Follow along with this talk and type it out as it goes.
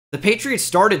The Patriots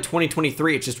started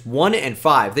 2023 at just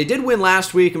 1-5. They did win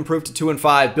last week, improved to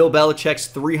 2-5. Bill Belichick's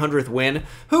 300th win,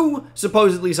 who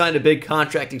supposedly signed a big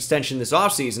contract extension this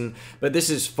offseason, but this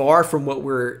is far from what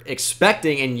we're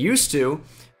expecting and used to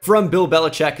from Bill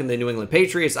Belichick and the New England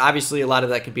Patriots. Obviously, a lot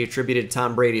of that could be attributed to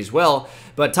Tom Brady as well,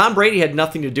 but Tom Brady had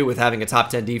nothing to do with having a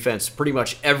top 10 defense pretty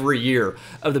much every year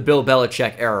of the Bill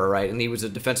Belichick era, right? And he was a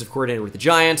defensive coordinator with the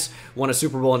Giants, won a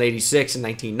Super Bowl in '86 and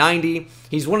 1990.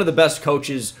 He's one of the best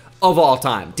coaches of all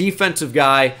time. Defensive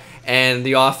guy, and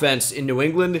the offense in New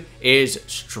England is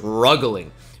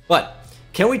struggling. But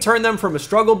can we turn them from a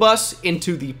struggle bus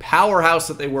into the powerhouse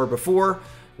that they were before?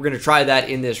 We're going to try that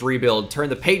in this rebuild. Turn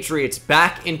the Patriots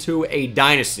back into a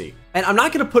dynasty. And I'm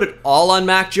not going to put it all on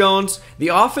Mac Jones. The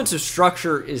offensive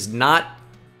structure is not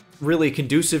really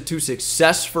conducive to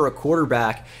success for a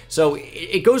quarterback. So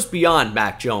it goes beyond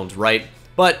Mac Jones, right?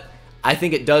 But I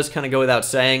think it does kind of go without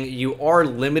saying, you are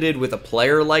limited with a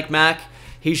player like Mac.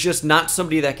 He's just not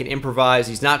somebody that can improvise.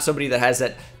 He's not somebody that has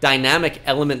that dynamic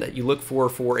element that you look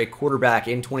for a quarterback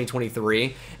in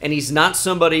 2023. And he's not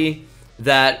somebody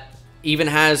that even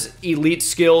has elite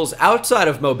skills outside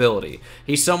of mobility.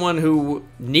 He's someone who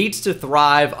needs to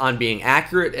thrive on being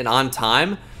accurate and on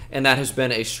time, and that has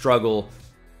been a struggle.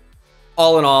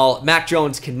 All in all, Mac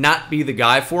Jones cannot be the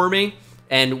guy for me,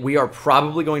 and we are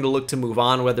probably going to look to move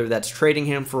on, whether that's trading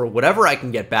him for whatever I can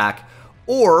get back,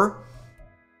 or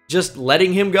just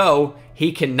letting him go.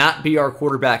 He cannot be our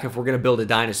quarterback if we're going to build a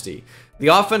dynasty. The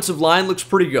offensive line looks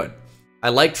pretty good. I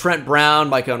like Trent Brown,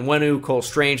 Mike Onwenu, Cole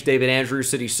Strange, David Andrews.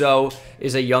 City So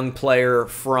is a young player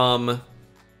from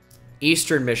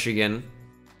Eastern Michigan.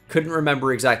 Couldn't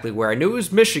remember exactly where. I knew it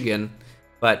was Michigan,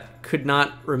 but could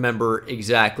not remember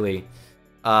exactly.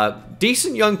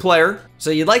 Decent young player. So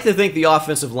you'd like to think the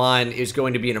offensive line is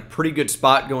going to be in a pretty good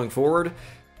spot going forward.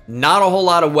 Not a whole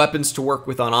lot of weapons to work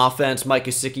with on offense. Mike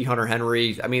Gesicki, Hunter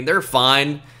Henry, I mean, they're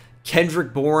fine.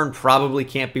 Kendrick Bourne probably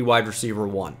can't be wide receiver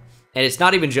 1. And it's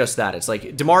not even just that. It's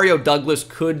like Demario Douglas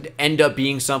could end up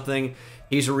being something.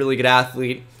 He's a really good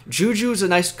athlete. Juju's a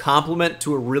nice complement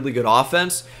to a really good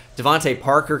offense. Devontae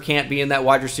Parker can't be in that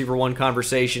wide receiver 1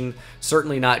 conversation.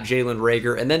 Certainly not Jalen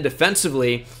Reagor. And then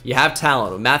defensively, you have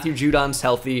talent. When Matthew Judon's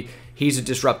healthy, he's a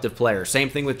disruptive player. Same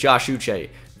thing with Josh Uche.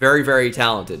 Very, very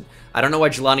talented. I don't know why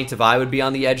Jelani Tavai would be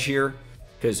on the edge here,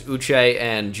 because Uche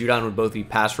and Judon would both be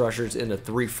pass rushers in a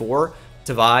 3-4.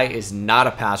 Tavai is not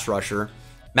a pass rusher.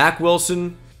 Mac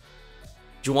Wilson,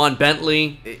 Juwan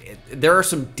Bentley, there are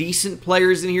some decent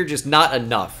players in here, just not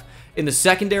enough. In the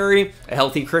secondary, a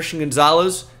healthy Christian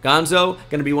Gonzo,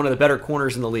 going to be one of the better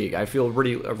corners in the league. I feel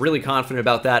really confident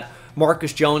about that.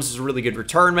 Marcus Jones is a really good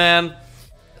return man.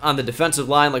 On the defensive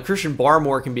line, like Christian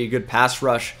Barmore can be a good pass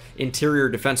rush interior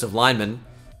defensive lineman.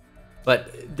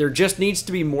 But there just needs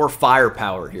to be more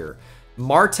firepower here.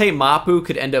 Marte Mapu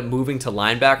could end up moving to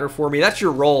linebacker for me. That's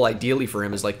your role, ideally, for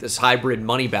him, is like this hybrid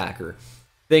money backer.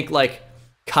 Think like,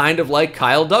 kind of like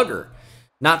Kyle Duggar.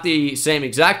 Not the same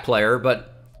exact player,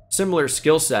 but similar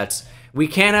skill sets. We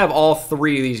can't have all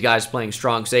three of these guys playing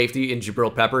strong safety in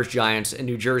Jabril Peppers, Giants, and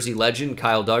New Jersey legend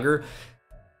Kyle Duggar.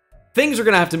 Things are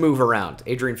going to have to move around.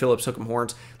 Adrian Phillips, hook 'em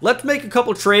horns. Let's make a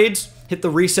couple trades, hit the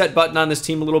reset button on this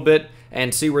team a little bit,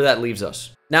 and see where that leaves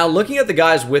us. Now, looking at the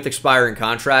guys with expiring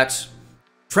contracts,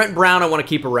 Trent Brown I want to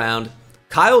keep around.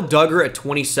 Kyle Duggar at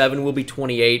 27 will be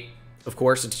 28. Of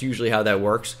course, it's usually how that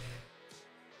works.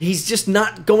 He's just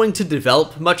not going to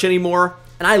develop much anymore,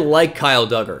 and I like Kyle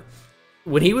Duggar.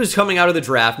 When he was coming out of the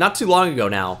draft, not too long ago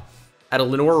now, at a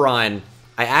Lenore Ryan,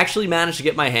 I actually managed to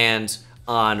get my hands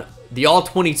on the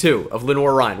All-22 of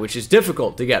Lenore Ryan, which is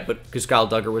difficult to get, but because Kyle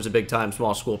Duggar was a big-time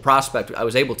small school prospect, I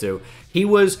was able to. He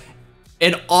was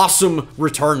an awesome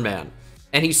return man.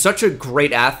 And he's such a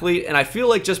great athlete, and I feel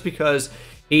like just because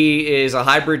he is a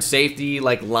hybrid safety,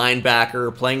 like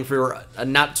linebacker, playing for a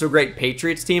not-so-great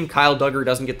Patriots team, Kyle Duggar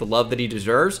doesn't get the love that he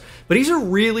deserves. But he's a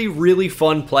really, really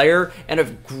fun player and a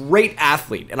great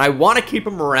athlete, and I want to keep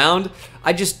him around.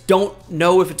 I just don't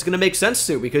know if it's going to make sense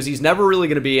to, because he's never really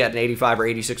going to be at an 85 or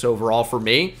 86 overall for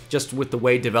me, just with the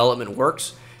way development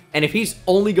works. And if he's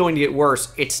only going to get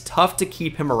worse, it's tough to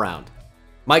keep him around.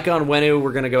 Mike Onwenu,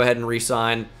 we're going to go ahead and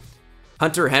re-sign.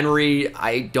 Hunter Henry,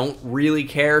 I don't really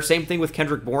care. Same thing with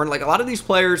Kendrick Bourne. Like, a lot of these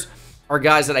players are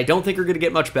guys that I don't think are going to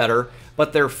get much better,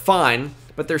 but they're fine.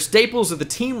 But they're staples of the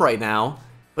team right now,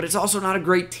 but it's also not a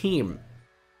great team.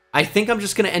 I think I'm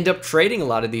just going to end up trading a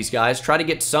lot of these guys, try to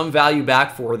get some value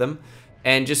back for them,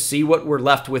 and just see what we're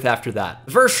left with after that.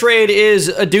 The first trade is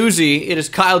a doozy. It is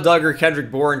Kyle Duggar,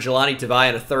 Kendrick Bourne, Jelani Tavai,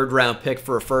 and a third-round pick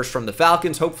for a first from the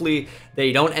Falcons. Hopefully,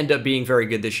 they don't end up being very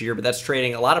good this year, but that's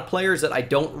trading a lot of players that I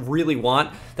don't really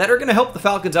want that are going to help the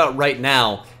Falcons out right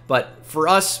now, but for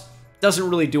us, doesn't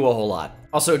really do a whole lot.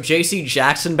 Also, J.C.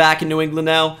 Jackson back in New England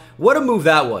now. What a move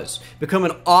that was. Become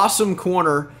an awesome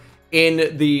corner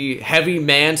in the heavy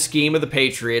man scheme of the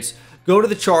Patriots. Go to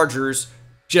the Chargers,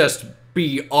 just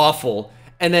be awful,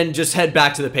 and then just head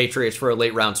back to the Patriots for a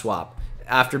late round swap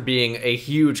after being a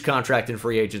huge contract in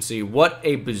free agency. What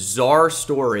a bizarre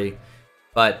story,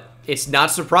 but it's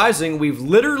not surprising. We've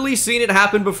literally seen it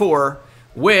happen before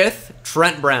with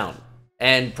Trent Brown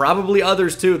and probably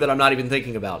others too that I'm not even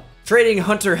thinking about. Trading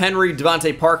Hunter Henry,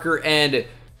 Devontae Parker, and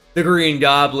the Green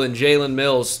Goblin, Jalen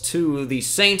Mills, to the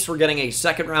Saints. We're getting a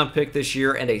second-round pick this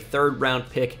year and a third-round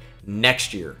pick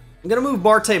next year. I'm going to move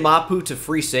Marte Mapu to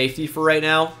free safety for right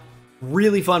now.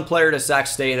 Really fun player to Sac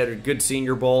State, had a good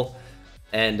Senior Bowl,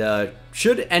 and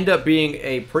should end up being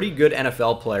a pretty good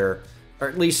NFL player, or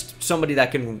at least somebody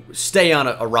that can stay on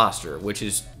a roster, which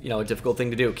is, you know, a difficult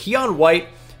thing to do. Keon White,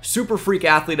 super freak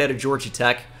athlete out of Georgia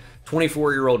Tech,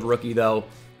 24-year-old rookie, though.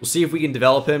 We'll see if we can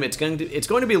develop him. It's going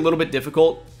to be a little bit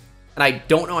difficult, and I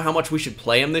don't know how much we should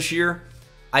play him this year.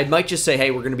 I might just say,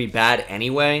 hey, we're going to be bad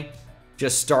anyway.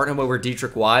 Just start him over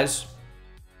Dietrich Wise,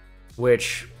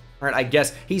 which, all right, I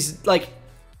guess he's like,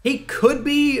 he could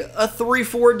be a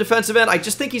 3-4 defensive end. I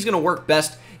just think he's going to work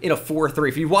best in a 4-3.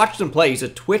 If you watched him play, he's a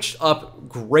twitched-up,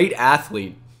 great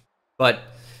athlete, but,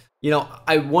 you know,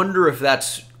 I wonder if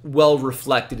that's well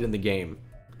reflected in the game.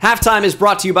 Halftime is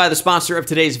brought to you by the sponsor of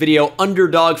today's video,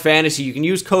 Underdog Fantasy. You can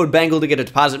use code BENGAL to get a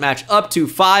deposit match up to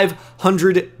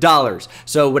 $500.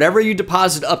 So whatever you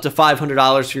deposit up to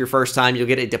 $500 for your first time, you'll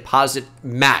get a deposit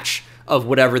match of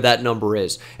whatever that number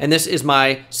is. And this is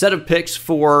my set of picks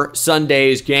for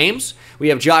Sunday's games. We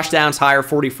have Josh Downs higher,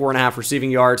 44.5 receiving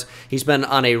yards. He's been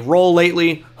on a roll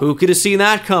lately. Who could have seen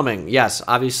that coming? Yes,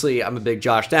 obviously, I'm a big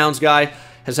Josh Downs guy.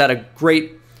 Has had a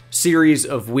great series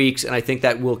of weeks, and I think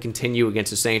that will continue against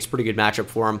the Saints. Pretty good matchup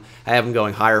for him. I have him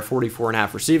going higher,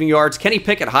 44.5 receiving yards. Kenny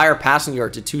Pickett higher passing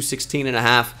yards at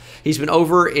 216.5. He's been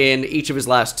over in each of his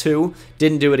last two.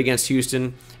 Didn't do it against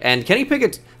Houston. And Kenny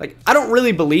Pickett, like, I don't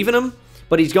really believe in him,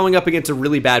 but he's going up against a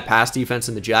really bad pass defense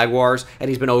in the Jaguars, and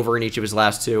he's been over in each of his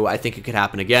last two. I think it could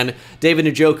happen again. David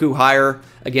Njoku higher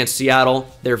against Seattle.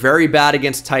 They're very bad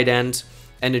against tight ends,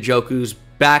 and Njoku's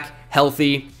back,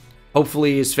 healthy.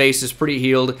 Hopefully his face is pretty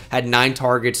healed. Had 9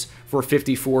 targets for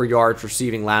 54 yards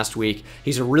receiving last week.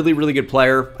 He's a really, really good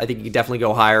player. I think he could definitely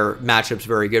go higher. Matchup's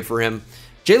very good for him.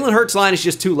 Jalen Hurts' line is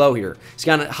just too low here. He's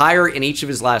gone higher in each of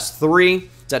his last 3.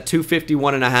 It's at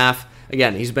 251.5.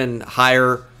 Again, he's been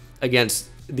higher against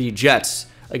the Jets,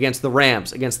 against the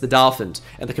Rams, against the Dolphins,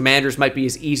 and the Commanders might be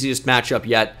his easiest matchup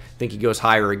yet. I think he goes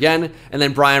higher again. And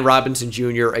then Brian Robinson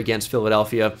Jr. against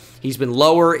Philadelphia. He's been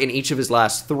lower in each of his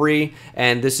last 3,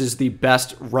 and this is the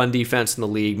best run defense in the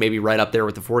league, maybe right up there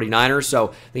with the 49ers. So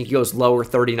I think he goes lower,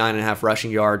 39.5 rushing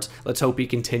yards. Let's hope he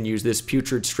continues this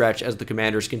putrid stretch as the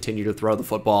Commanders continue to throw the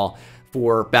football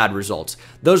for bad results.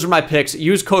 Those are my picks.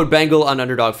 Use code BENGAL on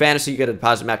Underdog Fantasy. You get a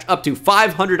deposit match up to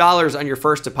 $500 on your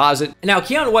first deposit. Now,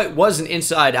 Keon White was an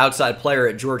inside-outside player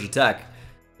at Georgia Tech.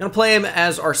 I'm going to play him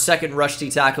as our second rush D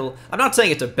tackle. I'm not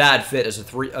saying it's a bad fit as a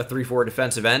 3-4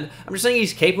 defensive end. I'm just saying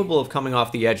he's capable of coming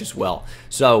off the edge as well.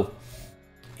 So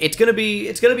it's going to be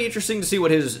interesting to see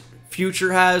what his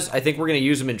future has. I think we're going to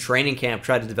use him in training camp,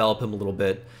 try to develop him a little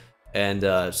bit.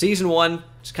 And season 1,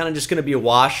 it's kind of just going to be a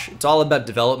wash. It's all about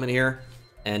development here,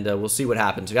 and we'll see what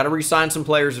happens. We got to re-sign some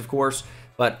players, of course,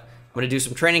 but I'm going to do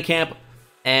some training camp,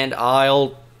 and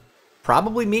I'll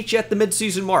probably meet you at the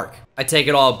midseason mark. I take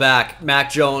it all back. Mac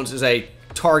Jones is a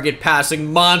target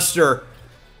passing monster.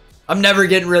 I'm never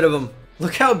getting rid of him.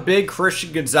 Look how big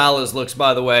Christian Gonzalez looks,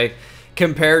 by the way,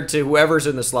 compared to whoever's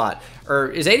in the slot. Or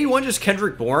is 81 just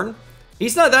Kendrick Bourne?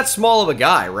 He's not that small of a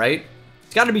guy, right?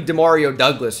 It's got to be Demario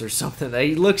Douglas or something.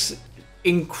 He looks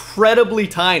incredibly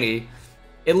tiny.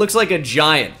 It looks like a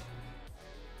giant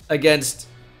against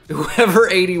whoever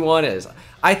 81 is.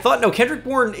 I thought, no, Kendrick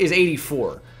Bourne is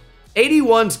 84.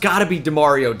 81's got to be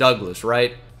Demario Douglas,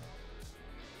 right?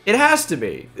 It has to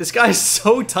be. This guy's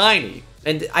so tiny.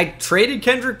 And I traded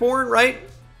Kendrick Bourne, right?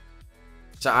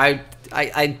 So I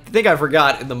think I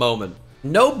forgot in the moment.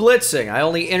 No blitzing. I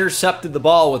only intercepted the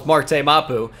ball with Marte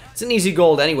Mapu. It's an easy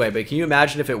goal anyway, but can you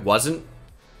imagine if it wasn't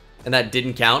and that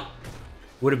didn't count?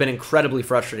 Would have been incredibly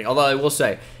frustrating. Although I will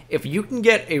say, if you can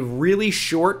get a really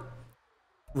short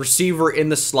receiver in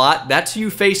the slot, that's who you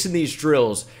face in these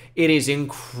drills. It is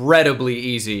incredibly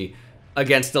easy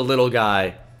against a little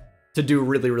guy to do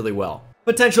really, really well.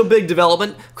 Potential big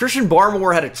development. Christian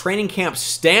Barmore had a training camp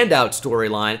standout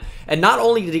storyline, and not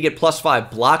only did he get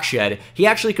 +5 block shed, he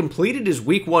actually completed his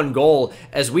week 1 goal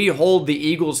as we hold the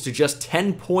Eagles to just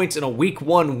 10 points in a week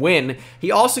 1 win.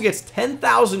 He also gets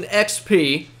 10,000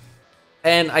 XP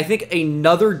And I think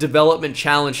another development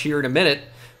challenge here in a minute,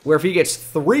 where if he gets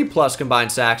 3+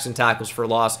 combined sacks and tackles for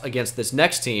loss against this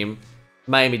next team,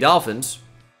 Miami Dolphins,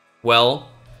 well,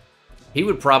 he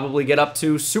would probably get up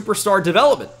to superstar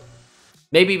development.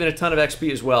 Maybe even a ton of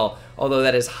XP as well, although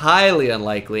that is highly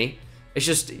unlikely. It's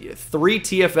just 3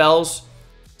 TFLs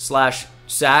 /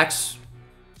 sacks,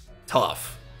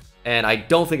 tough. And I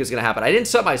don't think it's going to happen. I didn't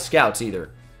set my scouts either.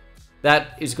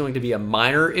 That is going to be a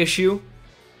minor issue.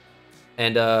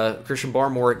 And Christian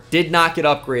Barmore did not get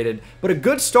upgraded, but a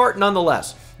good start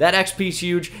nonetheless. That XP is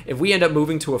huge. If we end up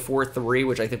moving to a 4-3,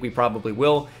 which I think we probably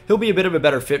will, he'll be a bit of a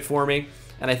better fit for me,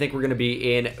 and I think we're going to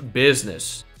be in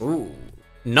business. Ooh.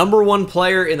 Number 1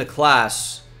 player in the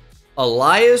class,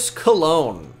 Elias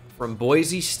Cologne from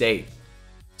Boise State.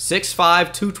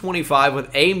 6'5", 225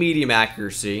 with a medium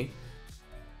accuracy.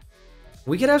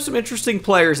 We could have some interesting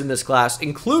players in this class,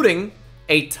 including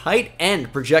a tight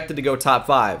end projected to go top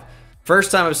 5.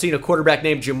 First time I've seen a quarterback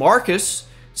named Jamarcus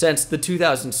since the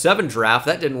 2007 draft.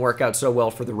 That didn't work out so well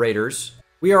for the Raiders.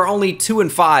 We are only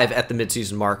 2-5 at the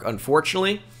midseason mark,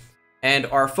 unfortunately. And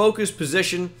our focus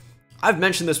position, I've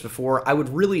mentioned this before, I would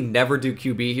really never do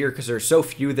QB here because there's so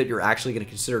few that you're actually going to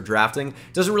consider drafting.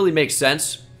 It doesn't really make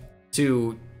sense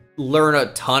to learn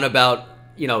a ton about,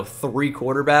 3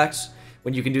 quarterbacks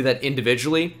when you can do that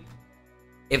individually.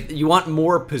 If you want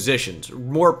more positions,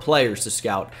 more players to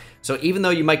scout. So even though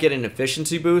you might get an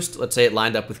efficiency boost, let's say it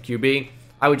lined up with QB,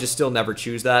 I would just still never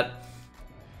choose that.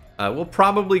 We'll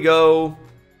probably go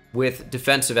with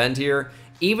defensive end here.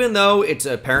 Even though it's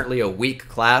apparently a weak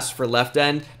class for left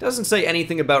end, doesn't say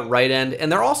anything about right end.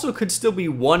 And there also could still be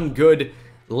one good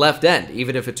left end,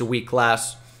 even if it's a weak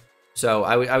class. So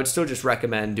I would still just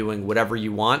recommend doing whatever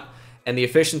you want. And the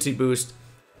efficiency boost,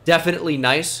 definitely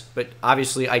nice, but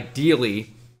obviously,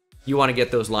 ideally, you want to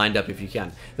get those lined up if you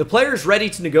can. The players ready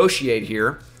to negotiate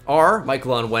here are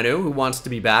Michael Onwenu, who wants to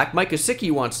be back, Mike Gesicki,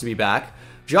 who wants to be back,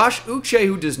 Josh Uche,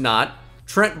 who does not,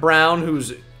 Trent Brown,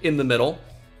 who's in the middle.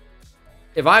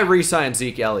 If I re-sign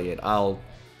Zeke Elliott, I'll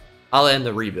end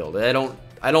the rebuild. I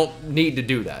don't need to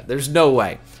do that. There's no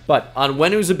way. But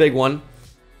Onwenu's a big one.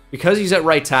 Because he's at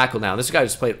right tackle now, this guy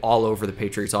just played all over the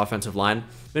Patriots offensive line.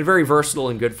 Been very versatile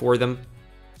and good for them.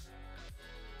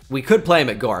 We could play him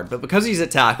at guard, but because he's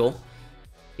at tackle,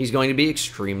 he's going to be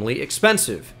extremely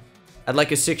expensive. I'd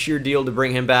like a 6-year deal to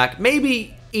bring him back,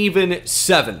 maybe even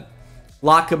 7.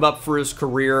 Lock him up for his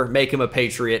career, make him a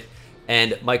Patriot,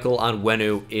 and Michael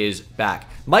Onwenu is back.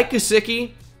 Mike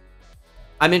Gesicki,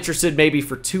 I'm interested maybe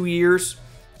for 2 years.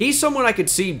 He's someone I could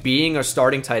see being a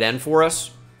starting tight end for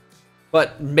us,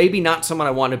 but maybe not someone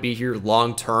I want to be here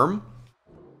long term.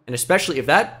 And especially if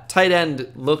that tight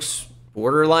end looks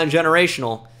borderline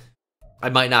generational, I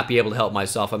might not be able to help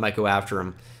myself. I might go after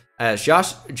him. As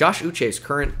Josh Uche is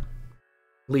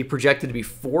currently projected to be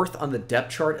 4th on the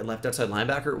depth chart at left outside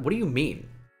linebacker. What do you mean?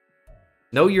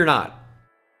 No, you're not.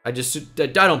 I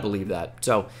don't believe that.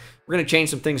 So we're going to change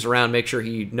some things around, make sure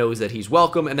he knows that he's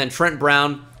welcome. And then Trent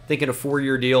Brown, thinking a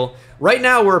 4-year deal. Right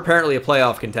now, we're apparently a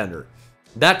playoff contender.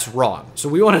 That's wrong. So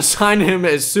we want to sign him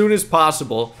as soon as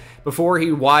possible before he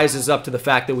wises up to the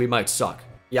fact that we might suck.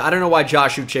 Yeah, I don't know why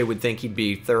Josh Uche would think he'd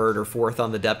be 3rd or 4th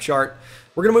on the depth chart.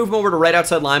 We're going to move him over to right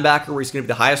outside linebacker, where he's going to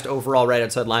be the highest overall right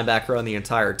outside linebacker on the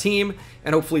entire team,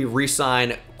 and hopefully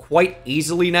re-sign quite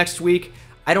easily next week.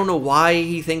 I don't know why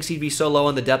he thinks he'd be so low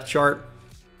on the depth chart.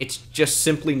 It's just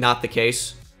simply not the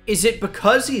case. Is it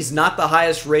because he's not the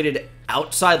highest rated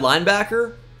outside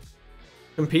linebacker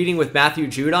competing with Matthew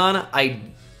Judon? I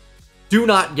do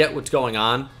not get what's going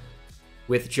on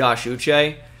with Josh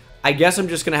Uche. I guess I'm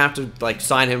just going to have to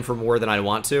sign him for more than I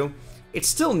want to. It's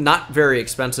still not very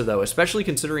expensive, though, especially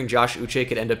considering Josh Uche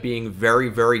could end up being very,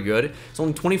 very good. He's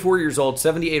only 24 years old,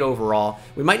 78 overall.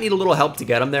 We might need a little help to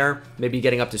get him there, maybe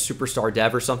getting up to superstar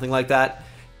dev or something like that.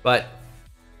 But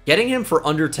getting him for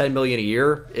under $10 million a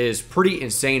year is pretty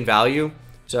insane value.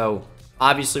 So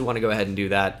obviously want to go ahead and do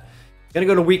that. Going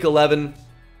to go to week 11,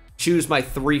 choose my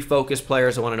 3 focus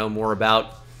players I want to know more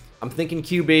about. I'm thinking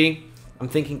QB. I'm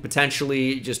thinking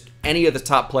potentially just any of the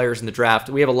top players in the draft.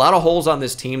 We have a lot of holes on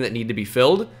this team that need to be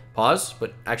filled. Pause,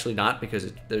 but actually not,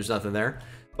 because there's nothing there.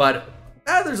 But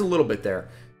there's a little bit there.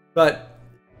 But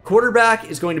quarterback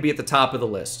is going to be at the top of the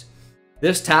list.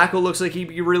 This tackle looks like he'd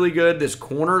be really good. This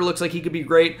corner looks like he could be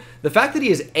great. The fact that he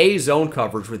has A, zone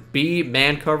coverage with B,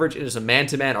 man coverage, and is a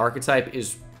man-to-man archetype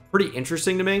is pretty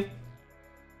interesting to me.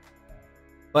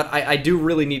 But I do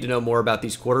really need to know more about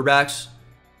these quarterbacks.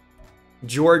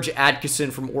 George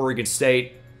Atkinson from Oregon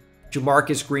State,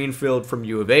 Jamarcus Greenfield from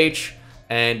U of H,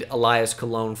 and Elias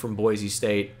Cologne from Boise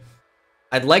State.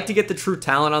 I'd like to get the true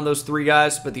talent on those 3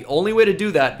 guys, but the only way to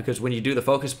do that, because when you do the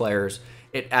focus players,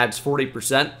 it adds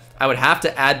 40%, I would have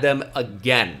to add them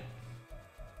again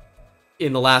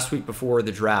in the last week before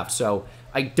the draft. So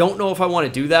I don't know if I want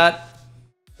to do that.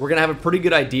 We're going to have a pretty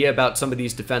good idea about some of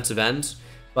these defensive ends,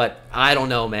 but I don't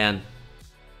know, man.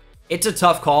 It's a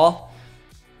tough call.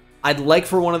 I'd like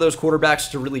for one of those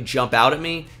quarterbacks to really jump out at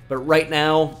me, but right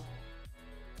now,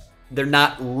 they're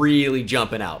not really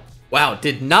jumping out. Wow,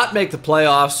 did not make the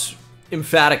playoffs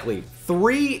emphatically.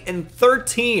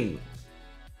 3-13.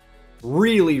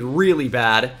 Really, really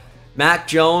bad. Mac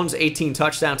Jones, 18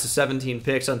 touchdowns to 17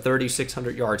 picks on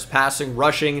 3,600 yards passing,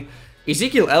 rushing.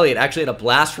 Ezekiel Elliott actually had a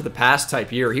blast for the pass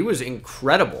type year. He was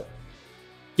incredible,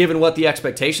 given what the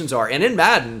expectations are. And in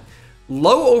Madden,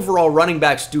 low overall running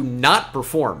backs do not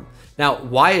perform. Now,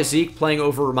 why is Zeke playing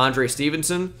over Ramondre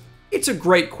Stevenson? It's a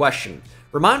great question.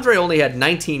 Ramondre only had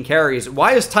 19 carries.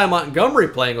 Why is Ty Montgomery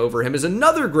playing over him is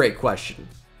another great question.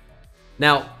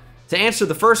 Now, to answer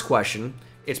the first question,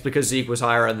 it's because Zeke was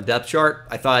higher on the depth chart.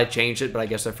 I thought I'd change it, but I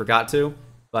guess I forgot to.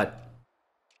 But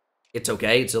it's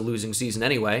okay. It's a losing season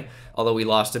anyway, although we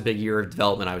lost a big year of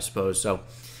development, I suppose. So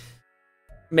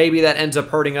maybe that ends up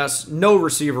hurting us. No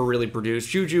receiver really produced.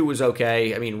 Juju was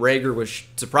okay. I mean, Rager was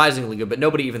surprisingly good, but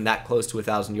nobody even that close to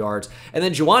 1,000 yards. And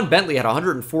then Juwan Bentley had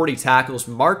 140 tackles.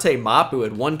 Marte Mapu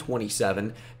had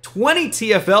 127. 20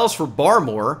 TFLs for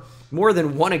Barmore. More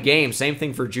than 1 a game. Same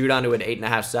thing for Judon, who had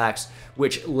 8.5 sacks,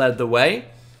 which led the way.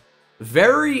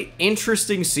 Very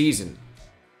interesting season.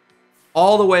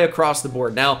 All the way across the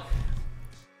board. Now,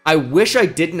 I wish I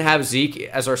didn't have Zeke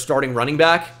as our starting running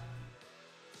back.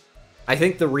 I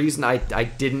think the reason I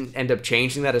didn't end up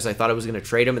changing that is I thought I was going to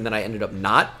trade him, and then I ended up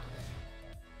not.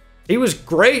 He was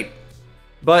great,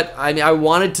 but I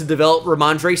wanted to develop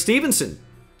Ramondre Stevenson.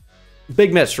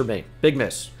 Big miss for me. Big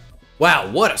miss.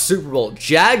 Wow, what a Super Bowl.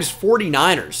 Jags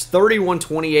 49ers,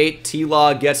 31-28.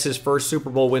 T-Law gets his first Super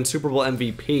Bowl win, Super Bowl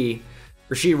MVP.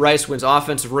 Rashee Rice wins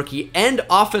Offensive Rookie and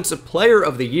Offensive Player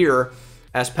of the Year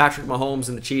as Patrick Mahomes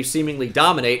and the Chiefs seemingly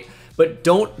dominate, but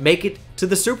don't make it to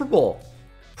the Super Bowl.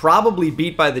 Probably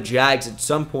beat by the Jags at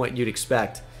some point, you'd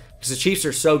expect, because the Chiefs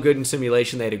are so good in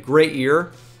simulation. They had a great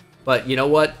year, but you know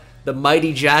what? The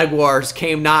mighty Jaguars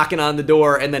came knocking on the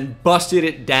door and then busted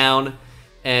it down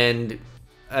and,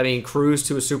 I mean, cruised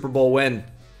to a Super Bowl win.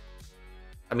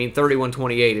 I mean,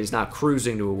 31-28 is not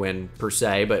cruising to a win per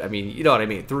se, but I mean, you know what I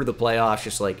mean? Through the playoffs,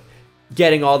 just like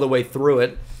getting all the way through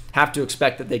it. Have to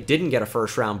expect that they didn't get a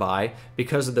first round bye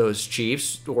because of those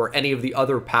Chiefs or any of the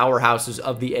other powerhouses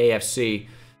of the AFC.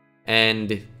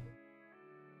 And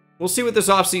we'll see what this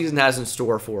offseason has in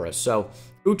store for us. So,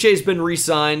 Uche's been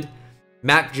re-signed.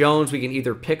 Mac Jones, we can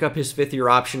either pick up his 5th-year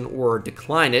option or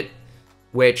decline it,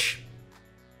 which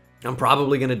I'm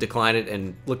probably going to decline it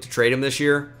and look to trade him this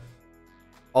year.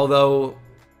 Although,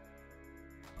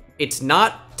 it's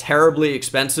not terribly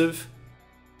expensive,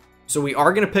 so we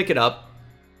are going to pick it up.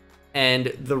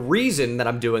 And the reason that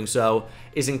I'm doing so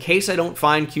is in case I don't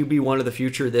find QB1 of the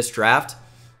future this draft,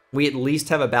 we at least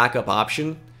have a backup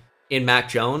option in Mac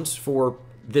Jones for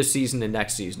this season and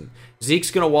next season.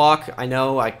 Zeke's going to walk. I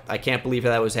know. I can't believe how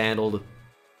that was handled.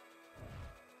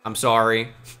 I'm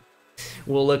sorry.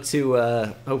 We'll look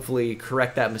to hopefully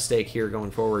correct that mistake here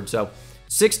going forward. So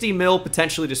 60 mil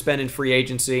potentially to spend in free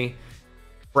agency.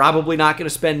 Probably not going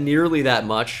to spend nearly that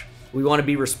much. We want to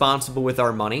be responsible with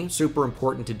our money. Super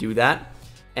important to do that.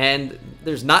 And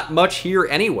there's not much here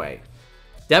anyway.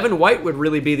 Devin White would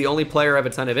really be the only player I have a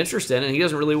ton of interest in, and he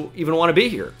doesn't really even want to be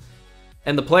here.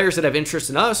 And the players that have interest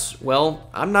in us, well,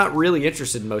 I'm not really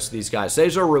interested in most of these guys.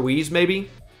 Cesar Ruiz, maybe?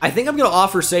 I think I'm going to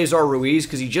offer Cesar Ruiz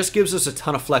because he just gives us a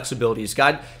ton of flexibility. He's a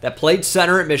guy that played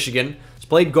center at Michigan, he's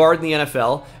played guard in the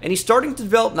NFL, and he's starting to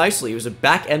develop nicely. He was a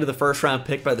back end of the first-round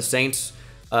pick by the Saints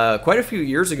quite a few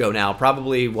years ago now,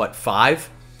 probably, what, 5?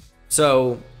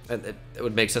 So it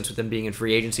would make sense with him being in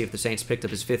free agency if the Saints picked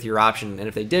up his 5th-year option, and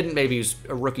if they didn't, maybe he was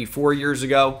a rookie 4 years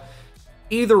ago.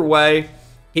 Either way,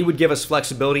 he would give us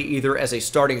flexibility either as a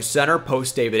starting center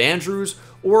post David Andrews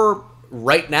or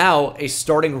right now a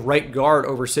starting right guard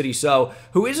over City So,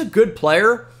 who is a good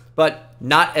player, but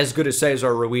not as good as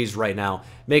Cesar Ruiz right now.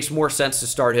 Makes more sense to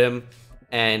start him,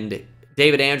 and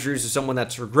David Andrews is someone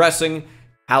that's regressing.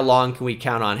 How long can we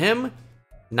count on him?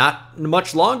 Not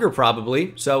much longer,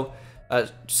 probably. So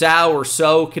Sal or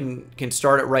So can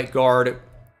start at right guard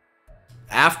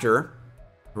after,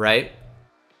 right?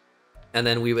 And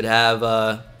then we would have,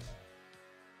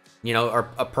 you know,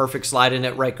 a perfect slide in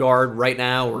at right guard right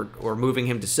now, or moving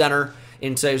him to center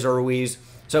in Cesar Ruiz.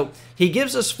 So he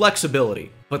gives us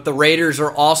flexibility, but the Raiders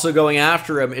are also going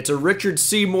after him. It's a Richard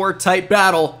Seymour type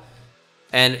battle.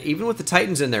 And even with the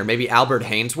Titans in there, maybe Albert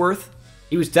Haynesworth.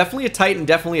 He was definitely a Titan,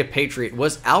 definitely a Patriot.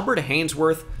 Was Albert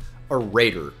Haynesworth a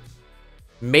Raider?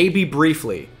 Maybe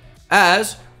briefly,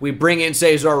 as we bring in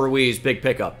Cesar Ruiz, big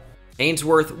pickup.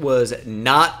 Haynesworth was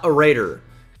not a Raider.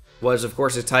 Was, of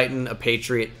course, a Titan, a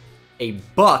Patriot, a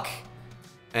Buck,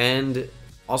 and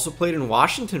also played in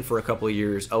Washington for a couple of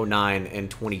years, 09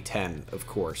 and 2010, of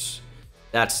course.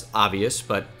 That's obvious,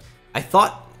 but I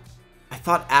thought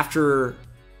after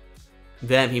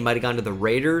them he might have gone to the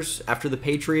Raiders after the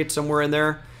Patriots, somewhere in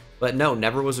there. But no,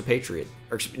 never was a Patriot.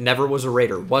 Or never was a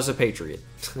Raider, was a Patriot.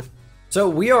 So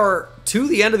we are to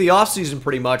the end of the offseason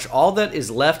pretty much. All that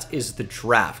is left is the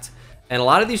draft. And a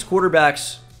lot of these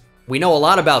quarterbacks, we know a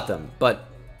lot about them, but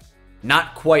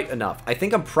not quite enough. I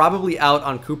think I'm probably out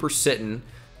on Cooper Sitton,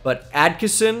 but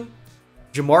Atkinson,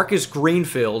 Jamarcus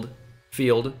Greenfield,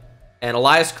 and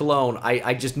Elias Cologne,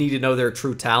 I just need to know their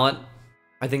true talent.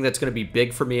 I think that's going to be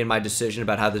big for me in my decision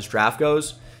about how this draft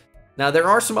goes. Now, there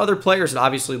are some other players that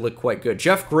obviously look quite good.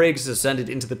 Jeff Griggs ascended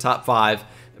into the top 5.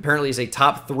 Apparently, he's a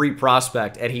top 3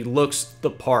 prospect, and he looks the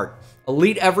part.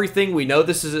 Elite everything. We know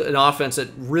this is an offense that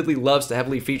really loves to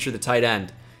heavily feature the tight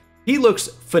end. He looks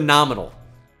phenomenal.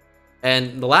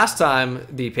 And the last time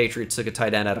the Patriots took a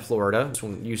tight end out of Florida was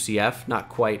when UCF, not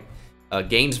quite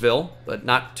Gainesville, but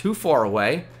not too far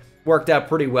away. Worked out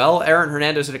pretty well. Aaron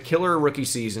Hernandez had a killer rookie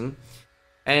season.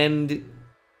 And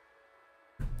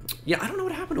yeah, I don't know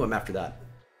what happened to him after that.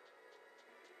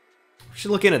 We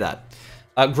should look into that.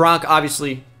 Gronk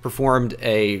obviously performed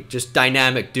a just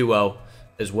dynamic duo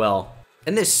as well.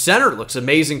 And this center looks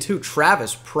amazing too.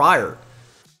 Travis Pryor.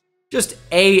 Just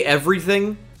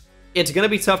everything. It's going to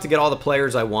be tough to get all the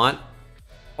players I want.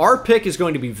 Our pick is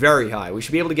going to be very high. We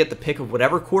should be able to get the pick of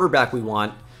whatever quarterback we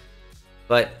want.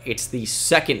 But it's the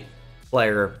second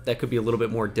player that could be a little bit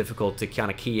more difficult to kind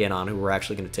of key in on who we're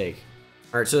actually going to take.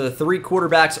 All right, so the 3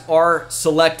 quarterbacks are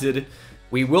selected.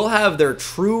 We will have their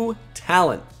true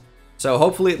talent. So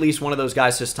hopefully at least one of those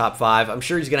guys is top 5. I'm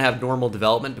sure he's going to have normal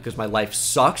development because my life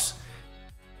sucks.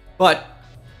 But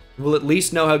we'll at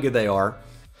least know how good they are.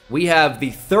 We have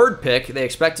the 3rd pick. They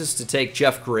expect us to take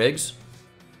Jeff Griggs.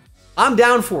 I'm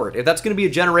down for it. If that's going to be a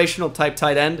generational type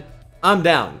tight end, I'm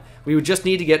down. We would just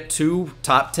need to get 2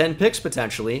 top 10 picks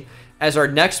potentially, as our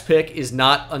next pick is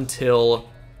not until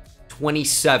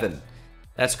 27.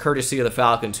 That's courtesy of the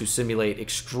Falcons, who simulate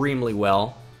extremely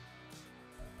well.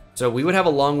 So we would have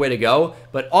a long way to go,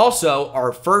 but also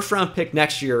our 1st round pick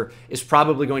next year is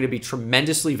probably going to be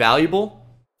tremendously valuable.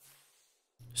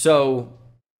 So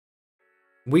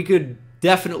we could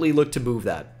definitely look to move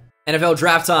that. NFL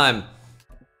draft time.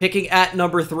 Picking at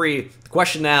number 3. The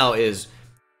question now is,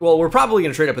 well, we're probably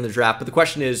going to trade up in the draft, but the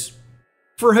question is,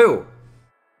 for who?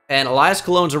 And Elias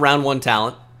Cologne's a round 1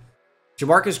 talent.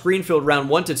 Jamarcus Greenfield, round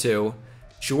 1 to 2.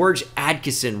 George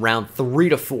Atkinson, round 3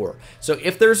 to 4. So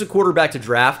if there's a quarterback to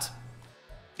draft,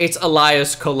 it's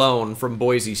Elias Cologne from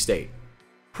Boise State.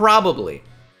 Probably.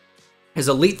 His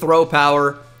elite throw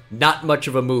power, not much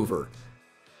of a mover.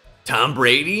 Tom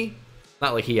Brady?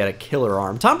 Not like he had a killer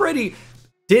arm. Tom Brady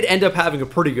did end up having a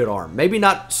pretty good arm. Maybe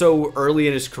not so early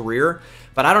in his career,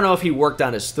 but I don't know if he worked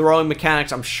on his throwing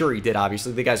mechanics. I'm sure he did,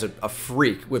 obviously. The guy's a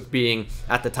freak with being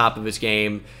at the top of his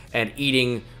game and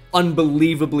eating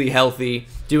unbelievably healthy,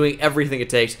 doing everything it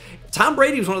takes. Tom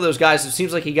Brady was one of those guys that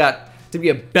seems like he got to be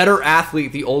a better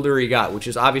athlete the older he got, which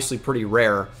is obviously pretty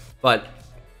rare, but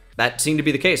that seemed to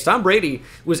be the case. Tom Brady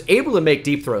was able to make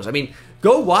deep throws. I mean,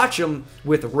 go watch him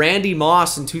with Randy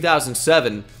Moss in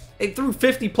 2007. They threw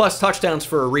 50-plus touchdowns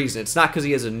for a reason. It's not because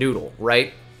he has a noodle,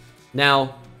 right?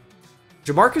 Now,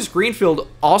 Jamarcus Greenfield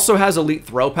also has elite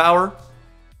throw power,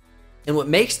 and what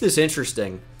makes this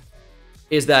interesting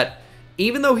is that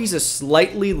even though he's a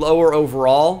slightly lower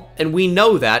overall, and we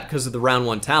know that because of the round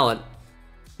 1 talent,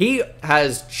 he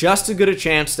has just as good a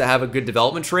chance to have a good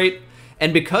development trait.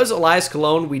 And because Elias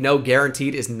Cologne, we know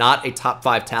guaranteed, is not a top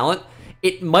 5 talent,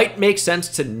 it might make sense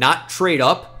to not trade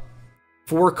up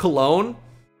for Cologne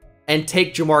and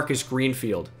take Jamarcus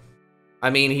Greenfield. I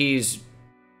mean, he's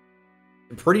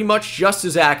pretty much just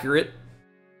as accurate,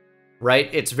 right?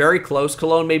 It's very close.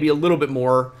 Cologne maybe a little bit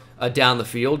more down the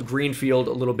field. Greenfield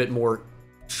a little bit more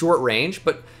short range,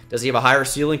 but does he have a higher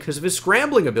ceiling because of his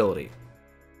scrambling ability?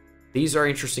 These are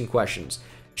interesting questions.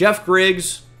 Jeff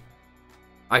Griggs,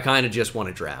 I kind of just want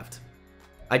to draft.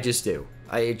 I just do.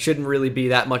 It shouldn't really be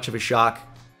that much of a shock.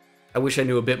 I wish I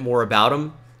knew a bit more about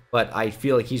him, but I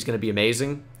feel like he's going to be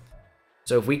amazing.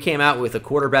 So if we came out with a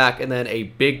quarterback and then a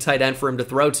big tight end for him to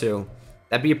throw to,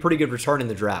 that'd be a pretty good return in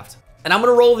the draft. And I'm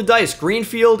going to roll the dice.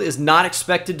 Greenfield is not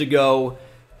expected to go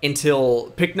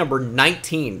until pick number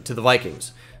 19 to the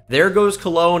Vikings. There goes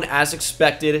Cologne as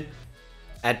expected.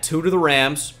 at 2 to the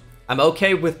Rams. I'm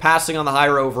okay with passing on the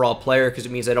higher overall player because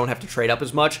it means I don't have to trade up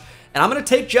as much. And I'm going to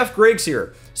take Jeff Griggs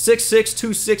here. 6'6",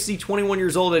 260, 21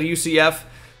 years old at UCF.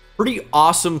 Pretty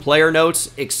awesome player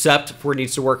notes, except for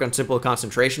needs to work on simple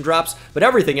concentration drops. But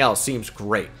everything else seems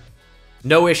great.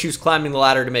 No issues climbing the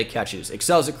ladder to make catches.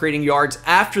 Excels at creating yards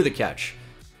after the catch.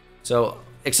 So,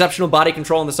 exceptional body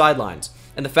control on the sidelines.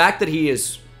 And the fact that he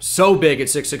is so big at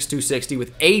 6'6", 260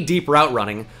 with a deep route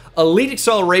running, elite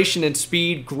acceleration and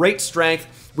speed, great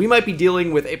strength, we might be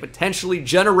dealing with a potentially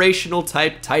generational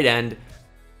type tight end.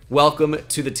 Welcome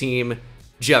to the team,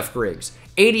 Jeff Griggs.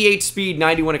 88 speed,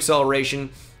 91 acceleration.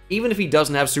 Even if he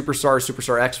doesn't have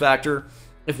superstar X factor,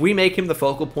 if we make him the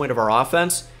focal point of our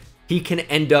offense, he can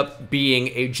end up being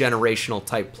a generational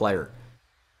type player.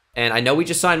 And I know we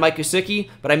just signed Mike Gesicki,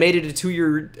 but I made it a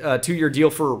two-year deal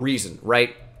for a reason,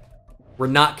 right? We're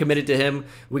not committed to him.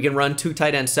 We can run 2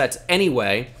 tight end sets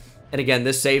anyway. And again,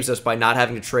 this saves us by not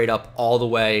having to trade up all the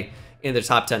way in the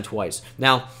top 10 twice.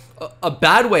 Now, a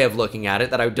bad way of looking at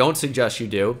it that I don't suggest you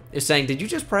do is saying, did you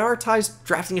just prioritize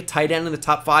drafting a tight end in the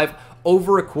top 5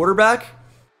 over a quarterback?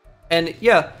 And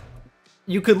yeah,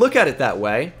 you could look at it that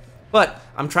way, but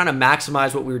I'm trying to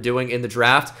maximize what we were doing in the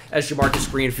draft. As Jamarcus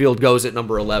Greenfield goes at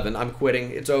number 11, I'm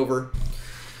quitting. It's over.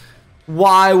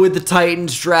 Why would the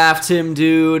Titans draft him,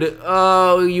 dude?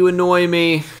 Oh, you annoy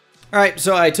me. All right,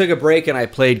 so I took a break and I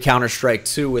played Counter-Strike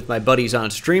 2 with my buddies on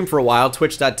stream for a while.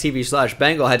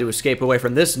 Twitch.tv/Bengal had to escape away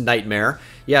from this nightmare.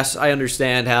 Yes, I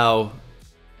understand how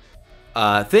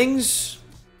things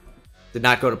did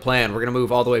not go to plan. We're going to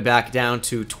move all the way back down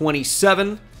to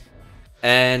 27.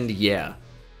 And yeah,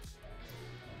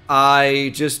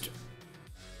 I just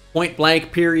point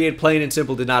blank, period, plain and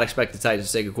simple, did not expect the Titans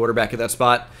to take a quarterback at that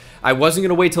spot. I wasn't going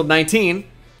to wait till 19. I was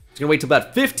going to wait till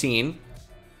about 15.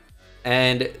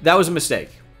 And that was a mistake.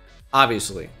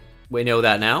 Obviously. We know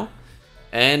that now.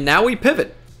 And now we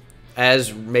pivot.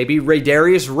 As maybe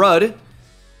Raydarius Rudd.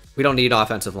 We don't need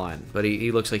offensive line, but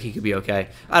he looks like he could be okay.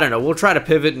 I don't know. We'll try to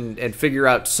pivot and figure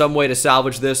out some way to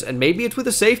salvage this. And maybe it's with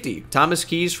a safety. Thomas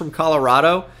Keys from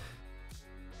Colorado.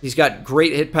 He's got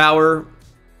great hit power.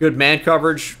 Good man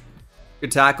coverage.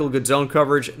 Good tackle. Good zone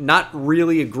coverage. Not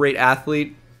really a great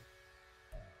athlete.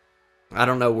 I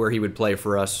don't know where he would play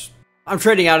for us. I'm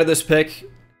trading out of this pick.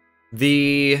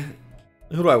 Who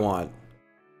do I want?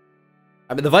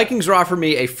 I mean, the Vikings are offering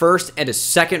me a first and a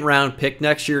second round pick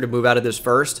next year to move out of this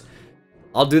first.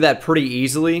 I'll do that pretty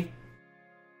easily.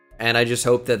 And I just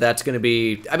hope that that's going to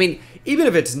be... I mean, even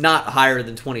if it's not higher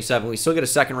than 27, we still get a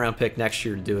second round pick next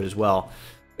year to do it as well.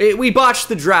 We botched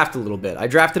the draft a little bit. I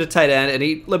drafted a tight end,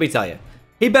 and let me tell you,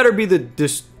 he better be the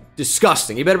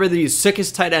disgusting. He better be the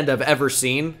sickest tight end I've ever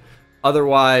seen.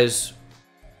 Otherwise,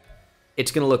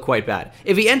 it's going to look quite bad.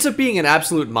 If he ends up being an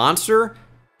absolute monster,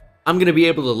 I'm going to be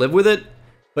able to live with it.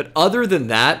 But other than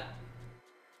that,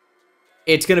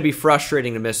 it's going to be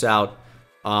frustrating to miss out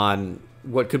on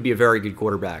what could be a very good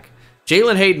quarterback.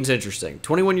 Jalen Hayden's interesting.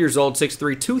 21 years old,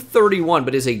 6'3", 231,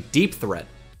 but is a deep threat.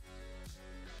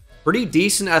 Pretty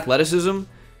decent athleticism.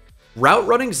 Route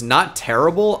running's not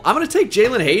terrible. I'm going to take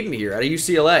Jalen Hayden here out of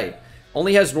UCLA.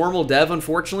 Only has normal dev,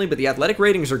 unfortunately, but the athletic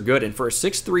ratings are good. And for a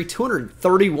 6'3",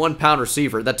 231-pound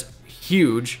receiver, that's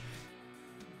huge.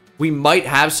 We might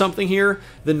have something here.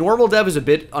 The normal dev is a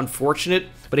bit unfortunate,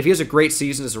 but if he has a great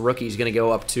season as a rookie, he's going to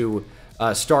go up to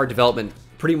star development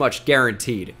pretty much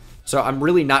guaranteed. So I'm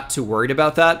really not too worried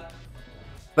about that.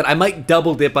 But I might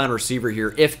double dip on receiver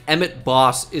here if Emmett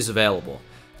Boss is available.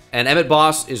 And Emmett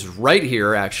Boss is right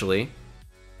here, actually.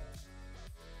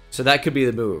 So that could be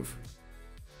the move.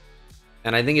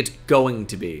 And I think it's going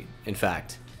to be, in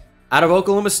fact. Out of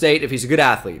Oklahoma State, if he's a good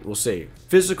athlete, we'll see.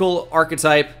 Physical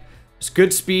archetype.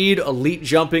 Good speed, elite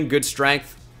jumping, good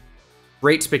strength.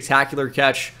 Great spectacular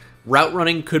catch. Route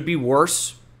running could be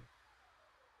worse.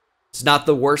 It's not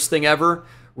the worst thing ever.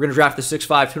 We're going to draft the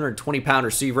 6'5", 220-pound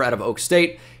receiver out of Oak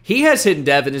State. He has hidden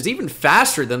dev and is even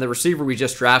faster than the receiver we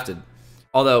just drafted.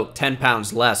 Although 10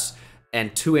 pounds less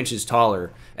and 2 inches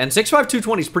taller. And 6'5",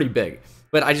 220 is pretty big.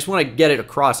 But I just want to get it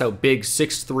across how big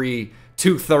 6'3",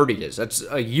 230 is. That's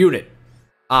a unit,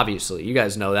 obviously. You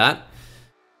guys know that.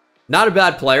 Not a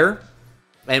bad player.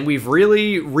 And we've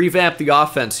really revamped the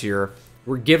offense here.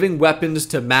 We're giving weapons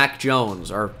to Mac Jones,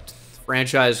 our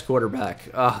franchise quarterback.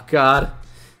 Oh, God.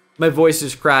 My voice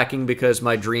is cracking because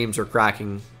my dreams are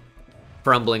cracking,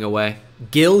 crumbling away.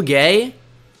 Gil Gay?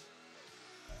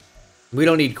 We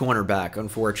don't need cornerback,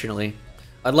 unfortunately.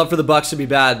 I'd love for the Bucs to be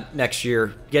bad next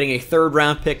year. Getting a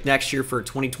third-round pick next year for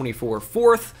 2024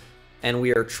 fourth. And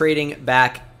we are trading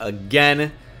back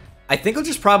again. I think I'll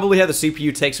just probably have the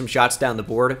CPU take some shots down the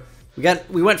board.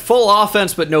 We went full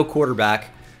offense, but no quarterback.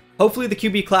 Hopefully the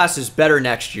QB class is better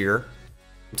next year.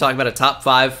 I'm talking about a top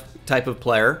 5 type of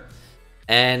player.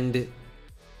 And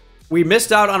we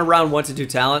missed out on a round 1 to 2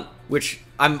 talent, which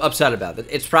I'm upset about.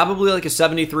 It's probably like a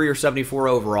 73 or 74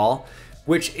 overall,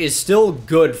 which is still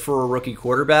good for a rookie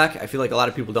quarterback. I feel like a lot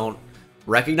of people don't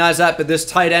recognize that, but this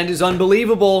tight end is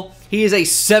unbelievable. He is a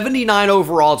 79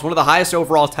 overall. It's one of the highest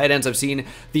overall tight ends I've seen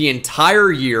the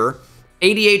entire year.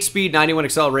 88 speed, 91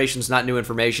 acceleration is not new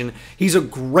information. He's a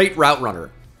great route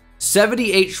runner.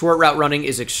 78 short route running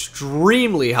is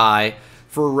extremely high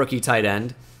for a rookie tight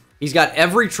end. He's got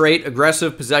every trait: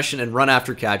 aggressive, possession, and run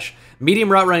after catch.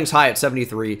 Medium route running is high at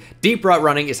 73. Deep route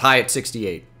running is high at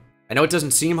 68. I know it doesn't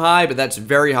seem high, but that's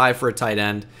very high for a tight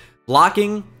end.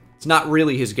 Blocking, it's not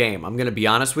really his game, I'm going to be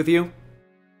honest with you.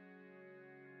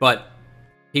 But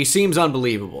he seems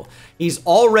unbelievable. He's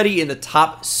already in the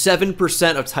top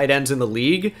 7% of tight ends in the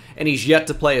league, and he's yet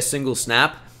to play a single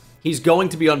snap. He's going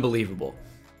to be unbelievable.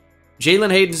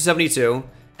 Jalen Hayden's a 72.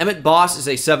 Emmett Boss is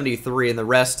a 73, and the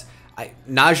rest...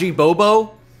 Najee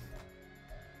Bobo,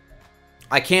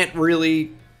 I can't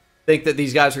really think that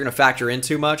these guys are going to factor in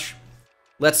too much.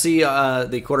 Let's see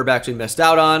the quarterbacks we missed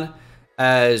out on,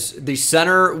 as the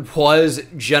center was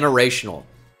generational.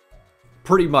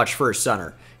 Pretty much for a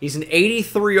center. He's an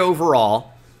 83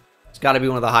 overall. It's got to be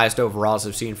one of the highest overalls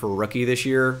I've seen for a rookie this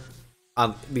year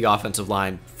on the offensive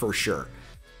line, for sure.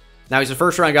 Now, he's a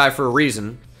first-round guy for a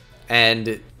reason,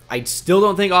 and I still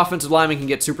don't think offensive linemen can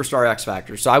get superstar X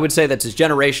Factor. So I would say that's as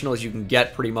generational as you can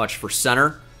get pretty much for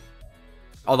center.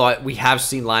 Although we have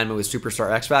seen linemen with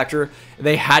superstar X Factor.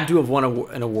 They had to have won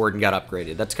an award and got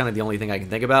upgraded. That's kind of the only thing I can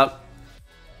think about.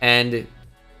 And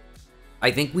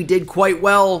I think we did quite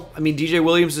well. I mean, DJ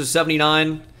Williams is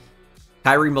 79.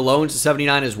 Kyrie Malone's a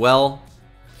 79 as well.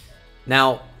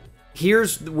 Now,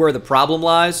 here's where the problem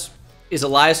lies, is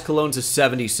Elias Cologne's a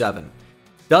 77.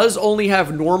 Does only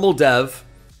have normal dev,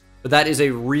 but that is a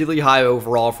really high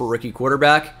overall for rookie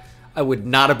quarterback. I would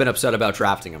not have been upset about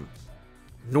drafting him.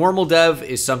 Normal dev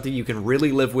is something you can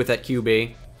really live with at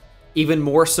QB, even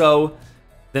more so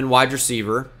than wide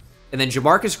receiver. And then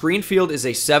Jamarcus Greenfield is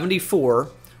a 74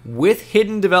 with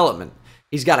hidden development.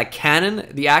 He's got a cannon.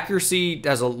 The accuracy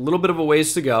has a little bit of a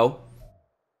ways to go,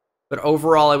 but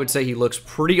overall I would say he looks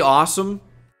pretty awesome.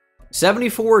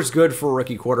 74 is good for a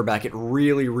rookie quarterback. It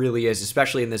really, really is,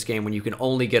 especially in this game when you can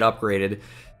only get upgraded.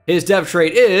 His dev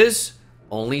trait is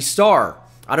only star.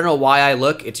 I don't know why I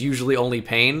look. It's usually only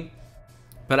pain,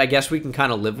 but I guess we can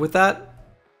kind of live with that.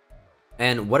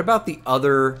 And what about the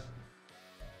other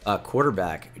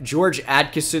quarterback? George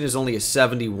Adkisson is only a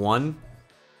 71.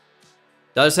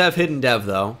 Does have hidden dev,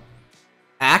 though.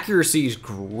 Accuracy is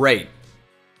great.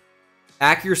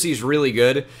 Accuracy is really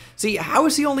good. See, how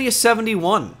is he only a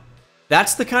 71?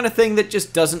 That's the kind of thing that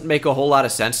just doesn't make a whole lot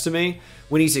of sense to me.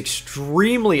 When he's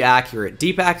extremely accurate.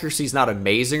 Deep accuracy is not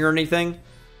amazing or anything.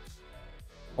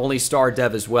 Only star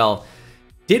dev as well.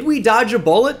 Did we dodge a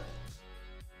bullet?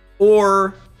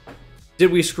 Or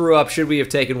did we screw up? Should we have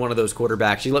taken one of those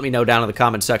quarterbacks? You let me know down in the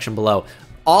comment section below.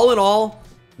 All in all,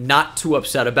 not too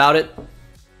upset about it.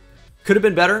 Could have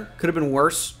been better. Could have been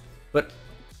worse. But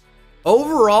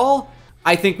overall,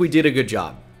 I think we did a good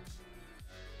job.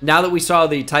 Now that we saw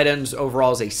the tight ends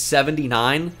overall as a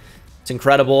 79, it's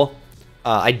incredible.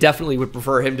 I definitely would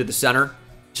prefer him to the center.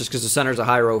 Just because the center's a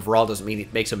higher overall doesn't mean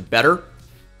it makes him better.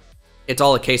 It's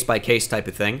all a case-by-case type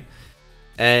of thing.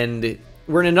 And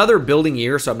we're in another building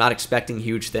year, so I'm not expecting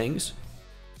huge things.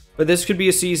 But this could be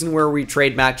a season where we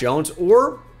trade Mac Jones,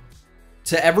 or,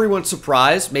 to everyone's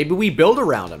surprise, maybe we build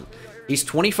around him. He's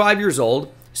 25 years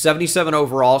old, 77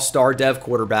 overall, star dev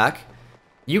quarterback.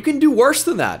 You can do worse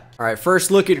than that. All right,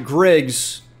 first look at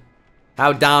Griggs.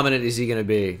 How dominant is he going to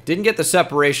be? Didn't get the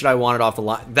separation I wanted off the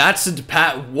line. That's a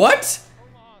pat. What?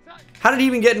 How did he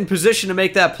even get in position to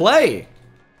make that play?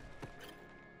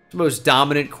 The most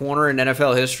dominant corner in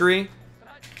NFL history.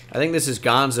 I think this is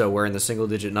Gonzo wearing the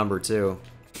single-digit number, too.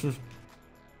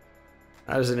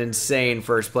 That was an insane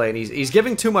first play. And he's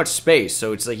giving too much space,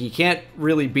 so it's like you can't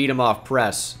really beat him off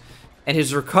press. And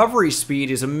his recovery speed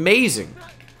is amazing.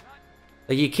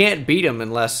 Like, you can't beat him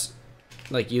unless,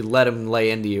 like, you let him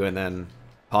lay into you and then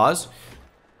pause.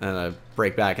 And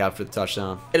break back out for the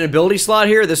touchdown. An ability slot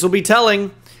here. This will be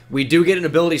telling. We do get an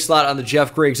ability slot on the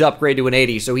Jeff Griggs upgrade to an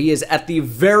 80. So he is, at the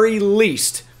very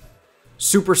least,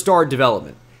 superstar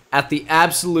development. At the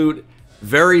absolute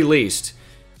very least,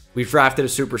 we've drafted a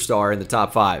superstar in the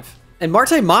top 5. And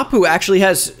Marte Mapu actually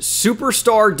has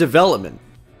superstar development.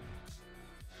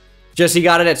 Just he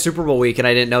got it at Super Bowl week and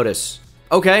I didn't notice.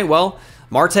 Okay, well,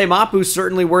 Marte Mapu's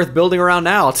certainly worth building around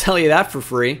now. I'll tell you that for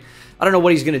free. I don't know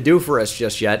what he's going to do for us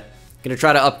just yet. Going to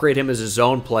try to upgrade him as a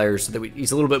zone player so that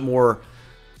he's a little bit more,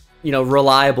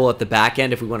 reliable at the back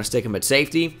end if we want to stick him at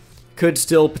safety. Could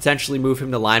still potentially move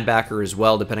him to linebacker as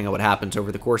well, depending on what happens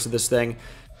over the course of this thing.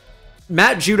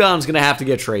 Matt Judon's going to have to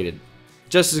get traded.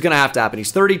 Just is going to have to happen.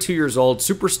 He's 32 years old,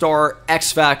 superstar,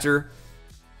 X Factor.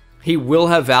 He will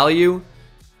have value.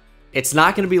 It's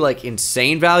not going to be like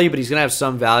insane value, but he's going to have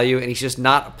some value, and he's just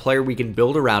not a player we can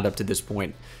build around up to this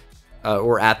point.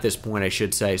 Or at this point, I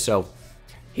should say. So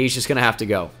he's just going to have to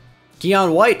go.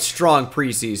 Keon White, strong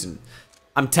preseason.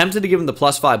 I'm tempted to give him the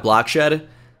 +5 block shed.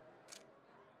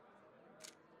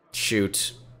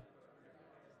 Shoot.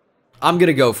 I'm going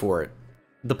to go for it.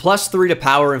 The +3 to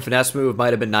power and finesse move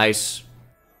might have been nice.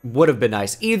 Would have been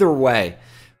nice. Either way,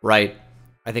 right?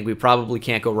 I think we probably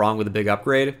can't go wrong with a big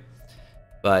upgrade.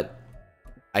 But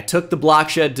I took the block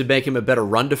shed to make him a better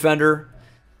run defender.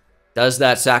 Does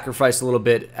that sacrifice a little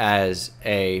bit as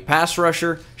a pass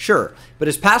rusher? Sure. But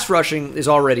his pass rushing is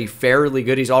already fairly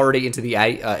good. He's already into the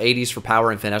 80s for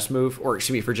power and finesse move. Or,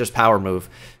 excuse me, for just power move.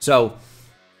 So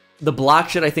the block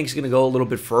shed, I think, is going to go a little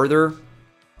bit further.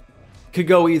 Could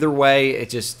go either way.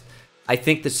 I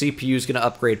think the CPU is going to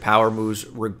upgrade power moves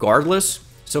regardless.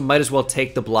 So might as well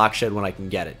take the block shed when I can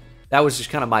get it. That was just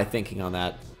kind of my thinking on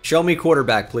that. Show me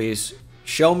quarterback, please.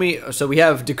 Show me. So we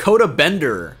have Dakota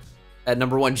Bender at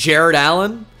number 1. Jared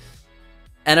Allen,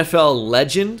 NFL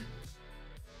legend.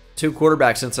 2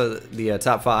 quarterbacks since the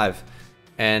top 5.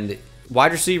 And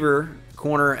wide receiver,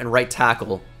 corner, and right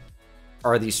tackle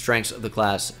are the strengths of the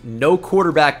class. No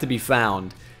quarterback to be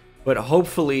found, but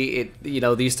hopefully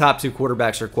these top 2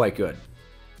 quarterbacks are quite good.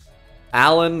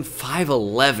 Allen,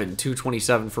 5'11",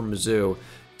 227 from Mizzou.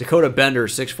 Dakota Bender,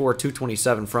 6'4",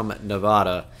 227 from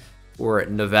Nevada. Or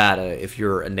Nevada, if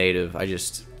you're a native. I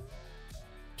just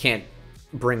can't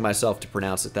bring myself to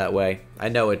pronounce it that way. I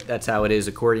know that's how it is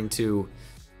according to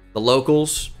the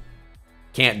locals.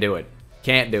 Can't do it.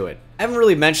 Can't do it. I haven't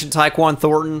really mentioned Tyquan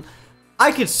Thornton.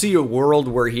 I could see a world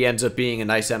where he ends up being a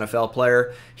nice NFL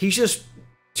player. He's just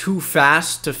too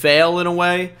fast to fail in a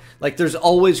way. Like, there's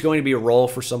always going to be a role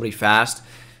for somebody fast.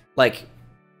 Like,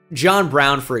 John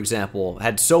Brown, for example,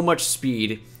 had so much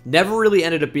speed, never really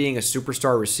ended up being a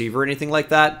superstar receiver or anything like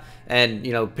that. And,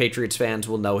 Patriots fans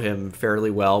will know him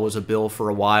fairly well. Was a Bill for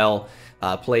a while,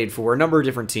 played for a number of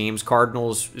different teams.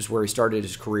 Cardinals is where he started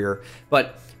his career.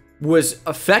 But was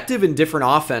effective in different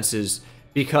offenses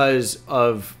because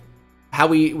of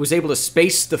how he was able to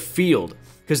space the field.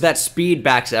 Because that speed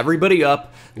backs everybody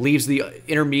up, leaves the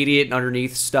intermediate and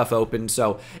underneath stuff open.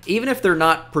 So even if they're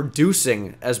not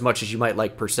producing as much as you might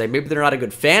like per se, maybe they're not a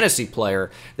good fantasy player,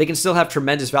 they can still have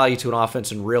tremendous value to an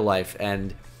offense in real life.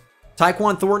 And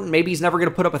Tyquan Thornton, maybe he's never going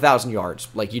to put up 1,000 yards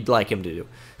like you'd like him to do.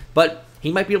 But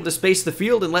he might be able to space the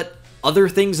field and let other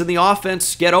things in the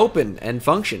offense get open and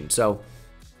function. So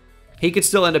he could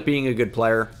still end up being a good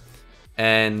player.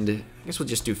 And I guess we'll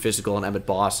just do physical on Emmett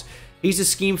Boss. He's a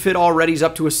scheme fit already. He's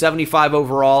up to a 75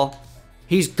 overall.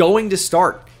 He's going to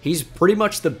start. He's pretty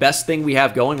much the best thing we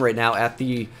have going right now at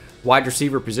the wide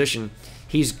receiver position.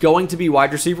 He's going to be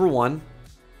wide receiver 1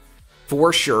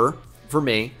 for sure for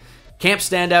me. Camp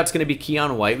standout's going to be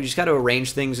Keon White. We just got to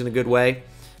arrange things in a good way,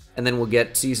 and then we'll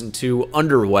get season 2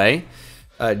 underway.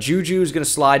 Juju's going to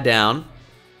slide down.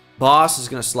 Boss is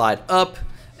going to slide up,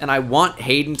 and I want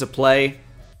Hayden to play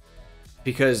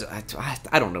because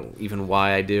I don't know even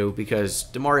why I do, because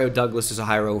Demario Douglas is a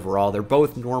higher overall. They're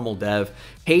both normal dev.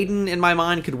 Hayden, in my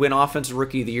mind, could win Offensive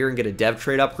Rookie of the Year and get a dev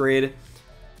trade upgrade.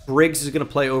 Briggs is going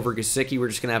to play over Gesicki. We're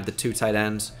just going to have the 2 tight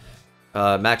ends.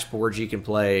 Max Borgi can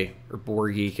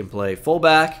play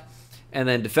fullback. And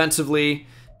then defensively,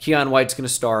 Keon White's going to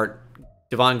start.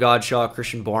 Devon Godshaw,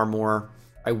 Christian Barmore.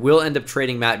 I will end up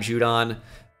trading Matt Judon.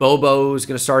 Bobo is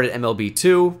going to start at MLB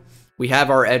 2. We have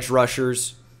our edge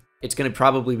rushers. It's going to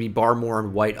probably be Barmore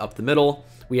and White up the middle.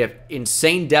 We have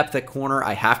insane depth at corner.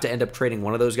 I have to end up trading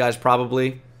one of those guys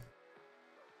probably.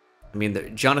 I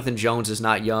mean, Jonathan Jones is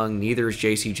not young. Neither is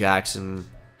J.C. Jackson.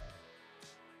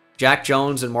 Jack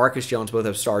Jones and Marcus Jones both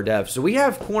have star dev. So we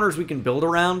have corners we can build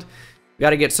around. We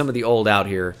got to get some of the old out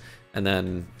here. And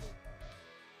then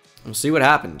we'll see what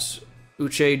happens.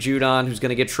 Uche Judon, who's going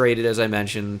to get traded, as I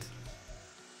mentioned.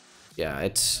 Yeah,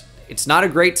 it's not a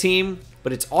great team,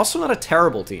 but it's also not a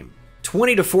terrible team.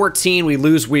 20-14, we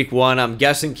lose week 1. I'm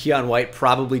guessing Keon White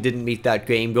probably didn't meet that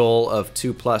game goal of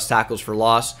 2+ tackles for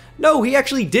loss. No, he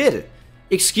actually did.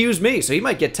 Excuse me. So he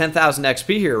might get 10,000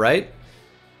 XP here, right?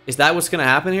 Is that what's going to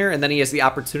happen here? And then he has the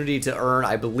opportunity to earn,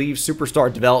 I believe,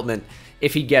 superstar development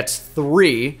if he gets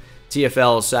 3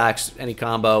 TFL sacks, any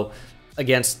combo,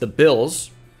 against the Bills.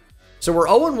 So we're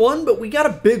 0-1, but we got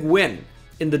a big win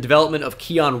in the development of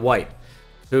Keon White.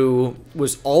 who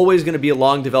was always going to be a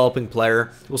long developing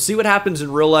player. We'll see what happens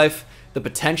in real life. The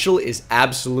potential is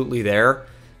absolutely there.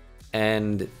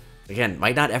 And again,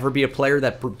 might not ever be a player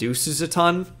that produces a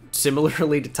ton,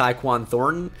 similarly to Tyquan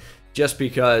Thornton, just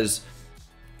because,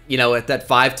 you know, at that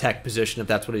 5-tech position, if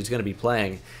that's what he's going to be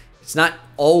playing, it's not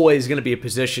always going to be a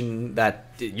position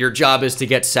that your job is to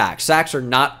get sacks. Sacks are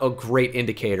not a great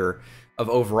indicator of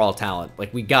overall talent.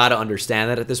 Like, we got to understand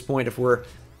that at this point. If we're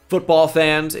football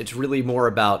fans, it's really more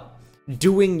about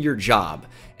doing your job.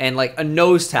 And like a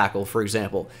nose tackle, for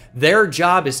example, their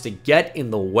job is to get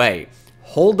in the way,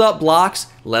 hold up blocks,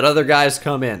 let other guys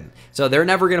come in. So they're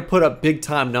never going to put up big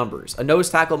time numbers. A nose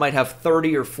tackle might have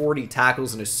 30 or 40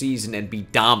 tackles in a season and be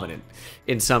dominant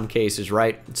in some cases,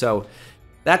 right? So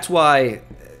that's why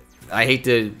I hate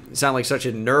to sound like such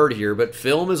a nerd here, but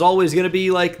film is always going to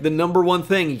be like the #1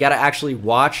 thing. You got to actually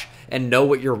watch and know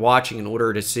what you're watching in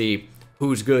order to see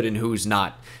who's good and who's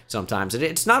not sometimes.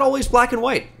 It's not always black and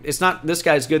white. It's not this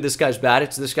guy's good, this guy's bad.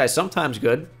 It's this guy's sometimes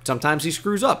good, sometimes he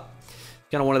screws up.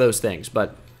 Kind of one of those things,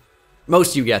 but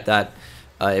most of you get that.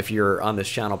 If you're on this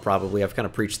channel, probably. I've kind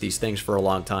of preached these things for a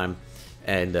long time,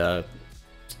 and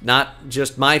not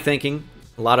just my thinking.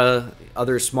 A lot of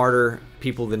other smarter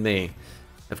people than me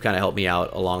have kind of helped me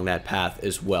out along that path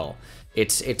as well.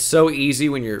 It's so easy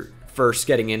when you're first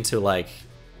getting into like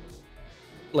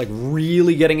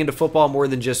really getting into football, more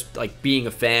than just like being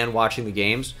a fan watching the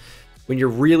games. When you're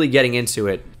really getting into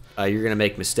it, you're gonna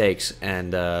make mistakes,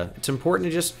 and it's important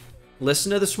to just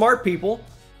listen to the smart people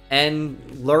and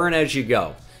learn as you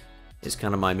go, is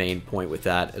kind of my main point with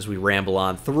that as we ramble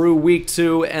on through week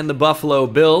 2 and the Buffalo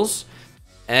Bills.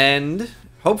 And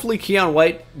hopefully Keon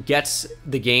White gets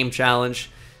the game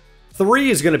challenge. 3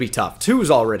 is going to be tough. 2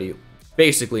 is already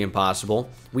basically impossible.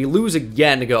 We lose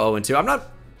again to go 0-2. I'm not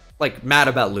like mad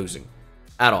about losing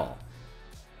at all.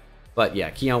 But yeah,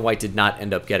 Keon White did not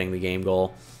end up getting the game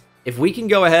goal. If we can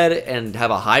go ahead and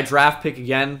have a high draft pick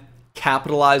again,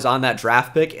 capitalize on that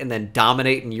draft pick, and then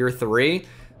dominate in year 3,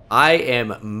 I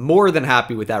am more than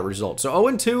happy with that result. So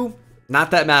 0-2, not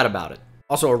that mad about it.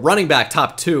 Also, a running back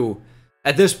top 2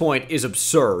 at this point is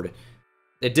absurd.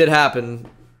 It did happen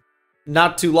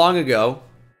not too long ago.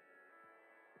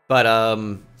 But,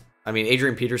 I mean,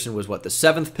 Adrian Peterson was, what, the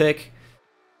 7th pick?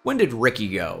 When did Ricky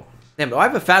go? Damn, do I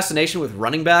have a fascination with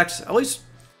running backs? I always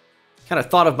kind of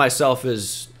thought of myself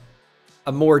as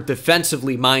a more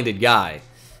defensively minded guy.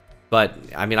 But,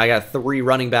 I mean, I got 3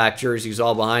 running back jerseys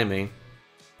all behind me.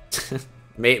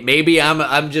 Maybe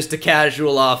I'm just a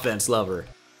casual offense lover.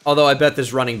 Although I bet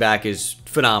this running back is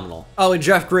phenomenal. Oh, and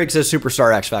Jeff Griggs has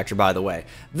Superstar X Factor, by the way.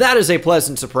 That is a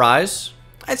pleasant surprise.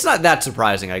 It's not that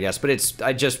surprising, I guess, but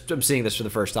I'm seeing this for the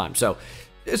first time. So,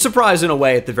 it's a surprise in a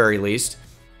way at the very least.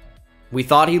 We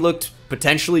thought he looked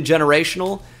potentially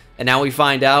generational, and now we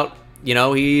find out, you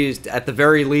know, he's at the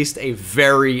very least a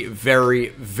very, very,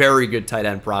 very good tight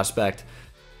end prospect.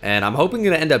 And I'm hoping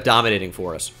going to end up dominating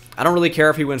for us. I don't really care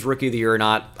if he wins Rookie of the Year or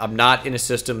not. I'm not in a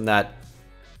system that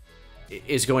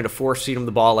is going to force feed him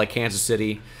the ball like Kansas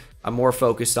City. I'm more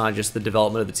focused on just the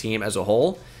development of the team as a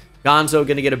whole. Gonzo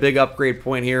going to get a big upgrade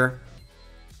point here.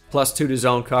 +2 to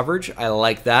zone coverage. I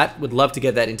like that. Would love to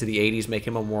get that into the 80s, make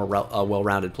him a more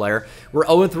well-rounded player. We're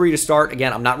 0-3 to start.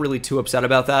 Again, I'm not really too upset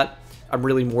about that. I'm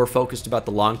really more focused about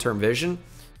the long-term vision.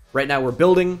 Right now, we're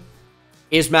building.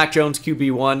 Is Mac Jones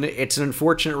QB1? It's an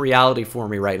unfortunate reality for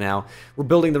me right now. We're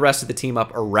building the rest of the team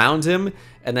up around him,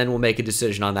 and then we'll make a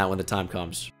decision on that when the time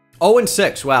comes.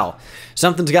 0-6. Wow.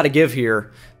 Something's got to give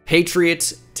here.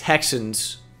 Patriots,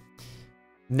 Texans,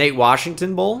 Nate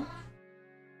Washington Bowl.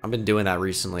 I've been doing that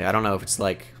recently. I don't know if it's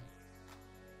like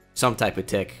some type of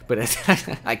tick, but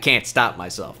I can't stop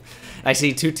myself. I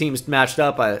see 2 teams matched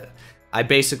up. I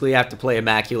basically have to play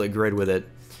Immaculate Grid with it.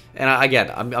 And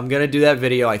again, I'm going to do that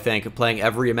video, I think, of playing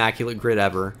every Immaculate Grid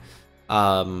ever.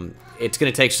 It's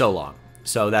going to take so long.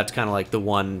 So that's kind of like the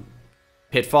one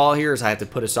pitfall here, is I have to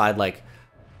put aside like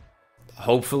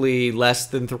hopefully less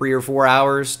than 3 or 4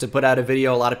 hours to put out a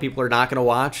video a lot of people are not going to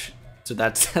watch. So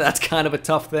that's kind of a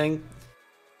tough thing.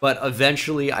 But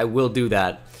eventually I will do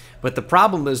that. But the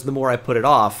problem is, the more I put it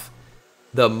off,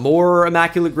 the more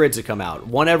Immaculate Grids that come out.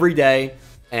 One every day,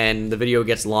 and the video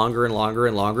gets longer and longer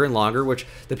and longer and longer, which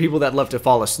the people that love to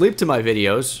fall asleep to my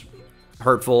videos,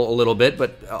 hurtful a little bit,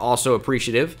 but also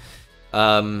appreciative.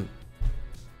 I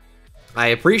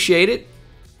appreciate it,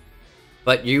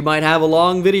 but you might have a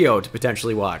long video to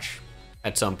potentially watch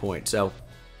at some point. So,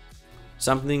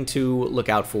 something to look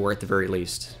out for at the very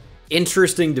least.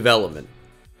 Interesting development.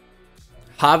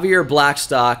 Javier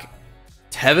Blackstock,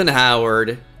 Tevin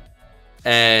Howard,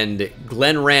 and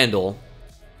Glenn Randall,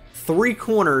 3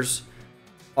 corners,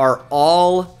 are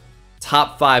all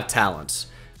top 5 talents.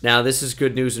 Now, this is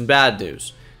good news and bad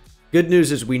news. Good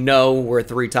news is we know where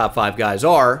 3 top 5 guys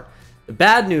are. The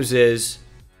bad news is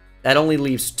that only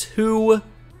leaves 2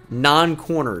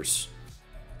 non-corners.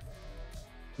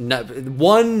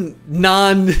 One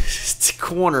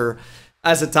non-corner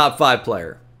as a top 5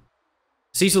 player.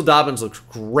 Cecil Dobbins looks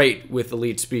great with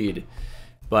elite speed,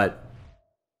 but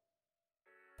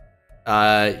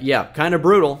yeah, kind of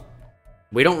brutal.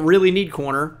 We don't really need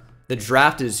corner. The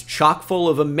draft is chock full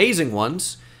of amazing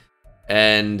ones,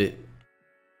 and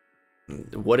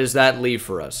what does that leave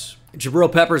for us?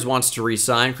 Jabril Peppers wants to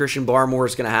re-sign. Christian Barmore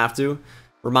is going to have to.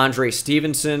 Ramondre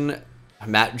Stevenson.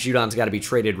 Matt Judon's got to be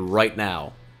traded right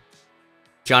now.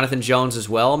 Jonathan Jones as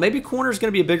well. Maybe corner is going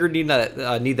to be a bigger need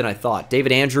than I thought.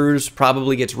 David Andrews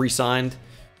probably gets re-signed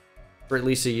for at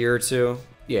least a year or two.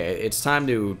 Yeah, it's time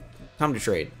to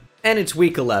trade. And it's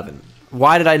week 11.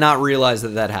 Why did I not realize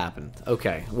that happened?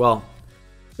 Okay, well,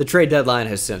 the trade deadline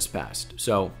has since passed.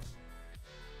 So,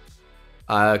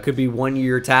 could be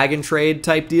 1-year tag and trade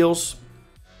type deals.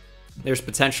 There's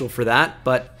potential for that,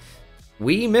 but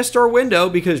we missed our window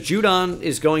because Judon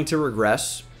is going to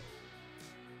regress.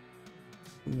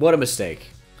 What a mistake.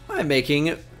 I'm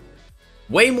making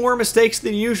way more mistakes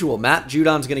than usual. Matt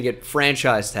Judon's going to get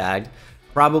franchise tagged.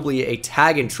 Probably a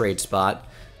tag and trade spot.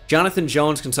 Jonathan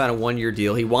Jones can sign a 1-year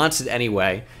deal. He wants it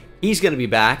anyway. He's going to be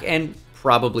back and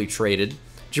probably traded.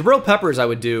 Jabril Peppers, I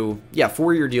would do, yeah,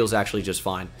 4-year deal is actually just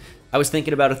fine. I was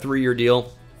thinking about a 3-year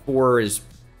deal. 4 is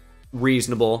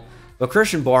reasonable. But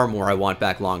Christian Barmore, I want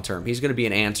back long-term. He's going to be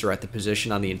an answer at the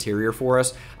position on the interior for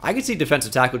us. I could see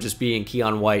defensive tackle just being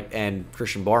Keon White and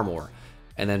Christian Barmore,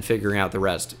 and then figuring out the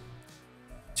rest.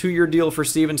 2-year deal for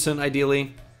Stevenson,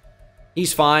 ideally.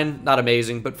 He's fine. Not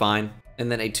amazing, but fine.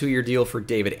 And then a 2-year deal for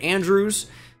David Andrews.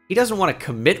 He doesn't want to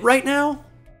commit right now?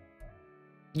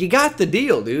 You got the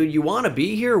deal, dude. You want to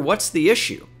be here? What's the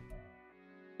issue?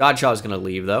 Godshaw's going to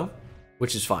leave, though,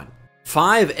 which is fine.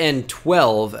 5 and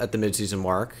 12 at the midseason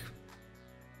mark.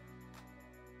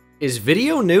 Is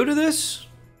video new to this?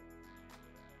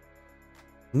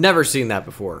 Never seen that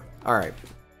before. All right.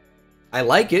 I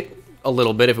like it a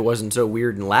little bit if it wasn't so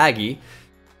weird and laggy.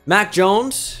 Mac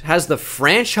Jones has the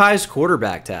franchise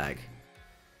quarterback tag.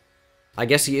 I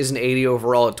guess he is an 80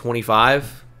 overall at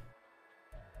 25.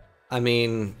 I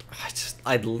mean,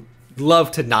 I'd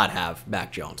love to not have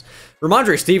Mac Jones.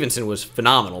 Ramondre Stevenson was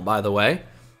phenomenal, by the way.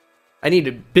 I need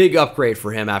a big upgrade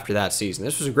for him after that season.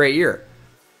 This was a great year.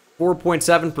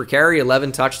 4.7 per carry,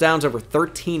 11 touchdowns, over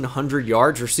 1,300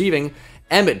 yards receiving.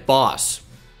 Emmett Boss.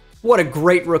 What a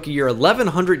great rookie year.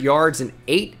 1,100 yards and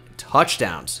 8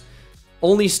 touchdowns.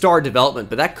 Only star development,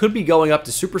 but that could be going up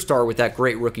to superstar with that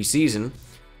great rookie season.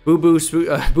 Boo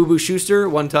Boo Schuster,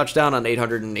 1 touchdown on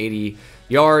 880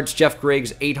 yards. Jeff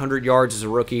Griggs, 800 yards as a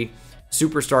rookie.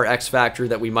 Superstar X Factor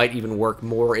that we might even work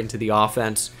more into the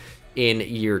offense in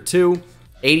year 2.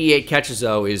 88 catches,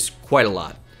 though, is quite a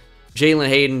lot. Jalen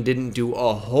Hayden didn't do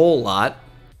a whole lot.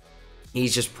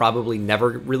 He's just probably never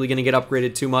really going to get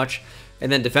upgraded too much.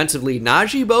 And then defensively,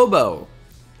 Najee Bobo,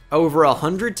 over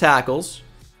 100 tackles.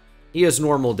 He has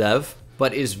normal dev,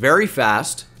 but is very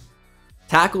fast.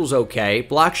 Tackles okay.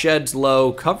 Block shed's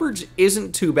low. Coverage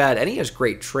isn't too bad, and he has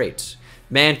great traits.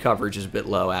 Man coverage is a bit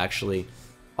low, actually.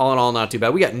 All in all, not too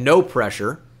bad. We got no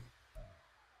pressure.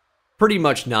 Pretty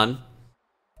much none.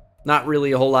 Not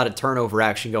really a whole lot of turnover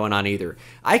action going on either.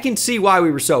 I can see why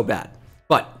we were so bad.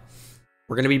 But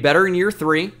we're going to be better in year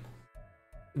 3.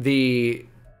 The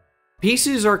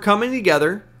pieces are coming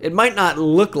together. It might not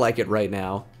look like it right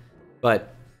now,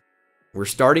 but we're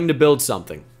starting to build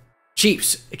something.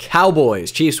 Chiefs,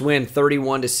 Cowboys. Chiefs win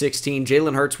 31-16.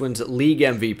 Jalen Hurts wins league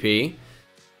MVP.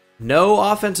 No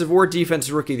offensive or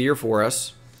defensive rookie of the year for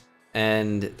us,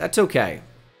 and that's okay.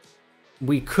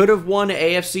 We could have won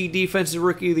AFC Defensive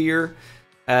Rookie of the Year,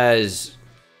 as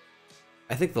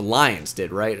I think the Lions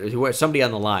did, right? Somebody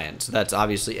on the Lions. That's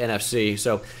obviously NFC,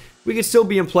 so we could still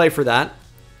be in play for that.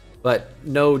 But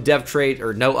no dev trait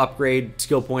or no upgrade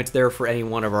skill points there for any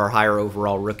one of our higher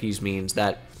overall rookies means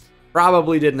that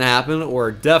probably didn't happen,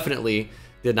 or definitely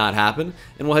did not happen.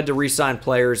 And we'll head to re-sign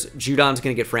players. Judon's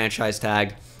going to get franchise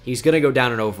tagged. He's going to go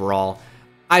down in overall.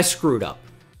 I screwed up.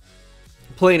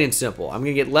 Plain and simple. I'm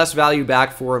going to get less value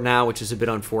back for him now, which is a bit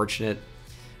unfortunate,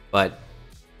 but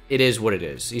it is what it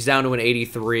is. He's down to an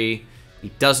 83.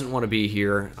 He doesn't want to be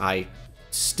here. I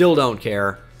still don't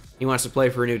care. He wants to play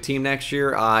for a new team next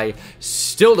year. I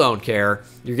still don't care.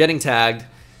 You're getting tagged.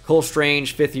 Cole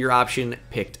Strange, 5th-year option,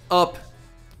 picked up,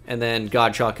 and then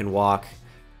Godshaw can walk.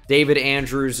 David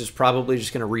Andrews is probably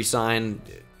just going to re-sign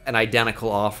an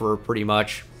identical offer, pretty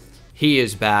much. He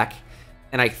is back,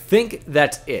 and I think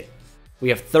that's it. We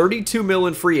have 32 mil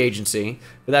in free agency,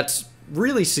 but that's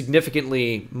really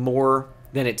significantly more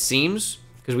than it seems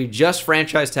because we just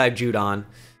franchise tagged Judon.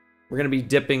 We're going to be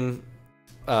dipping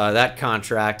that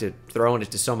contract and throwing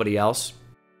it to somebody else.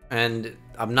 And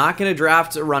I'm not going to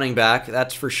draft a running back,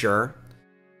 that's for sure.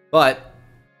 But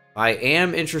I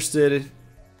am interested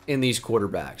in these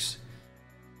quarterbacks.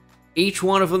 Each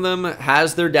one of them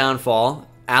has their downfall.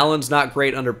 Allen's not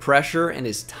great under pressure and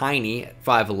is tiny at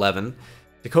 5'11".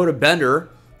 Dakota Bender,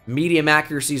 medium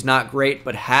accuracy is not great,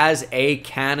 but has a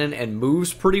cannon and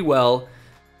moves pretty well.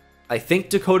 I think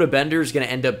Dakota Bender is going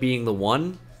to end up being the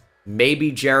one.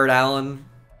 Maybe Jared Allen.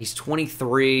 He's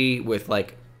 23 with,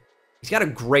 like, he's got a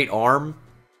great arm.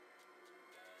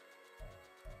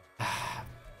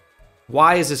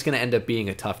 Why is this going to end up being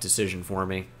a tough decision for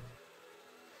me?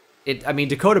 I mean,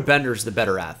 Dakota Bender's the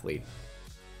better athlete.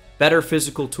 Better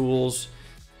physical tools,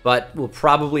 but will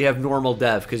probably have normal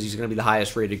dev because he's going to be the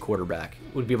highest rated quarterback,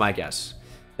 would be my guess.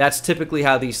 That's typically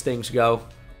how these things go,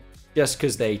 just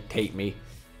because they hate me.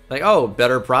 Like, oh,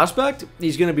 better prospect?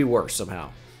 He's going to be worse somehow.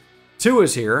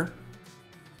 Tua's here.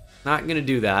 Not going to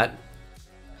do that.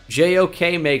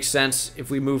 JOK makes sense if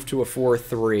we move to a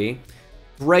 4-3.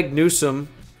 Greg Newsome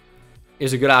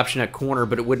is a good option at corner,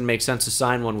 but it wouldn't make sense to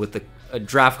sign one with a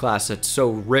draft class that's so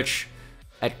rich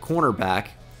at cornerback.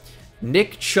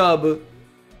 Nick Chubb,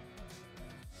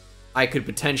 I could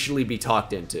potentially be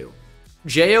talked into.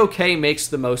 JOK makes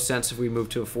the most sense if we move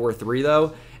to a 4-3,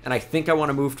 though, and I think I want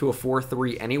to move to a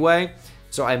 4-3 anyway,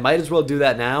 so I might as well do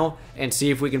that now and see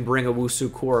if we can bring Owusu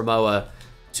Koromoa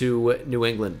to New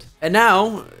England. And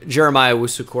now, Jeremiah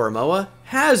Owusu Koromoa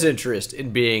has interest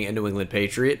in being a New England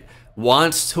Patriot,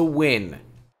 wants to win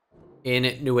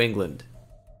in New England.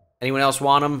 Anyone else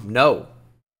want him? No.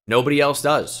 Nobody else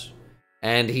does.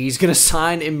 And he's going to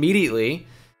sign immediately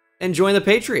and join the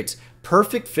Patriots.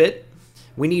 Perfect fit.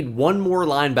 We need one more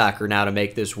linebacker now to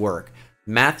make this work.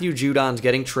 Matthew Judon's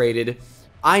getting traded.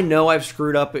 I know I've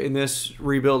screwed up in this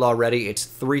rebuild already. It's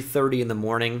 3:30 in the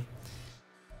morning.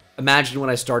 Imagine when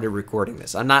I started recording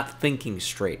this. I'm not thinking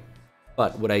straight.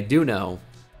 But what I do know,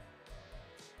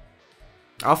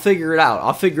 I'll figure it out.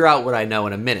 I'll figure out what I know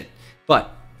in a minute.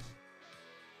 But,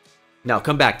 no,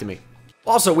 come back to me.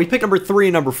 Also, we picked number 3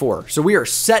 and number 4. So we are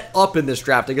set up in this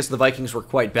draft. I guess the Vikings were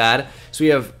quite bad. So we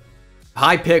have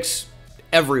high picks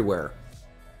everywhere.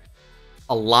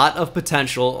 A lot of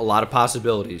potential, a lot of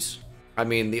possibilities. I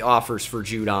mean, the offers for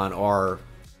Judon are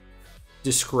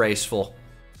disgraceful.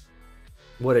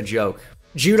 What a joke.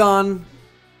 Judon,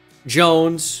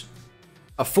 Jones,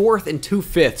 a 4th and 2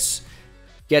 5ths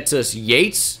gets us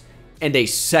Yates and a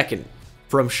 2nd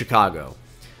from Chicago.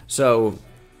 So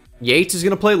Yates is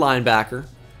going to play linebacker.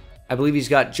 I believe he's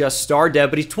got just star dev,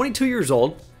 but he's 22 years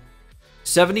old,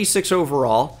 76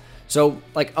 overall. So,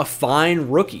 like, a fine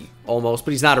rookie, almost,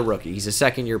 but he's not a rookie. He's a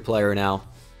second-year player now,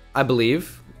 I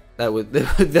believe.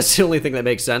 That's the only thing that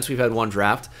makes sense. We've had one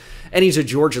draft. And he's a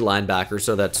Georgia linebacker,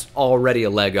 so that's already a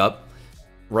leg up.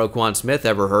 Roquan Smith,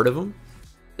 ever heard of him?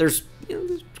 There's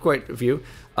quite a few.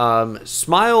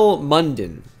 Smile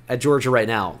Munden at Georgia right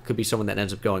now could be someone that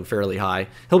ends up going fairly high.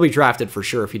 He'll be drafted for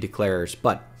sure if he declares.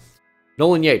 But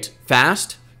Nolan Yates,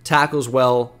 fast, tackles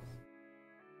well,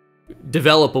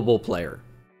 developable player.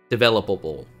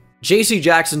 Developable. J.C.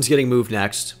 Jackson's getting moved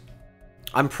next.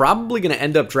 I'm probably going to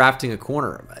end up drafting a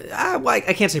corner.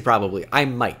 I can't say probably. I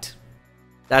might.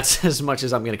 That's as much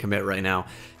as I'm going to commit right now.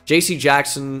 J.C.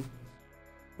 Jackson,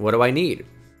 what do I need?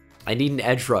 I need an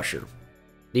edge rusher.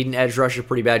 Need an edge rusher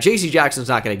pretty bad. J.C. Jackson's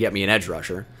not going to get me an edge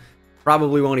rusher.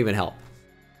 Probably won't even help.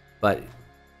 But,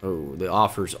 oh, the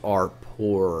offers are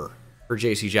poor for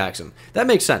J.C. Jackson. That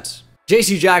makes sense.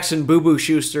 J.C. Jackson, Boo Boo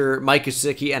Schuster, Mike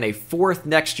Gesicki, and a 4th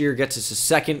next year gets us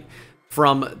a 2nd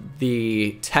from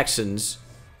the Texans.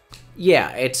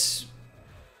 Yeah,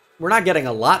 we're not getting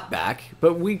a lot back,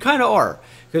 but we kind of are.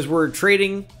 Because we're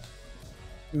trading,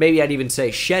 maybe I'd even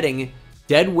say shedding,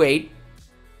 dead weight.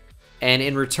 And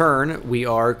in return, we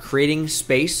are creating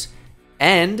space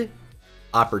and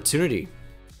opportunity.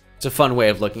 It's a fun way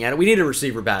of looking at it. We need a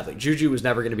receiver badly. Juju was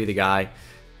never going to be the guy.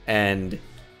 And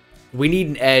we need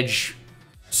an edge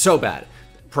so bad.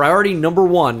 Priority number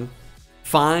 1,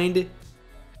 find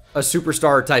a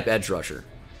superstar type edge rusher.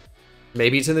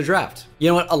 Maybe it's in the draft. You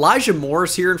know what? Elijah Moore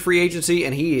is here in free agency,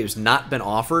 and he has not been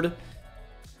offered.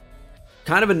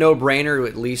 Kind of a no-brainer to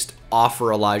at least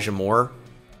offer Elijah Moore.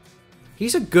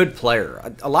 He's a good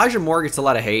player. Elijah Moore gets a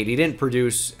lot of hate. He didn't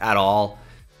produce at all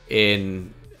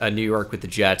in New York with the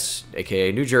Jets,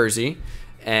 aka New Jersey,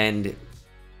 and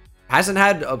hasn't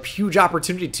had a huge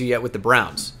opportunity to yet with the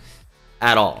Browns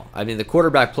at all. I mean, the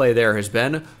quarterback play there has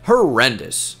been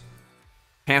horrendous.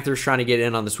 Panthers trying to get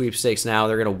in on the sweepstakes now.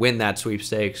 They're going to win that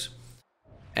sweepstakes.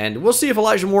 And we'll see if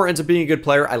Elijah Moore ends up being a good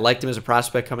player. I liked him as a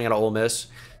prospect coming out of Ole Miss.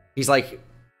 He's like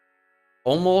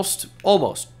almost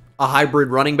a hybrid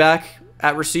running back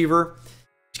at receiver.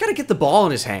 He's got to get the ball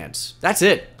in his hands. That's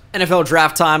it. NFL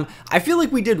draft time. I feel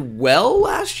like we did well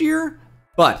last year,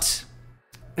 but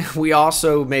we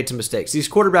also made some mistakes. These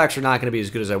quarterbacks are not going to be as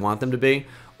good as I want them to be,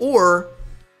 or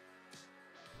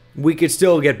we could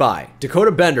still get by.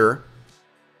 Dakota Bender,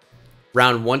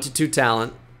 round 1 to 2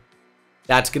 talent.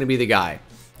 That's going to be the guy.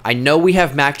 I know we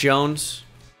have Mac Jones.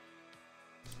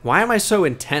 Why am I so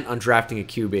intent on drafting a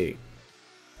QB?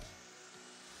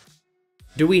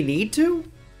 Do we need to?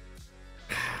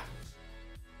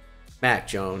 Mac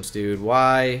Jones, dude.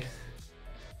 Why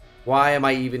am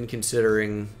I even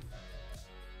considering...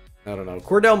 I don't know.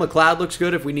 Cordell McLeod looks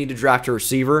good if we need to draft a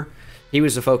receiver. He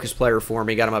was a focus player for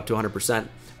me. Got him up to 100%.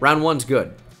 Round 1's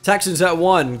good. Texans at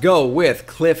 1 go with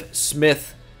Cliff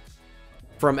Smith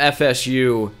from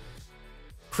FSU.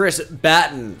 Chris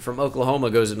Batten from Oklahoma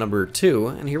goes at number 2.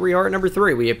 And here we are at number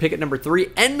 3. We have pick at number 3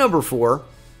 and number 4.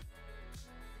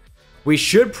 We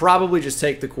should probably just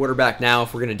take the quarterback now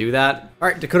if we're going to do that. All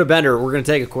right, Dakota Bender, we're going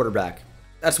to take a quarterback.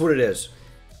 That's what it is.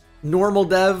 Normal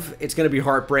dev, it's going to be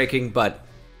heartbreaking, but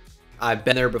I've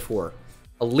been there before.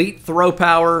 Elite throw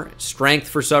power, strength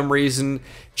for some reason,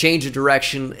 change of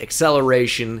direction,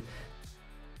 acceleration.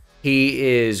 He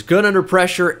is good under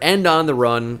pressure and on the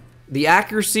run. The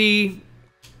accuracy,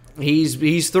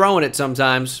 he's throwing it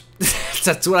sometimes.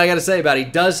 That's what I got to say about it.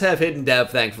 He does have hidden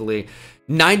depth, thankfully.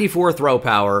 94 throw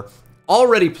power.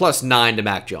 Already +9 to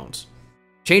Mac Jones.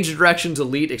 Change of directions,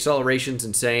 elite, acceleration's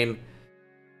insane.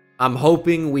 I'm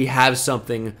hoping we have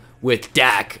something with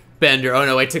Dak Bender. Oh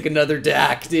no, I took another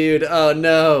Dak, dude. Oh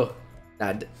no.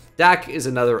 Nah, Dak is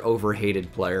another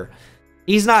overhated player.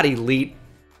 He's not elite,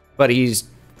 but he's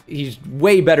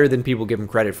way better than people give him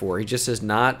credit for. He just has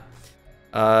not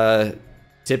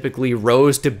typically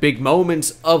rose to big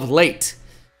moments of late.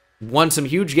 Won some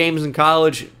huge games in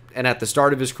college. And at the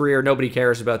start of his career, nobody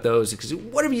cares about those because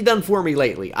what have you done for me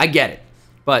lately? I get it.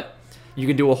 But you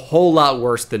can do a whole lot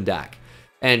worse than Dak.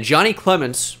 And Johnny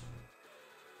Clements,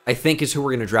 I think, is who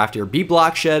we're going to draft here. B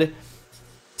block shed,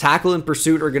 tackle and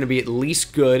pursuit are going to be at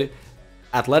least good.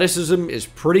 Athleticism is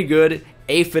pretty good.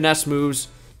 A finesse moves.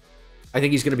 I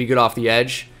think he's going to be good off the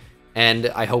edge. And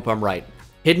I hope I'm right.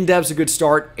 Hidden dev's a good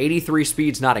start. 83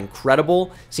 speed's not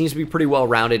incredible. Seems to be pretty well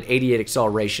rounded. 88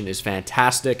 acceleration is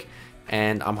fantastic.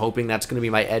 And I'm hoping that's going to be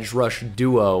my edge rush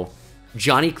duo,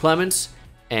 Johnny Clements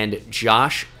and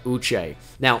Josh Uche.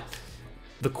 Now,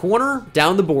 the corner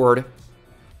down the board,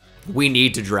 we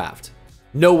need to draft.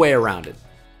 No way around it.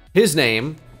 His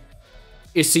name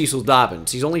is Cecil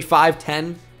Dobbins. He's only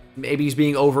 5'10". Maybe he's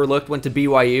being overlooked. Went to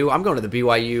BYU. I'm going to the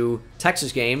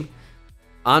BYU-Texas game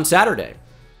on Saturday.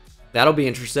 That'll be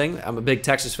interesting. I'm a big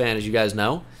Texas fan, as you guys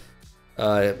know.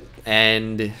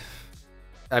 And...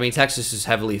 I mean, Texas is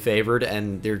heavily favored,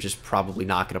 and they're just probably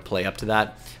not going to play up to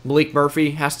that. Malik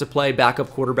Murphy has to play backup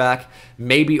quarterback.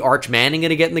 Maybe Arch Manning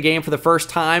going to get in the game for the first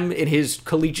time in his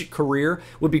collegiate career.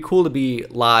 Would be cool to be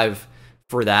live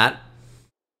for that.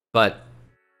 But,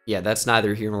 yeah, that's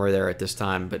neither here nor there at this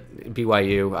time. But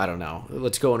BYU, I don't know.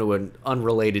 Let's go into an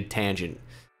unrelated tangent.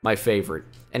 My favorite.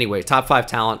 Anyway, top 5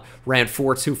 talent. Ran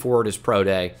 4.24 at his pro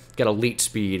day. Got elite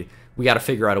speed. We got to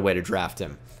figure out a way to draft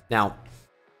him. Now...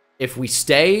 if we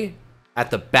stay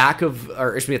at the back of,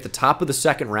 or excuse me, at the top of the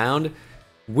second round,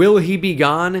 will he be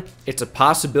gone? It's a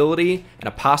possibility, and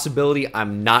a possibility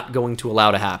I'm not going to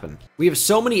allow to happen. We have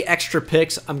so many extra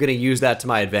picks, I'm going to use that to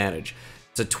my advantage.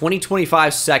 It's a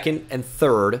 2025 second and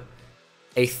third,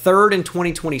 a third in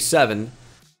 2027,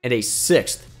 and a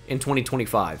sixth in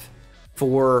 2025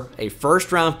 for a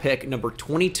first round pick, number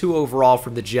 22 overall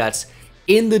from the Jets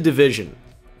in the division.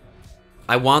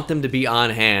 I want them to be on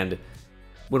hand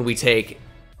when we take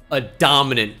a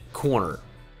dominant corner.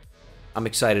 I'm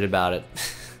excited about it.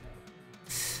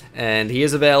 And he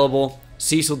is available.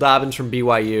 Cecil Dobbins from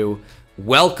BYU.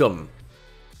 Welcome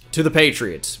to the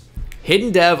Patriots.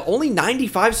 Hidden dev, only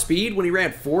 95 speed when he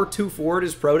ran 4.24 at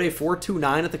his pro day,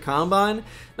 4.29 at the combine.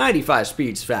 95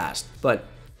 speed's fast, but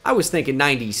I was thinking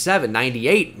 97,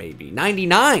 98 maybe,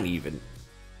 99 even.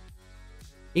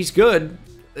 He's good,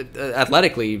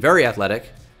 athletically, very athletic.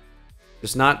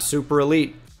 Just not super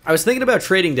elite. I was thinking about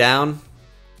trading down,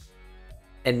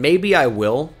 and maybe I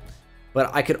will,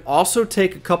 but I could also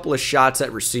take a couple of shots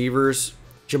at receivers.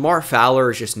 Jamar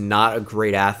Fowler is just not a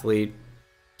great athlete.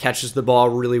 Catches the ball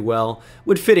really well.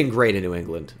 Would fit in great in New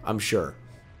England, I'm sure.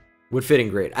 Would fit in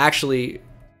great. Actually,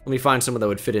 let me find someone that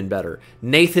would fit in better.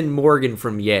 Nathan Morgan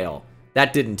from Yale.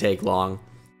 That didn't take long.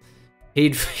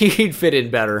 He'd fit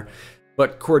in better.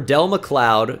 But Cordell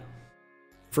McLeod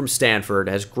from Stanford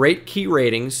has great key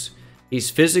ratings. He's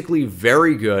physically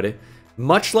very good,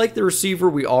 much like the receiver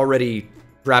we already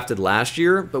drafted last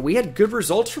year, but we had good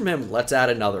results from him. Let's add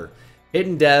another.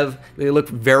 Hidden Dev, they look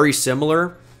very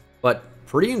similar, but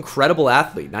pretty incredible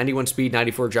athlete. 91 speed,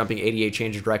 94 jumping, 88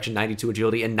 change of direction, 92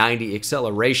 agility, and 90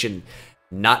 acceleration.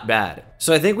 Not bad.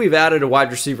 So I think we've added a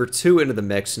wide receiver 2 into the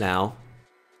mix now.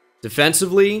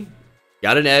 Defensively,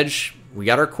 got an edge. We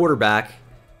got our quarterback.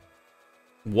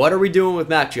 What are we doing with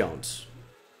Mac Jones?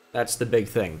 That's the big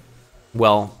thing.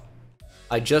 Well,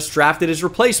 I just drafted his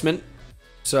replacement,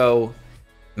 so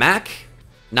Mac,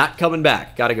 not coming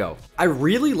back. Gotta go. I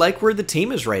really like where the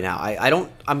team is right now.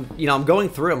 I'm going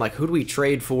through. I'm like, who do we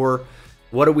trade for?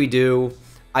 What do we do?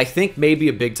 I think maybe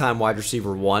a big time wide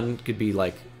receiver 1 could be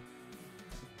like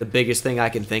the biggest thing I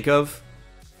can think of.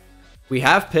 We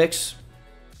have picks.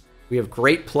 We have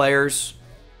great players,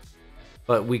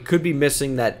 but we could be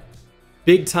missing that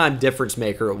big time difference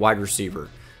maker at wide receiver.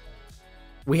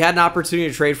 We had an opportunity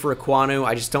to trade for Aquanu.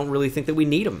 I just don't really think that we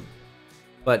need him.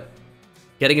 But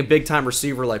getting a big-time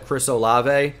receiver like Chris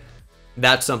Olave,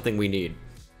 that's something we need.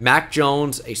 Mac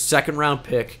Jones, a second-round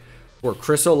pick, for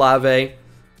Chris Olave,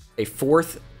 a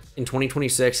 4th in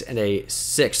 2026, and a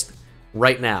 6th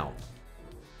right now.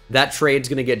 That trade's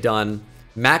going to get done.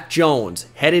 Mac Jones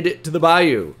headed to the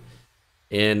Bayou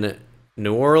in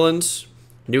New Orleans.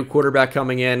 New quarterback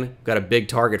coming in. Got a big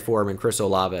target for him in Chris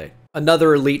Olave.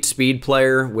 Another elite speed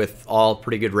player with all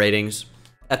pretty good ratings.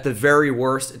 At the very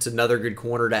worst, it's another good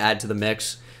corner to add to the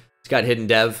mix. It's got Hidden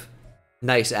Dev.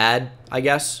 Nice add, I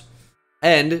guess.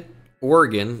 And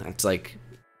Oregon, that's like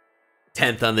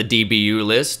 10th on the DBU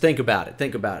list. Think about it.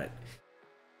 Think about it.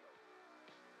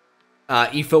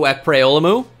 Ifo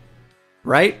Ekpreolamu,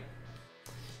 right?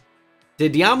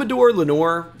 Did Yamador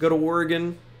Lenore go to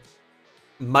Oregon?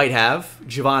 Might have.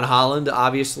 Javon Holland,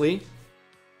 obviously.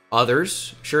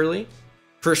 Others, surely.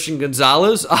 Christian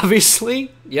Gonzalez,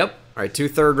 obviously. Yep. All right, 2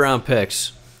 third-round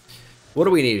picks. What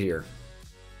do we need here?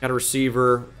 Got a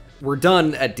receiver. We're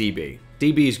done at DB.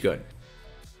 DB's good.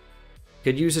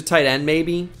 Could use a tight end,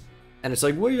 maybe. And it's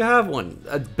like, well, you have one.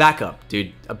 A backup,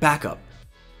 dude. A backup.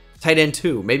 Tight end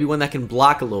 2. Maybe one that can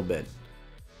block a little bit.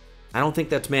 I don't think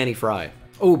that's Manny Fry.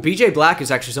 Oh, BJ Black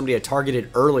is actually somebody I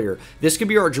targeted earlier. This could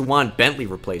be our Juwan Bentley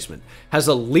replacement. Has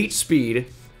elite speed,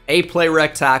 a play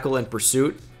rec tackle and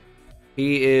pursuit.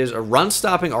 He is a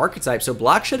run-stopping archetype, so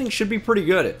block shedding should be pretty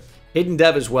good. Hidden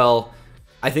Dev as well.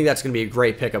 I think that's going to be a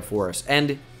great pickup for us.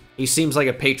 And he seems like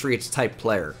a Patriots-type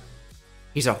player.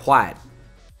 He's a white.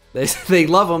 They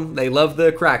love him. They love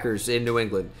the crackers in New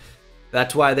England.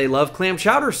 That's why they love clam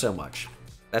chowder so much.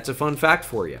 That's a fun fact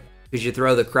for you. Because you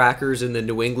throw the crackers in the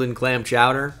New England clam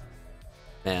chowder.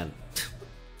 Man,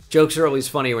 jokes are always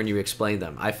funny when you explain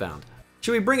them, I found.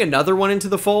 Should we bring another one into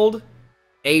the fold?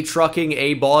 A trucking,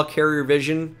 a ball carrier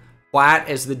vision, flat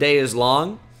as the day is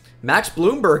long. Max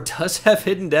Bloomberg does have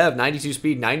Hidden Dev, 92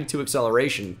 speed, 92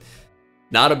 acceleration.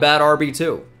 Not a bad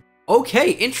RB2.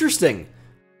 Okay, interesting.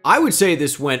 I would say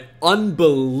this went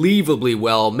unbelievably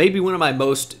well. Maybe one of my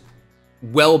most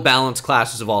well-balanced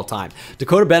classes of all time.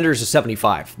 Dakota Bender is a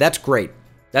 75. That's great.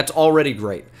 That's already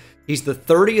great. He's the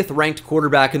 30th ranked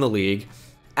quarterback in the league.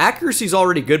 Accuracy's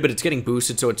already good, but it's getting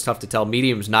boosted, so it's tough to tell.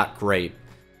 Medium's not great.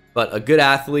 But a good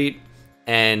athlete,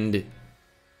 and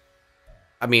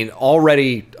I mean,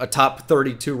 already a top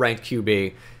 32 ranked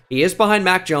QB. He is behind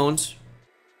Mac Jones,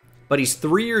 but he's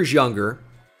 3 years younger,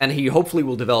 and he hopefully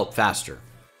will develop faster.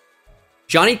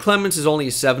 Johnny Clemens is only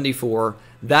a 74.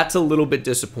 That's a little bit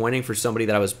disappointing for somebody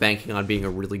that I was banking on being a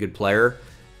really good player,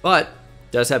 but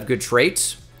does have good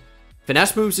traits.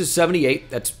 Finesse moves is 78.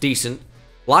 That's decent.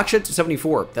 Block shed's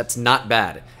 74. That's not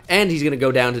bad. And he's going to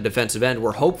go down to defensive end,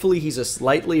 where hopefully he's a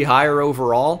slightly higher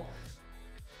overall.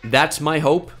 That's my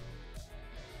hope.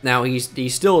 Now, he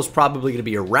still is probably going to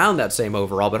be around that same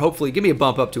overall, but hopefully give me a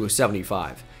bump up to a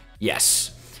 75.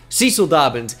 Yes. Cecil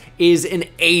Dobbins is an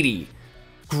 80.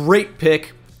 Great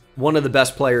pick. One of the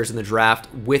best players in the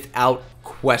draft, without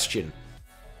question.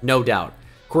 No doubt.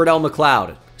 Cordell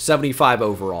McLeod, 75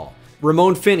 overall.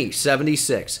 Ramon Finney,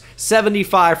 76.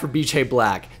 75 for BJ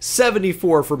Black.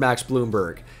 74 for Max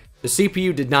Bloomberg. The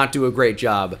CPU did not do a great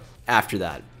job after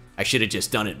that. I should have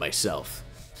just done it myself.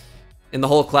 In the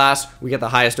whole class, we got the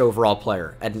highest overall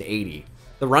player at an 80.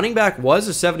 The running back was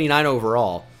a 79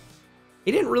 overall.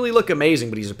 He didn't really look amazing,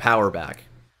 but he's a power back.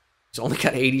 He's only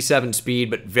got 87 speed,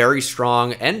 but very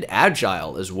strong and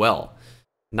agile as well.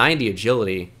 90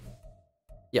 agility.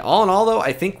 Yeah, all in all, though,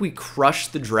 I think we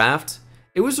crushed the draft.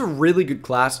 It was a really good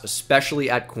class, especially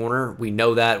at corner. We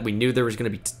know that. We knew there was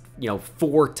going to be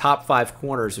 4 top 5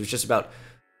 corners. It was just about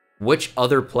which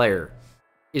other player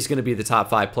is going to be the top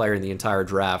 5 player in the entire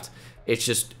draft. It's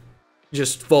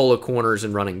just full of corners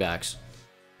and running backs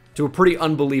to a pretty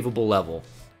unbelievable level.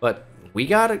 But we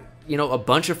got a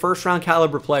bunch of first-round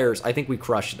caliber players. I think we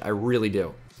crushed it. I really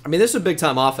do. I mean, this is a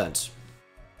big-time offense.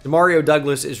 Demario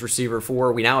Douglas is receiver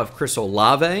 4. We now have Chris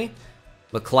Olave,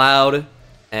 McLeod,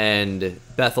 and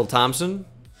Bethel Thompson.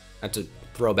 That's a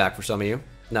throwback for some of you.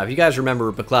 Now, if you guys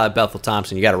remember McLeod, Bethel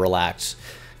Thompson, you got to relax.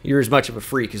 You're as much of a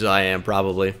freak as I am,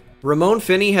 probably. Ramon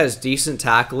Finney has decent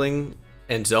tackling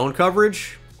and zone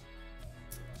coverage.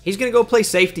 He's going to go play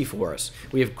safety for us.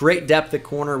 We have great depth at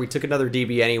corner. We took another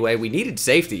DB anyway. We needed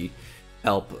safety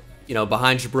help,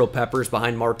 behind Jabril Peppers,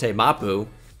 behind Marte Mapu.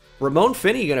 Ramon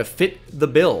Finney going to fit the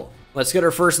bill. Let's get our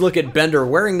first look at Bender,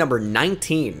 wearing number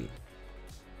 19.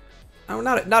 Oh,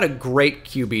 not a great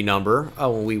QB number.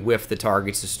 Oh, we whiffed the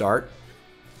targets to start.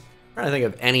 I'm trying to think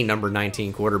of any number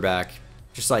 19 quarterback,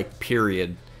 just like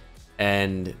period.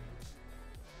 And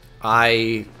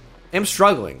I am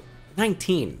struggling.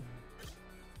 19.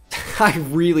 I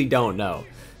really don't know.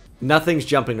 Nothing's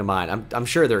jumping to mind. I'm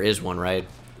sure there is one, right?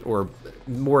 Or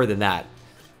more than that.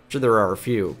 I'm sure there are a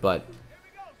few, but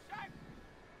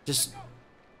just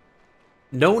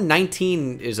no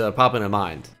 19 is popping in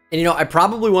mind. And I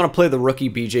probably want to play the rookie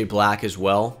BJ Black as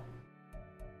well.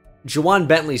 Juwan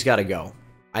Bentley's got to go.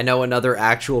 I know another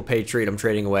actual Patriot I'm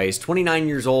trading away. He's 29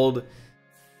 years old.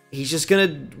 He's just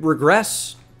going to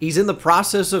regress. He's in the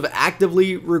process of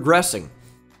actively regressing.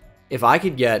 If I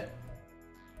could get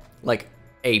like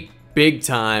a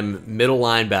big-time middle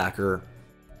linebacker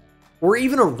or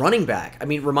even a running back. I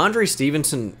mean, Ramondre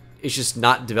Stevenson is just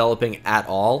not developing at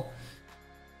all.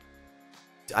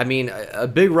 I mean, a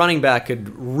big running back could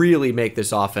really make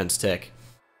this offense tick.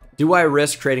 Do I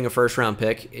risk trading a first-round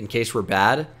pick in case we're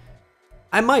bad?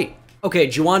 I might. Okay,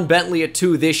 Juwan Bentley at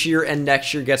 2 this year and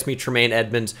next year gets me Tremaine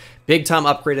Edmonds. Big-time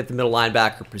upgrade at the middle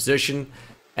linebacker position.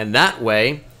 And that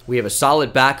way, we have a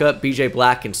solid backup. BJ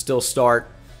Black can still start.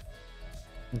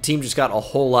 The team just got a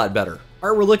whole lot better. All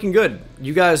right, we're looking good.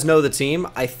 You guys know the team.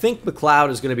 I think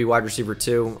McLeod is going to be wide receiver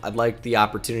 2. I'd like the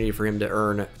opportunity for him to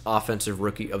earn Offensive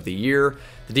Rookie of the Year.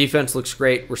 The defense looks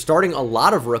great. We're starting a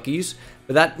lot of rookies,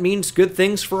 but that means good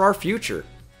things for our future.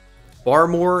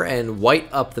 Barmore and White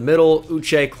up the middle.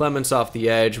 Uche Clements off the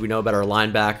edge. We know about our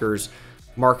linebackers.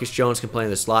 Marcus Jones can play in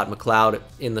the slot. McLeod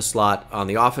in the slot on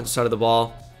the offensive side of the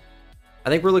ball. I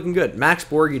think we're looking good. Max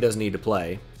Borghi doesn't need to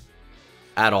play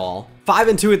at all.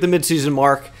 5-2 at the midseason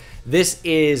mark. This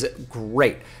is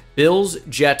great. Bills,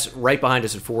 Jets right behind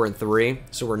us at 4-3,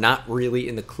 so we're not really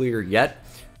in the clear yet.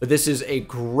 But this is a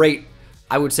great,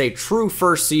 I would say, true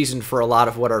first season for a lot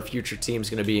of what our future team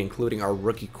is going to be, including our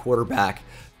rookie quarterback,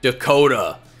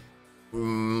 Dakota.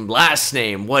 Last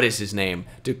name, what is his name?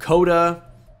 Dakota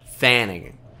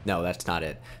Fanning. No, that's not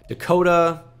it.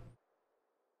 Dakota,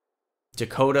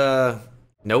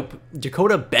 nope.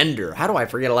 Dakota Bender. How do I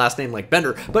forget a last name like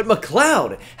Bender? But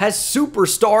McLeod has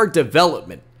superstar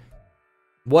development.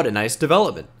 What a nice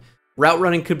development. Route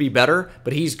running could be better,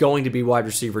 but he's going to be wide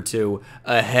receiver 2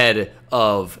 ahead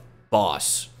of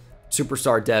Boss.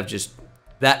 Superstar dev just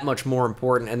that much more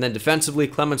important. And then defensively,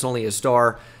 Clements only a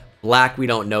star. Black, we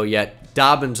don't know yet.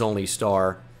 Dobbins only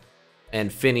star.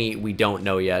 And Finney, we don't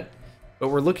know yet. But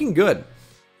we're looking good.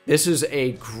 This is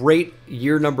a great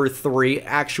year number 3,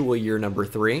 actual year number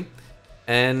 3.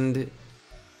 And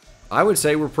I would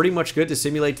say we're pretty much good to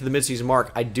simulate to the midseason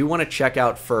mark. I do want to check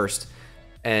out first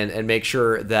and make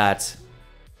sure that...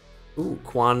 Ooh,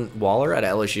 Quan Waller at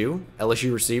LSU.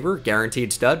 LSU receiver,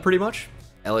 guaranteed stud pretty much.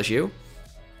 LSU.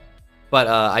 But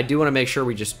I do want to make sure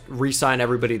we just re-sign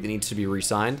everybody that needs to be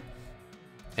re-signed.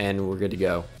 And we're good to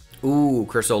go. Ooh,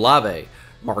 Chris Olave.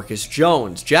 Marcus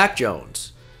Jones. Jack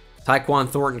Jones. Tyquan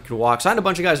Thornton could walk. Signed a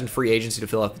bunch of guys in free agency to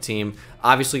fill out the team.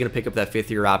 Obviously going to pick up that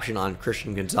 5th-year option on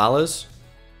Christian Gonzalez.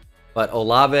 But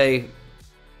Olave,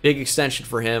 big extension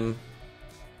for him.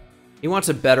 He wants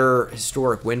a better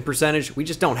historic win percentage. We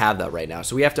just don't have that right now.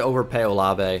 So we have to overpay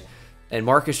Olave. And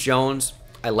Marcus Jones,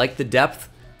 I like the depth.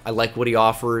 I like what he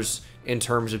offers in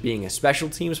terms of being a special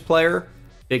teams player.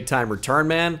 Big-time return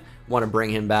man. Want to bring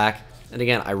him back. And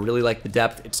again, I really like the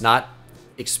depth. It's not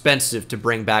expensive to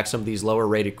bring back some of these lower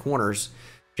rated corners.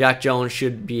 Jack Jones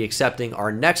should be accepting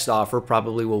our next offer.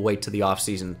 Probably will wait to the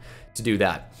offseason to do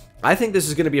that. I think this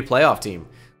is going to be a playoff team.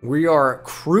 We are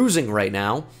cruising right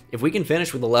now. If we can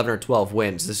finish with 11 or 12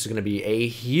 wins, this is going to be a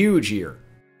huge year.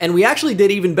 And we actually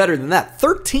did even better than that.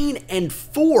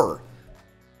 13-4.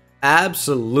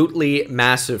 Absolutely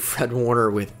massive. Fred Warner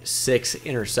with 6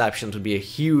 interceptions would be a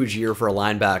huge year for a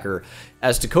linebacker,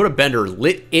 as Dakota Bender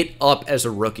lit it up as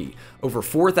a rookie. Over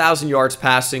 4,000 yards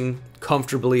passing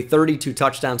comfortably, 32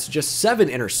 touchdowns to just 7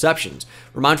 interceptions.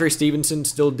 Ramondre Stevenson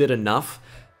still did enough.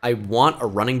 I want a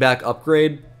running back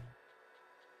upgrade.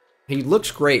 He looks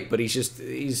great, but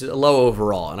he's low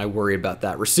overall, and I worry about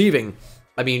that. Receiving,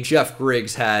 I mean, Jeff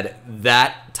Griggs had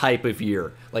that type of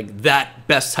year, like that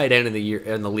best tight end in the year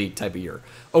in the league type of year.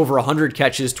 Over 100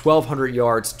 catches, 1,200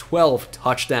 yards, 12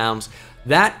 touchdowns.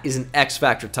 That is an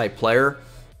X-Factor type player.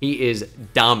 He is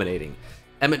dominating.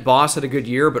 Emmett Boss had a good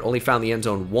year, but only found the end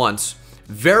zone once.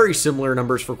 Very similar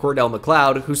numbers for Cordell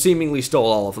McLeod, who seemingly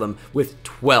stole all of them, with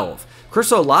 12.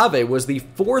 Chris Olave was the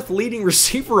 4th leading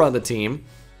receiver on the team.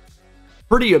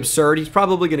 Pretty absurd. He's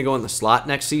probably going to go in the slot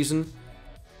next season.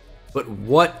 But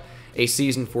what a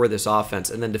season for this offense.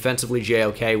 And then defensively,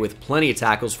 JOK with plenty of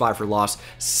tackles, 5 for loss.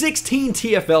 16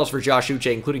 TFLs for Josh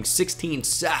Uche, including 16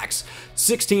 sacks.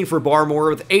 16 for Barmore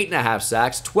with 8.5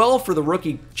 sacks. 12 for the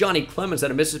rookie Johnny Clemens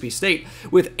out of Mississippi State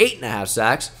with 8.5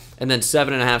 sacks. And then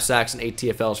 7.5 sacks and 8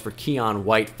 TFLs for Keon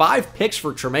White. 5 picks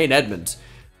for Tremaine Edmonds.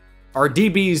 Our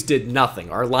DBs did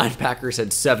nothing. Our linebackers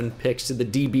had 7 picks to the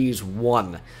DBs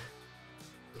 1.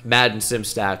 Madden Sim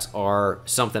stats are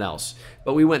something else.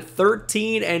 But we went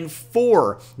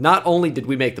 13-4. Not only did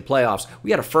we make the playoffs,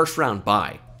 we had a first-round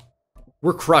bye.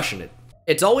 We're crushing it.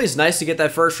 It's always nice to get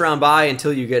that first-round bye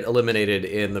until you get eliminated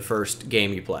in the first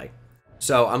game you play.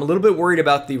 So I'm a little bit worried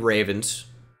about the Ravens.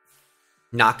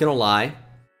 Not gonna lie.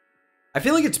 I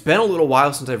feel like it's been a little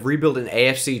while since I've rebuilt an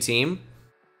AFC team.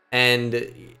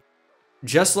 And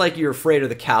just like you're afraid of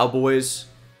the Cowboys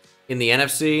in the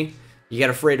NFC, you get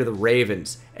afraid of the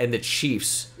Ravens and the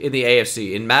Chiefs in the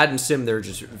AFC. In Madden Sim, they're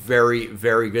just very,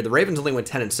 very good. The Ravens only went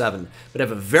 10-7, but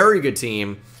have a very good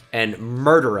team and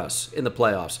murder us in the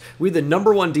playoffs. We had the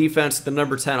 #1 defense, the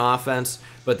 #10 offense,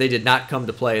 but they did not come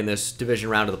to play in this division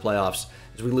round of the playoffs,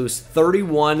 as we lose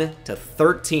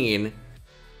 31-13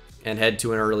 and head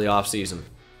to an early offseason.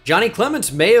 Johnny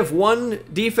Clements may have won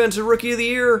Defensive Rookie of the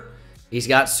Year. He's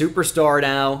got Superstar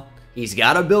now. He's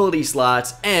got ability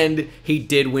slots, and he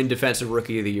did win Defensive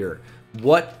Rookie of the Year.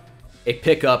 What a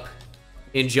pickup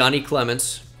in Johnny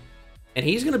Clements. And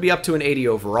he's going to be up to an 80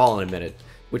 overall in a minute,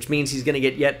 which means he's going to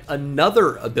get yet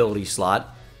another ability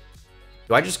slot.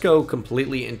 Do I just go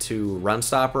completely into Run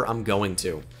Stopper? I'm going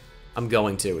to.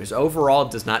 His overall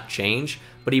does not change,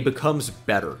 but he becomes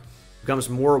better. Becomes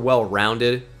more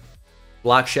well-rounded.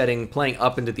 Block shedding, playing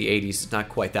up into the 80s is not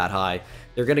quite that high.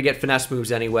 They're going to get finesse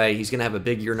moves anyway. He's going to have a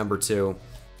big year #2.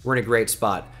 We're in a great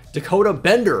spot. Dakota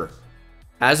Bender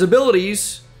has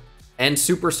abilities and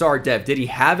Superstar Dev. Did he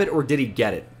have it or did he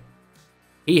get it?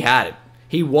 He had it.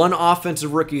 He won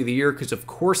Offensive Rookie of the Year because of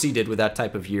course he did with that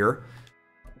type of year.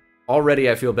 Already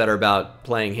I feel better about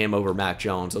playing him over Mac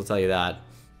Jones, I'll tell you that.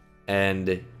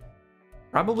 And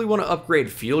probably want to upgrade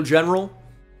Field General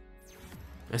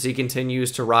as he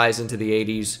continues to rise into the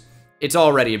 80s. It's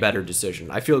already a better decision.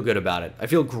 I feel good about it. I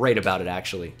feel great about it,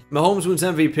 actually. Mahomes wins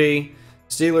MVP,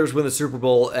 Steelers win the Super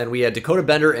Bowl, and we had Dakota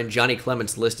Bender and Johnny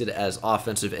Clements listed as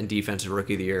Offensive and Defensive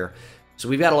Rookie of the Year. So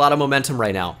we've got a lot of momentum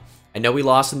right now. I know we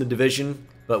lost in the division,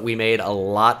 but we made a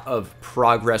lot of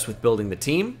progress with building the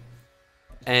team.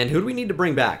 And who do we need to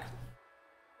bring back?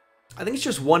 I think it's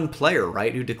just one player,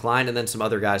 right, who declined, and then some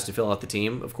other guys to fill out the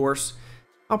team, of course.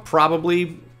 I'll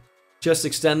probably just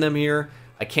extend them here.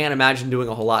 I can't imagine doing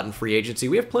a whole lot in free agency.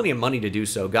 We have plenty of money to do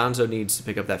so. Gonzo needs to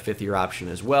pick up that 5th-year option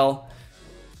as well.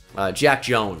 Jack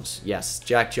Jones. Yes,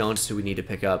 Jack Jones who we need to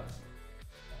pick up.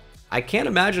 I can't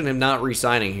imagine him not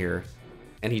re-signing here.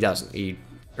 And he doesn't. He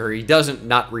doesn't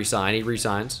not re-sign. He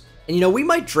re-signs. And, you know, we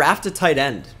might draft a tight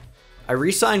end. I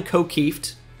re-signed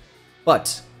Kokeeft,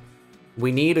 but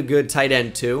we need a good tight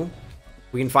end too.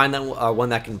 We can find that one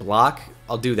that can block.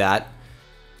 I'll do that.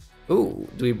 Ooh,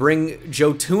 do we bring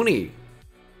Joe Tooney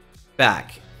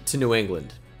back to New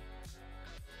England?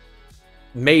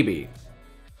 Maybe.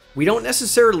 We don't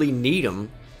necessarily need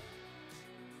him,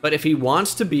 but if he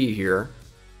wants to be here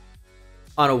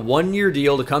on a 1-year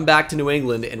deal to come back to New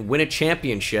England and win a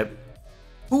championship,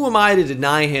 who am I to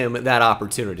deny him that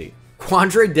opportunity?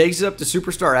 Quandre Diggs up to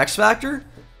Superstar X Factor?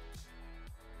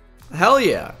 Hell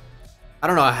yeah. I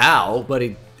don't know how, but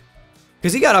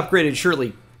because he got upgraded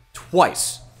surely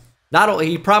twice. Not only,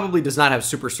 he probably does not have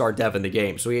Superstar Dev in the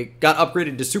game, so he got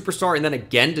upgraded to Superstar and then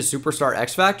again to Superstar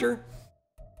X Factor?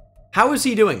 How is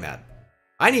he doing that?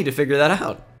 I need to figure that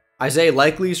out. Isaiah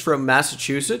Likely's from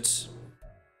Massachusetts.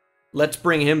 Let's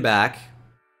bring him back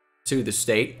to the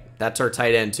state. That's our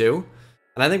tight end too.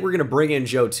 And I think we're going to bring in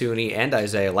Joe Tooney and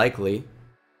Isaiah Likely.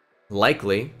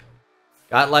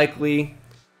 Got Likely,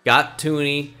 got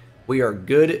Tooney. We are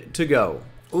good to go.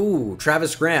 Ooh,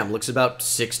 Travis Graham looks about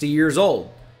 60 years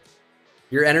old.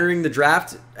 You're entering the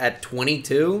draft at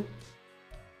 22?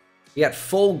 You got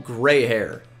full gray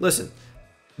hair. Listen,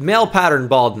 male pattern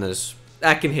baldness,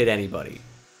 that can hit anybody.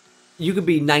 You could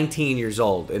be 19 years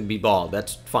old and be bald.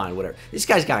 That's fine, whatever. This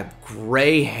guy's got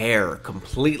gray hair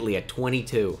completely at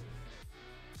 22.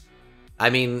 I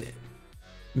mean,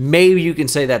 maybe you can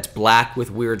say that's black with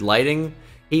weird lighting.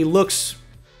 He looks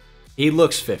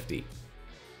 50.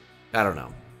 I don't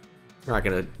know. We're not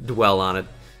going to dwell on it.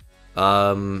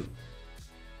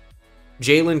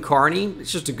 Jalen Carney,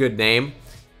 it's just a good name.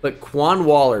 But Quan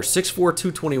Waller, 6'4",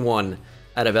 221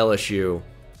 out of LSU,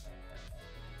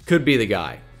 could be the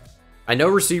guy. I know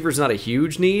receiver's not a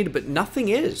huge need, but nothing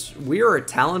is. We are a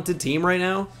talented team right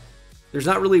now. There's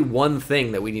not really one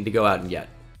thing that we need to go out and get.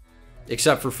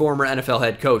 Except for former NFL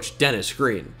head coach Dennis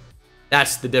Green.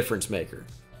 That's the difference maker.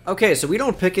 Okay, so we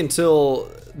don't pick until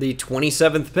the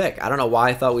 27th pick. I don't know why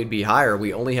I thought we'd be higher.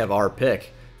 We only have our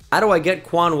pick. How do I get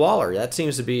Quan Waller? That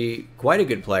seems to be quite a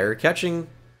good player. Catching...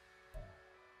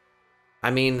 I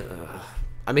mean,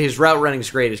 his route running's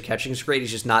great. His catching's great.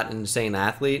 He's just not an insane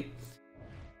athlete.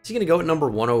 Is he going to go at number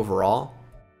 1 overall?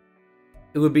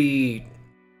 It would be,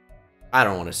 I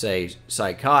don't want to say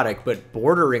psychotic, but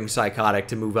bordering psychotic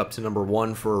to move up to number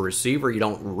 1 for a receiver you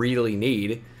don't really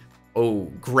need.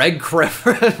 Oh, Greg Craig.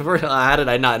 How did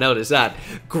I not notice that?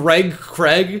 Greg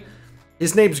Craig?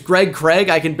 His name's Greg Craig?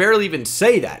 I can barely even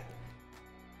say that.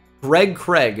 Greg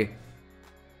Craig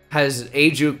has a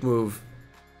juke move.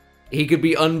 He could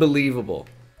be unbelievable.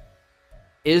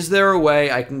 Is there a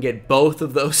way I can get both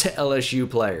of those LSU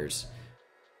players?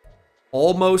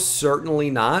 Almost certainly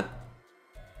not.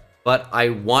 But I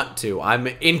want to. I'm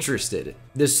interested.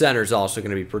 This center's also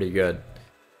going to be pretty good.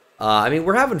 I mean,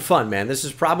 we're having fun, man. This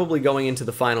is probably going into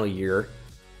the final year.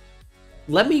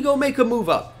 Let me go make a move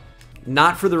up.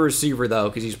 Not for the receiver, though,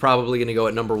 because he's probably going to go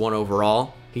at number 1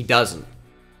 overall. He doesn't.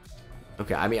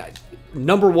 Okay, I mean,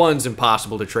 number 1's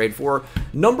impossible to trade for.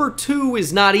 Number 2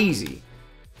 is not easy.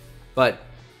 But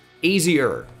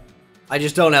easier. I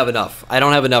just don't have enough. I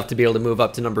don't have enough to be able to move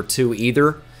up to number 2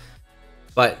 either.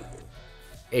 But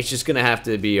it's just going to have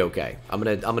to be okay. I'm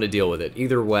gonna deal with it.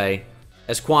 Either way,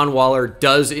 as Quan Waller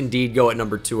does indeed go at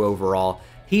number 2 overall,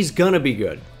 he's going to be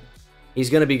good. He's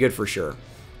going to be good for sure.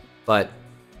 But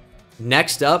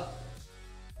next up,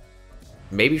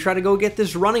 maybe try to go get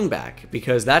this running back,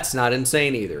 because that's not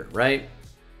insane either, right?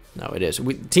 No, it is.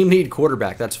 Team need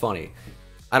quarterback. That's funny.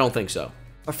 I don't think so.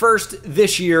 A first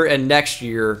this year and next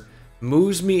year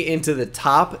moves me into the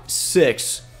top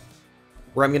 6,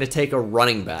 where I'm going to take a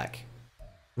running back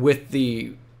with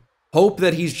the hope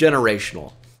that he's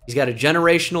generational. He's got a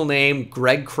generational name,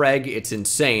 Greg Craig. It's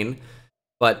insane,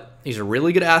 but he's a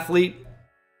really good athlete,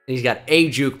 and he's got a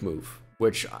juke move,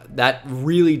 which that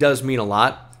really does mean a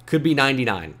lot. Could be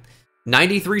 99.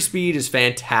 93 speed is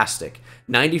fantastic.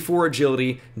 94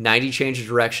 agility, 90 change of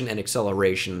direction, and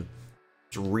acceleration.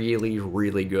 It's really,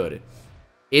 really good.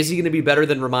 Is he going to be better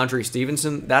than Ramondre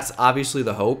Stevenson? That's obviously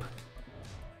the hope.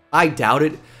 I doubt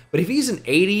it. But if he's an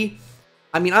 80,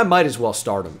 I mean, I might as well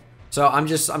start him. So I'm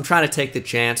trying to take the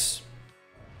chance.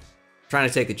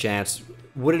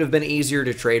 Would it have been easier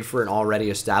to trade for an already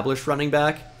established running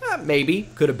back? Maybe.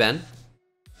 Could have been.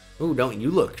 Ooh, don't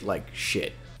you look like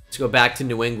shit. Let's go back to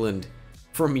New England.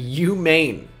 From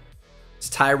UMaine, it's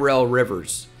Tyrell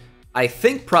Rivers. I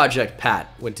think Project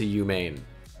Pat went to UMaine.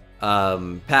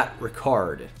 Pat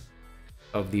Ricard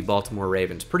of the Baltimore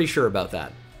Ravens. Pretty sure about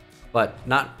that. But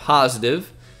not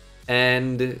positive.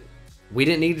 And we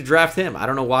didn't need to draft him. I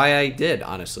don't know why I did,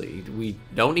 honestly. We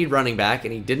don't need running back,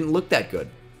 and he didn't look that good.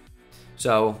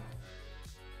 So,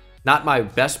 not my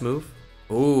best move.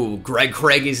 Ooh, Greg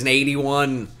Craig is an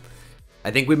 81.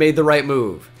 I think we made the right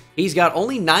move. He's got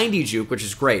only 90 juke, which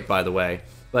is great, by the way.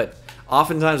 But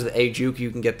oftentimes with a juke, you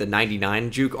can get the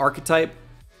 99 juke archetype.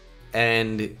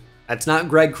 And that's not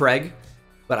Greg Craig,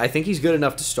 but I think he's good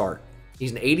enough to start.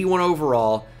 He's an 81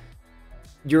 overall.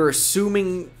 You're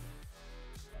assuming,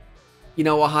 you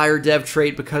know, a higher dev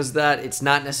trait because of that. It's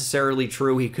not necessarily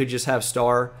true. He could just have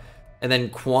star. And then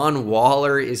Quan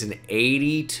Waller is an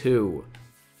 82.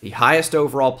 The highest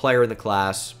overall player in the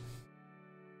class.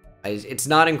 It's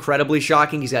not incredibly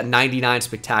shocking. He's got 99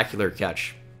 spectacular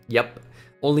catch. Yep.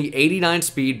 Only 89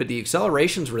 speed, but the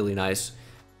acceleration's really nice.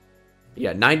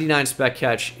 Yeah, 99 spec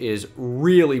catch is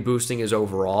really boosting his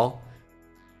overall.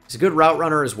 He's a good route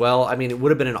runner as well. I mean, it would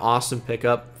have been an awesome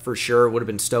pickup for sure. Would have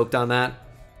been stoked on that.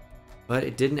 But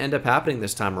it didn't end up happening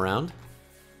this time around.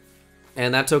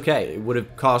 And that's okay. It would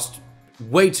have cost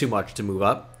way too much to move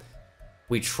up.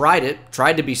 We tried it.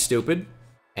 Tried to be stupid.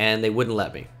 and they wouldn't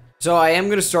let me. So I am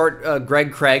going to start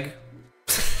Greg Craig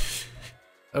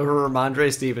over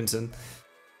Ramondre Stevenson.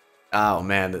 Oh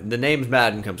man, the names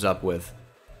Madden comes up with.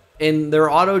 In their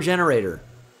auto generator.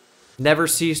 Never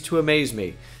cease to amaze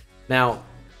me. Now,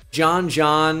 John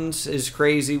Johns is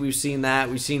crazy. We've seen that.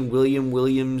 We've seen William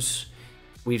Williams.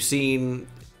 We've seen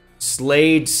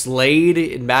Slade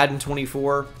in Madden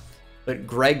 24. But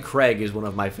Greg Craig is one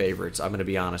of my favorites, I'm going to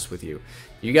be honest with you.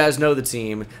 You guys know the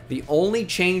team. The only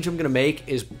change I'm going to make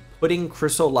is putting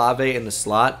Chris Olave in the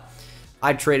slot.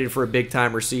 I traded for a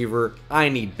big-time receiver. I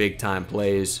need big-time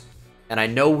plays. And I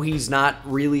know he's not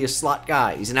really a slot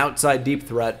guy. He's an outside deep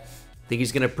threat. I think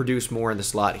he's going to produce more in the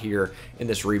slot here in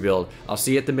this rebuild. I'll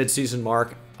see you at the midseason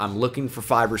mark. I'm looking for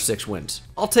 5 or 6 wins.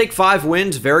 I'll take 5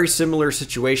 wins. Very similar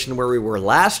situation where we were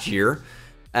last year,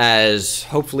 as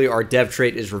hopefully our dev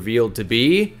trait is revealed to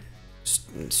be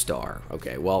star.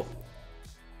 Okay, well,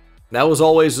 that was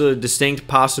always a distinct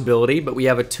possibility, but we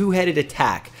have a two-headed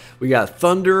attack. We got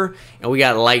thunder and we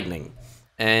got lightning.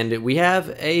 And we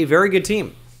have a very good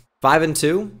team.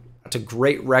 5-2. That's a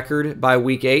great record by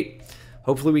week 8.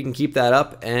 Hopefully we can keep that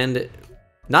up and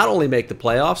not only make the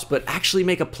playoffs, but actually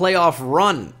make a playoff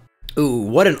run. Ooh,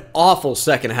 what an awful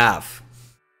second half.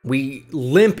 We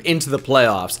limp into the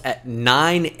playoffs at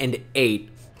 9-8.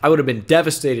 I would have been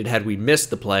devastated had we missed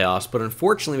the playoffs, but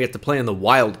unfortunately we have to play in the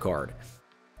wild card,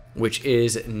 which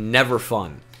is never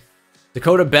fun.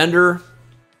 Dakota Bender,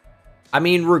 I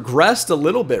mean, regressed a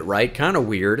little bit, right? Kind of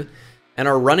weird. And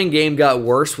our running game got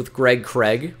worse with Greg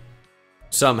Craig,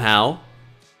 somehow.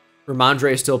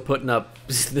 Ramondre is still putting up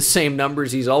the same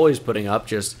numbers he's always putting up,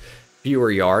 just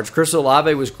fewer yards. Chris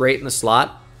Olave was great in the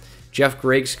slot. Jeff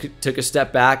Griggs took a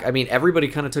step back. I mean, everybody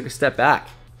kind of took a step back.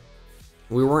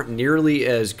 We weren't nearly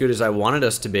as good as I wanted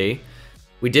us to be.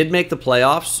 We did make the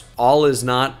playoffs. All is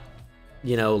not,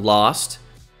 you know, lost.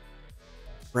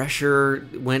 Pressure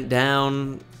went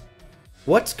down.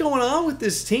 What's going on with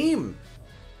this team?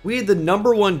 We had the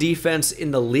 #1 defense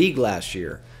in the league last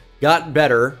year. Got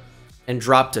better and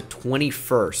dropped to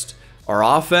 21st. Our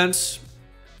offense,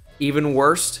 even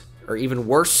worse.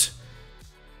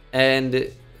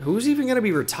 And who's even going to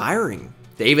be retiring?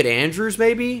 David Andrews,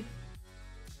 maybe?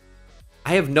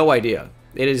 I have no idea.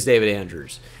 It is David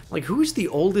Andrews. Like, who's the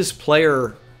oldest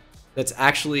player that's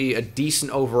actually a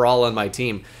decent overall on my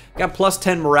team? Got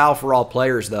 +10 morale for all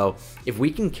players, though. If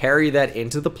we can carry that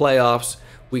into the playoffs,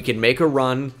 we can make a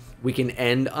run. We can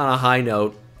end on a high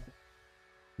note.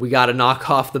 We got to knock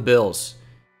off the Bills.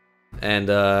 And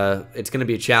it's going to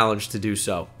be a challenge to do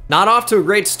so. Not off to a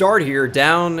great start here.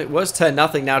 Down, it was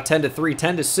 10-0, now 10-3,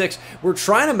 10-6. We're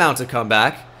trying to mount a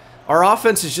comeback. Our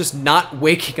offense is just not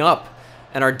waking up.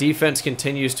 And our defense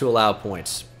continues to allow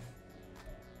points.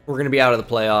 We're going to be out of the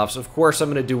playoffs. Of course, I'm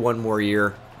going to do one more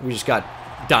year. We just got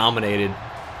dominated.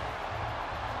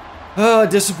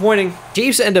 Disappointing.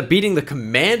 Chiefs end up beating the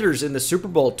Commanders in the Super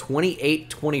Bowl 28-25.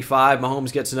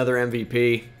 Mahomes gets another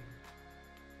MVP.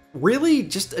 Really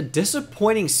just a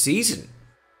disappointing season.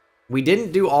 We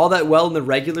didn't do all that well in the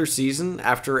regular season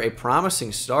after a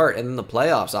promising start, and then the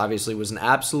playoffs obviously was an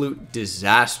absolute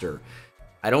disaster.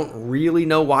 I don't really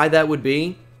know why that would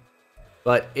be,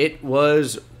 but it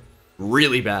was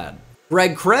really bad.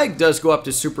 Greg Craig does go up to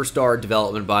superstar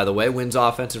development, by the way, wins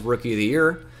Offensive Rookie of the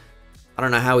Year. I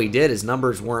don't know how he did. His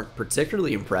numbers weren't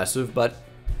particularly impressive, but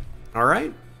all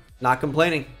right, not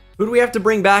complaining. Who do we have to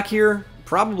bring back here?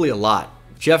 Probably a lot.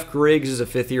 Jeff Griggs is a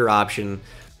 5th-year option.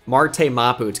 Marte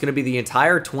Mapu, it's going to be the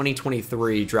entire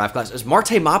 2023 draft class, as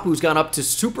Marte Mapu's gone up to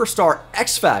Superstar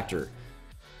X Factor.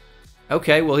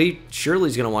 Okay, well, he surely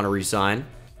is going to want to re-sign.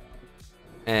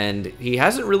 And he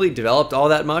hasn't really developed all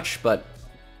that much, but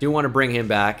do want to bring him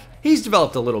back. He's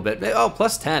developed a little bit. Oh,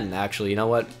 +10, actually. You know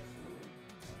what?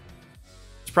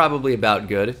 It's probably about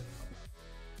good.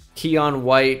 Keon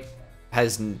White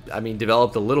has, I mean,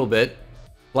 developed a little bit.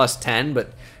 +10,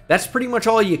 but that's pretty much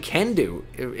all you can do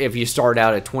if you start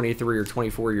out at 23 or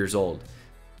 24 years old.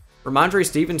 Ramondre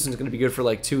Stevenson's going to be good for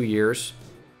like 2 years.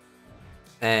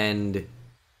 And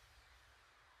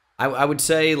I would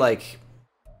say, like,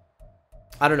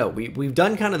 I don't know. We've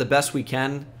done kind of the best we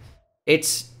can.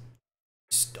 It's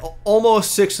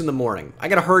almost 6 in the morning. I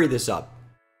got to hurry this up.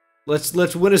 Let's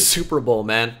win a Super Bowl,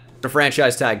 man. A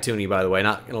franchise tag Tooney, by the way.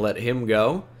 Not going to let him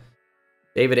go.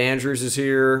 David Andrews is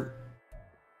here.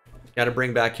 Got to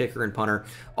bring back kicker and punter.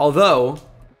 Although,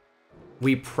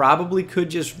 we probably could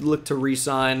just look to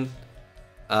re-sign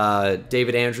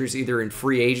David Andrews either in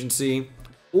free agency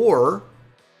or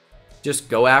just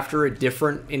go after a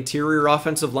different interior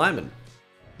offensive lineman.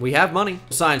 We have money.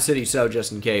 Sign City So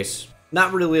just in case.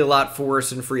 Not really a lot for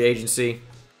us in free agency.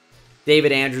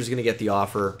 David Andrews is going to get the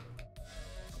offer.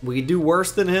 We can do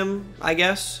worse than him, I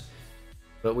guess.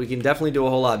 But we can definitely do a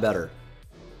whole lot better.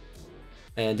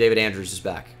 And David Andrews is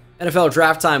back. NFL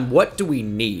draft time, what do we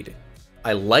need?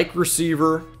 I like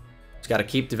receiver. Just got to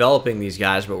keep developing these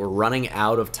guys, but we're running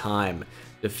out of time.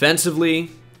 Defensively,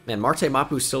 man, Marte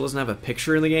Mapu still doesn't have a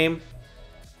picture in the game.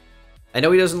 I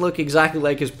know he doesn't look exactly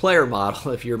like his player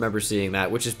model, if you remember seeing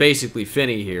that, which is basically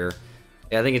Finney here.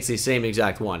 Yeah, I think it's the same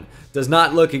exact one. Does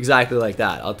not look exactly like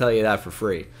that. I'll tell you that for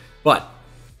free. But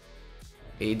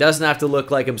he doesn't have to look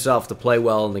like himself to play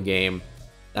well in the game.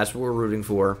 That's what we're rooting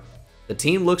for. The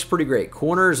team looks pretty great.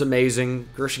 Corner is amazing.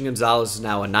 Christian Gonzalez is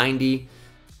now a 90.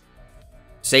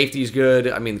 Safety's good.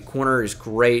 I mean, the corner is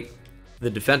great. The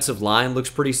defensive line looks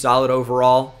pretty solid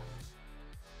overall.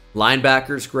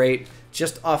 Linebacker's great.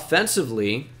 Just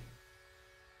offensively,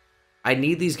 I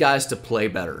need these guys to play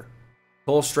better.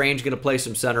 Cole Strange going to play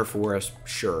some center for us?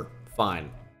 Sure.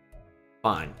 Fine.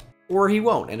 Fine. Or he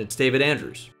won't, and it's David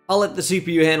Andrews. I'll let the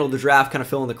CPU handle the draft, kind of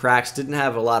fill in the cracks. Didn't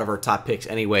have a lot of our top picks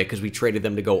anyway because we traded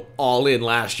them to go all in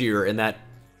last year, and that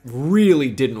really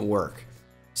didn't work.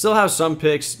 Still have some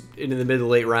picks into the mid to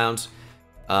late rounds,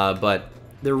 but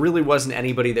there really wasn't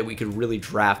anybody that we could really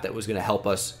draft that was going to help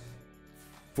us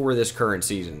for this current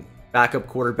season. Backup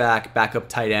quarterback, backup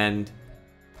tight end,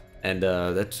 and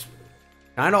that's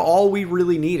kind of all we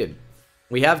really needed.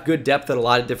 We have good depth at a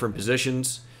lot of different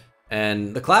positions.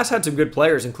 And the class had some good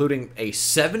players, including a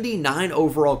 79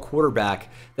 overall quarterback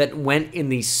that went in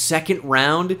the second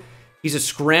round. He's a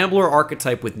scrambler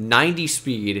archetype with 90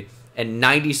 speed and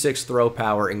 96 throw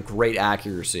power and great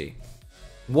accuracy.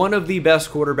 One of the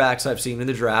best quarterbacks I've seen in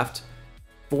the draft,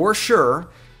 for sure.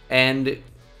 And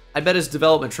I bet his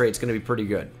development trait's going to be pretty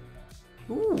good.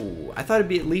 Ooh, I thought it'd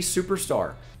be at least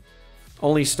superstar.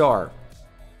 Only star.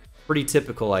 Pretty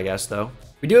typical, I guess, though.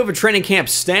 We do have a training camp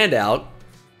standout.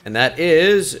 And that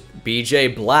is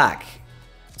BJ Black.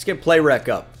 Let's get play rec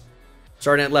up.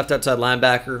 Starting at left outside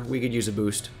linebacker, we could use a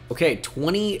boost. Okay,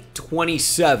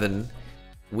 2027.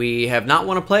 We have not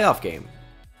won a playoff game.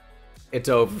 It's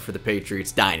over for the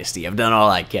Patriots dynasty. I've done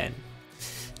all I can.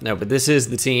 No, but this is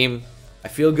the team. I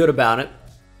feel good about it.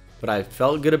 But I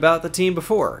felt good about the team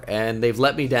before. And they've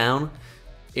let me down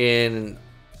in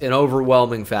an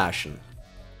overwhelming fashion.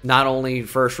 Not only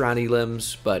first round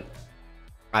elims, but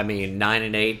I mean,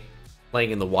 9-8,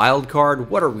 playing in the wild card.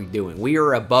 What are we doing? We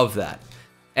are above that.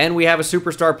 And we have a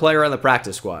superstar player on the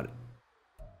practice squad.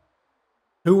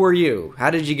 Who are you? How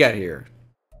did you get here?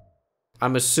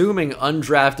 I'm assuming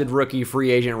undrafted rookie free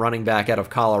agent running back out of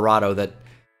Colorado that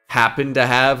happened to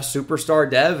have superstar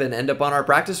dev and end up on our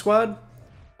practice squad?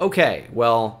 Okay,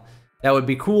 well, that would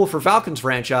be cool for Falcons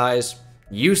franchise.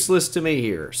 Useless to me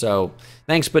here, so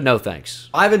thanks but no thanks.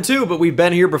 5-2, but we've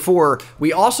been here before.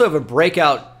 We also have a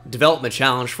breakout development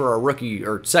challenge for our rookie,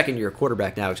 or second year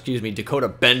quarterback now, excuse me, Dakota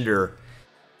Bender.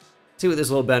 See what this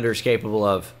little Bender is capable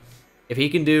of. If he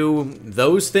can do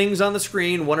those things on the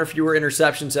screen, 1 or fewer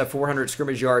interceptions at 400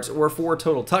 scrimmage yards, or 4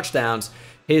 total touchdowns,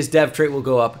 his dev trait will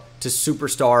go up to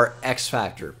Superstar X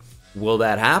Factor. Will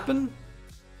that happen?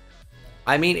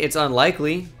 I mean, it's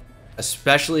unlikely.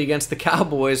 Especially against the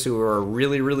Cowboys, who are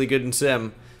really, really good in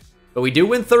sim. But we do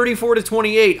win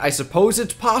 34-28. I suppose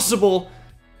it's possible.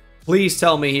 Please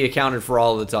tell me he accounted for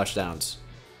all of the touchdowns.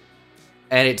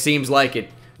 And it seems like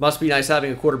it. Must be nice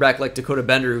having a quarterback like Dakota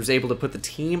Bender who's able to put the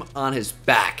team on his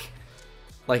back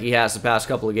like he has the past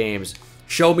couple of games.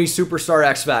 Show me Superstar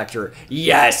X Factor.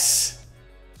 Yes!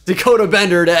 Dakota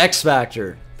Bender to X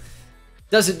Factor.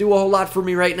 Doesn't do a whole lot for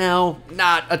me right now.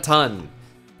 Not a ton.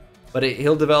 But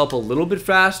he'll develop a little bit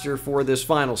faster for this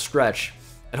final stretch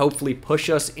and hopefully push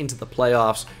us into the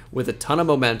playoffs with a ton of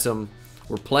momentum.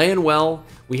 We're playing well.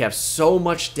 We have so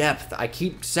much depth. I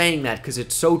keep saying that because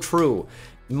it's so true.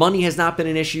 Money has not been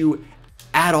an issue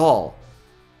at all.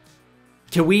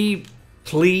 Can we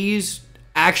please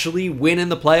actually win in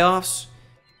the playoffs?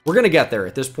 We're going to get there.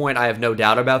 At this point, I have no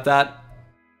doubt about that.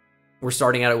 We're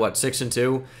starting out at, what,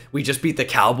 6-2? We just beat the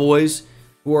Cowboys,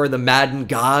 who are the Madden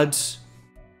gods.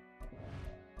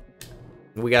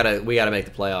 We gotta make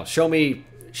the playoffs. Show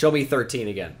me 13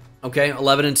 again. Okay,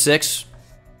 11-6.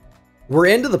 We're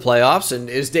into the playoffs, and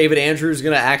is David Andrews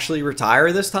gonna actually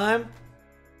retire this time?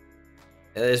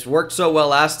 This worked so well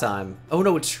last time. Oh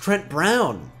no, it's Trent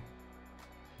Brown.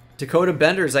 Dakota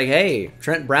Bender's like, hey,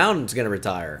 Trent Brown's gonna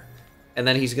retire. And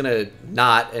then he's gonna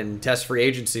not and test free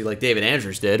agency like David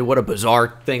Andrews did. What a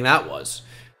bizarre thing that was,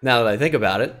 now that I think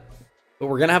about it. But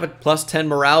we're gonna have a plus 10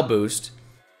 morale boost.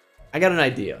 I got an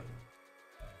idea.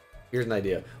 Here's an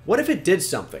idea. What if it did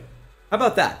something? How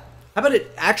about that? How about it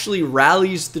actually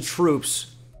rallies the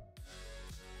troops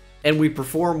and we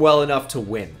perform well enough to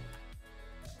win?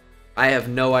 I have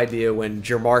no idea when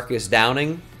Jamarcus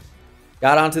Downing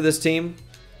got onto this team,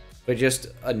 but just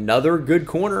another good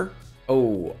corner.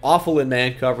 Oh, awful in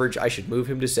man coverage. I should move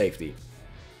him to safety.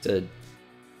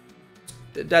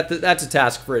 That's a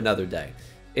task for another day.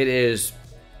 It is,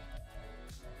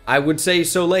 I would say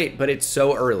so late, but it's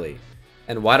so early.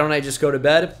 And why don't I just go to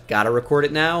bed? Gotta record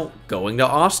it now. Going to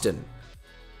Austin.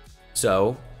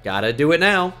 So, gotta do it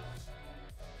now.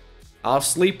 I'll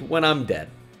sleep when I'm dead.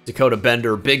 Dakota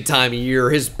Bender, big time year.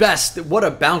 His best. What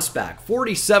a bounce back.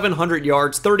 4,700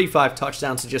 yards, 35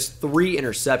 touchdowns, and just 3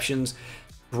 interceptions.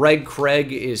 Greg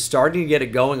Craig is starting to get it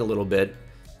going a little bit.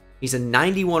 He's a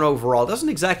 91 overall. Doesn't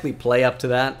exactly play up to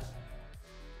that,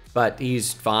 but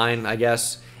he's fine, I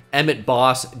guess. Emmett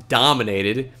Boss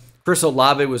dominated. Chris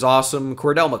Olave was awesome.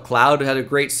 Cordell McLeod had a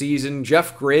great season.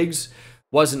 Jeff Griggs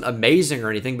wasn't amazing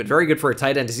or anything, but very good for a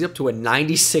tight end. He's up to a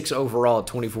 96 overall at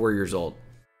 24 years old.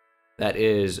 That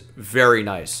is very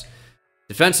nice.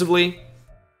 Defensively,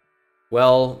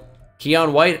 well,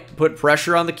 Keon White put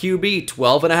pressure on the QB.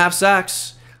 12.5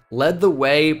 sacks. Led the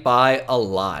way by a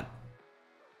lot.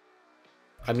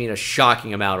 I mean, a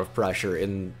shocking amount of pressure,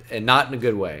 and not in a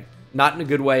good way. Not in a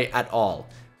good way at all.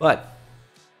 But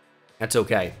that's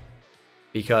okay,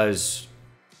 because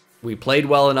we played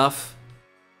well enough.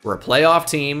 We're a playoff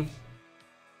team.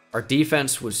 Our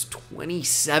defense was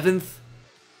 27th.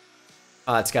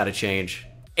 It's got to change.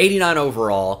 89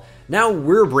 overall. Now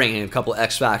we're bringing a couple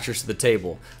X factors to the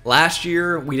table. Last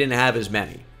year, we didn't have as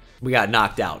many. We got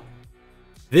knocked out.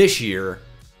 This year,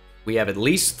 we have at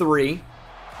least 3.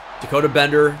 Dakota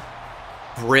Bender,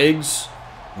 Briggs,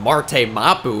 Marte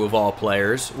Mapu of all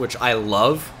players, which I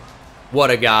love. What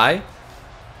a guy.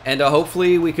 And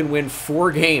hopefully we can win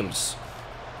 4 games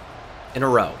in a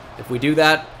row. If we do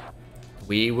that,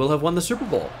 we will have won the Super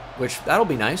Bowl, which that'll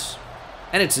be nice.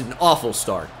 And it's an awful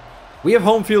start. We have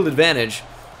home field advantage.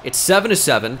 It's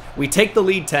 7-7. We take the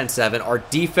lead 10-7. Our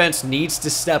defense needs to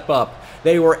step up.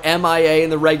 They were MIA in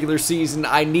the regular season.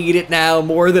 I need it now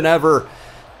more than ever.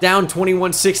 Down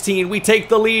 21-16. We take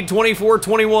the lead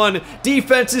 24-21.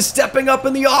 Defense is stepping up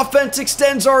and the offense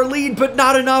extends our lead, but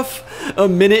not enough.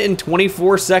 1 minute and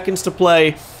 24 seconds to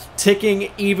play.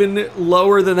 Ticking even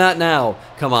lower than that now.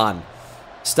 Come on.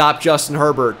 Stop Justin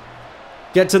Herbert.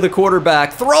 Get to the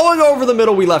quarterback. Throwing over the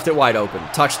middle. We left it wide open.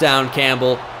 Touchdown,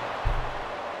 Campbell.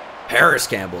 Harris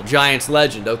Campbell, Giants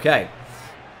legend. Okay.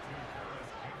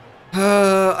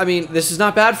 I mean, this is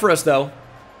not bad for us, though.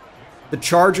 The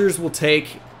Chargers will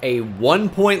take a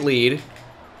 1-point lead.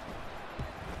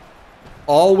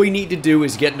 All we need to do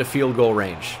is get into field goal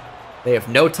range. They have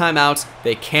no timeouts.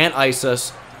 They can't ice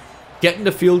us. Get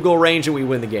into field goal range and we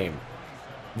win the game.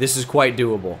 This is quite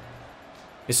doable.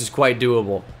 This is quite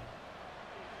doable.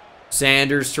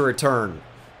 Sanders to return.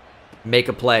 Make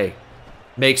a play.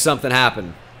 Make something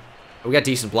happen. We got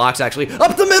decent blocks, actually.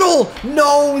 Up the middle!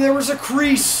 No, there was a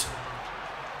crease.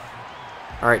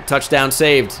 All right, touchdown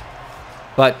saved.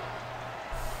 But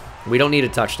we don't need a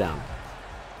touchdown.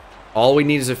 All we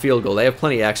need is a field goal. They have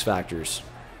plenty of X factors.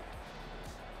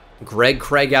 Greg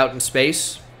Craig out in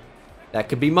space. That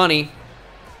could be money.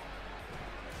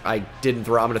 I didn't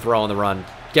throw. I'm going to throw on the run.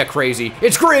 Get crazy.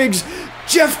 It's Griggs!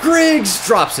 Jeff Griggs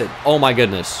drops it. Oh my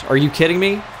goodness. Are you kidding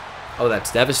me? Oh,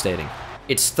 that's devastating.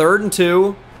 It's 3rd and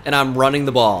 2, and I'm running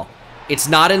the ball. It's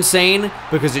not insane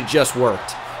because it just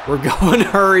worked. We're going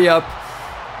hurry up.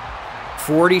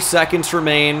 40 seconds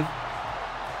remain.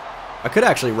 I could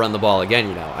actually run the ball again,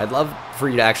 you know. I'd love for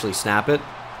you to actually snap it.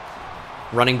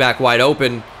 Running back wide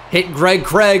open. Hit Greg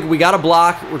Craig. We got a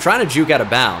block. We're trying to juke out of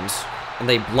bounds. And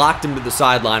they blocked him to the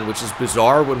sideline, which is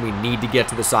bizarre when we need to get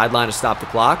to the sideline to stop the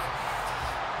clock.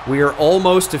 We are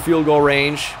almost to field goal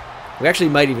range. We actually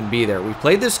might even be there. We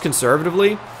played this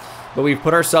conservatively, but we've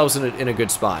put ourselves in a good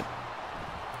spot.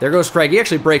 There goes Craig. He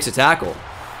actually breaks a tackle.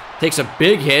 Takes a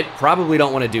big hit. Probably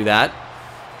don't want to do that.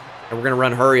 And we're going to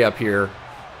run hurry up here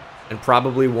and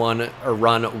probably run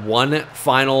one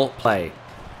final play.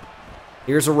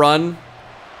 Here's a run.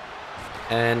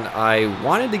 And I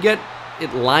wanted to get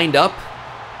it lined up.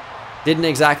 Didn't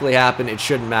exactly happen. It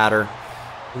shouldn't matter.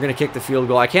 We're going to kick the field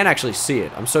goal. I can't actually see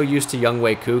it. I'm so used to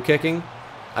Younghoe Koo kicking.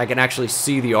 I can actually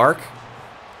see the arc.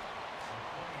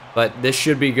 But this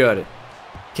should be good.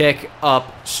 Kick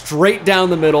up straight down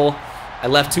the middle. I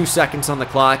left 2 seconds on the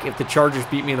clock. If the Chargers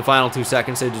beat me in the final 2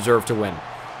 seconds, they deserve to win.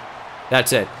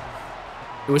 That's it.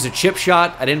 It was a chip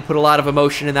shot. I didn't put a lot of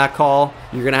emotion in that call.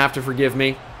 You're going to have to forgive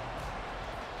me.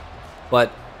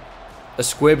 But a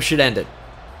squib should end it.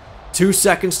 2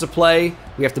 seconds to play.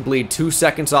 We have to bleed 2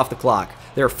 seconds off the clock.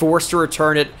 They're forced to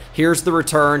return it. Here's the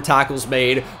return. Tackle's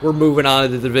made. We're moving on to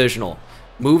the divisional.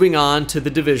 Moving on to the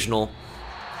divisional.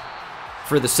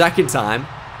 for the second time,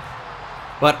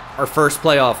 but our first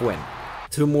playoff win.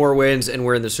 2 more wins and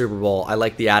we're in the Super Bowl. I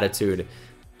like the attitude.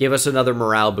 Give us another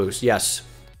morale boost. Yes,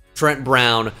 Trent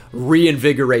Brown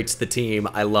reinvigorates the team.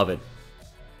 I love it.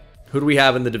 Who do we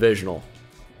have in the divisional?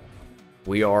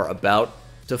 We are about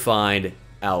to find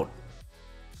out.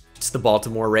 It's the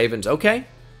Baltimore Ravens. Okay.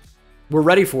 We're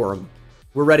ready for him.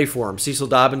 We're ready for him. Cecil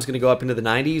Dobbins going to go up into the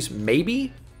 90s?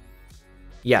 Maybe?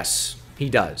 Yes, he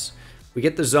does. We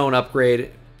get the zone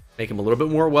upgrade, make him a little bit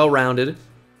more well-rounded.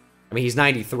 I mean, he's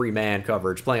 93 man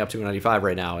coverage, playing up to 95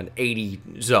 right now, and 80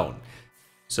 zone.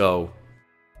 So,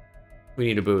 we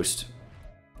need a boost.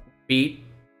 Beat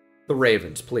the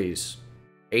Ravens, please.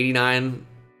 89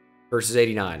 versus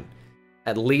 89.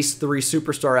 At least 3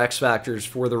 superstar X Factors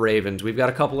for the Ravens. We've got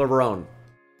a couple of our own.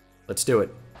 Let's do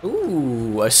it.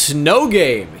 Ooh, a snow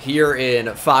game here in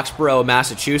Foxborough,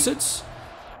 Massachusetts.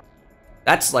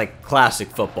 That's like classic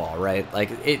football, right? Like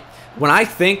when I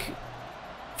think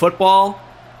football,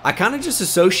 I kind of just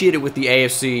associate it with the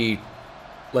AFC,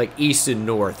 like East and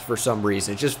North for some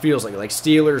reason. It just feels like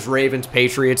Steelers, Ravens,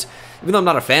 Patriots. Even though I'm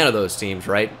not a fan of those teams,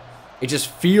 right? It just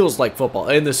feels like football.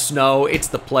 In the snow, it's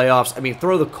the playoffs. I mean,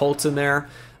 throw the Colts in there.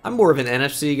 I'm more of an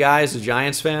NFC guy as a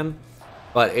Giants fan,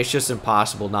 but it's just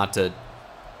impossible not to,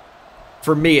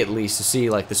 for me at least, to see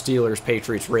like the Steelers,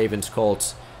 Patriots, Ravens,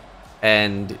 Colts,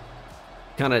 and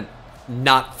kind of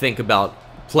not think about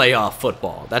playoff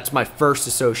football. That's my first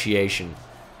association.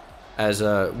 As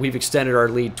we've extended our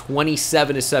lead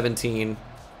 27-17.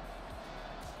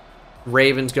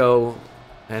 Ravens go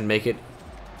and make it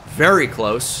very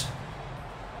close.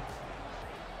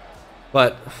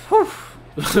 But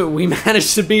whew, we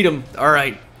managed to beat them. All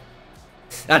right.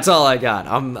 That's all I got.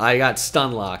 I got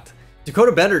stun locked.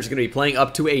 Dakota Bender is going to be playing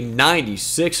up to a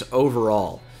 96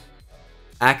 overall.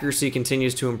 Accuracy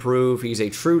continues to improve. He's a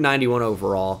true 91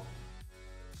 overall.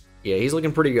 Yeah, he's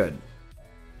looking pretty good.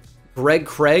 Greg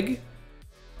Craig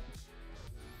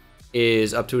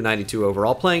is up to a 92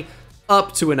 overall, playing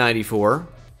up to a 94.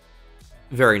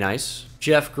 Very nice.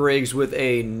 Jeff Griggs with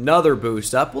another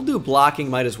boost up. We'll do blocking,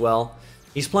 might as well.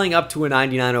 He's playing up to a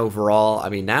 99 overall. I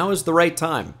mean, now is the right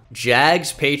time.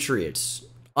 Jags Patriots.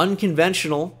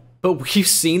 Unconventional, but we've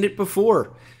seen it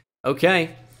before.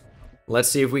 Okay. Let's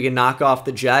see if we can knock off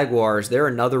the Jaguars. They're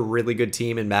another really good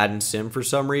team in Madden Sim for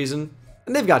some reason.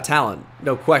 And they've got talent,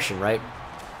 no question, right?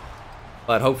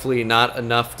 But hopefully not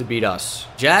enough to beat us.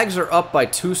 Jags are up by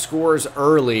 2 scores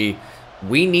early.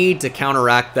 We need to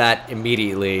counteract that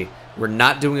immediately. We're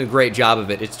not doing a great job of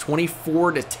it. It's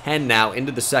 24-10 now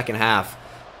into the second half.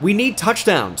 We need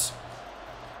touchdowns.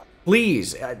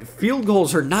 Please, field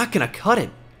goals are not going to cut it.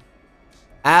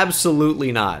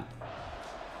 Absolutely not.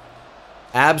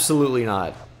 Absolutely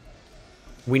not.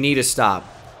 We need a stop.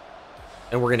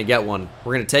 And we're going to get one.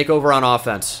 We're going to take over on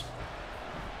offense.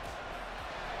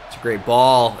 It's a great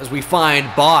ball as we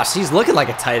find Boss. He's looking like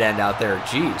a tight end out there.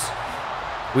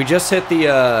 Jeez. We just hit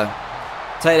the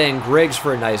tight end Griggs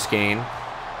for a nice gain.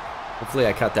 Hopefully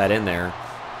I cut that in there.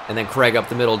 And then Craig up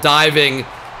the middle. Diving.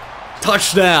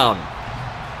 Touchdown.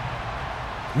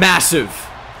 Massive.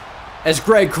 As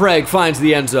Greg Craig finds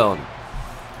the end zone.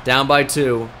 Down by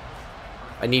 2.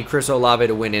 I need Chris Olave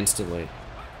to win instantly.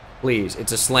 Please,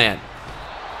 it's a slant.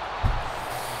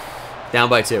 Down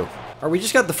by 2. Or we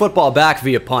just got the football back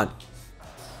via punt.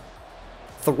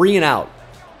 3 and out.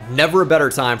 Never a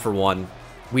better time for one.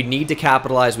 We need to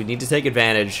capitalize. We need to take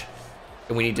advantage.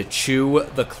 And we need to chew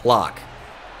the clock.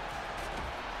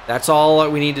 That's all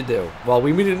we need to do. Well,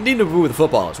 we need to move the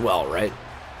football as well, right?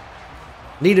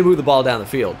 Need to move the ball down the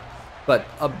field. But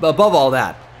above all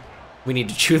that, we need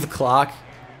to chew the clock.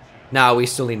 Now we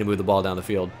still need to move the ball down the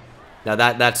field. Now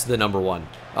that's the number 1.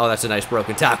 Oh, that's a nice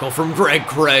broken tackle from Greg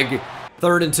Craig.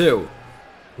 3rd and 2.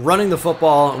 Running the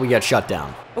football, and we get shut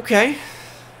down. Okay.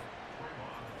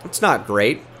 It's not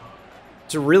great.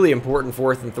 It's a really important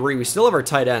 4th and 3. We still have our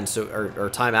tight end, so or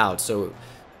timeout. So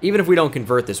even if we don't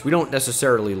convert this, we don't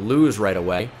necessarily lose right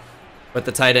away. But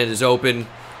the tight end is open.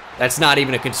 That's not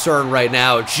even a concern right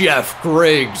now. Jeff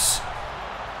Griggs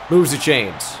moves the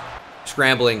chains.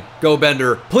 Scrambling. Go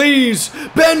Bender. Please!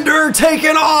 Bender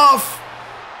taken off!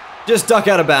 Just duck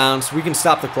out of bounds. We can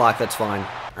stop the clock. That's fine.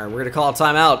 All right, we're going to call a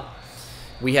timeout.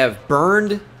 We have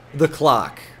burned the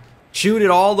clock. Chewed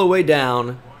it all the way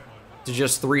down to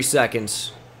just 3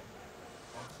 seconds.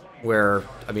 Where,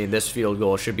 I mean, this field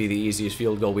goal should be the easiest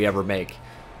field goal we ever make.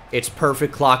 It's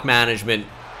perfect clock management.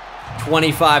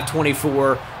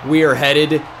 25-24. We are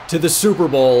headed to the Super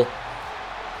Bowl.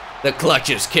 The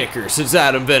clutchest kicker since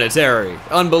Adam Vinatieri.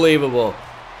 Unbelievable.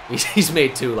 He's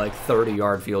made 2 like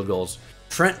 30-yard field goals.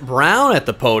 Trent Brown at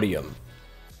the podium.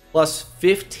 Plus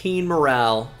 15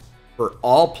 morale. for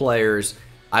all players.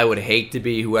 I would hate to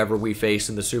be whoever we face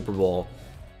in the Super Bowl,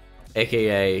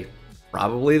 aka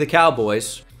probably the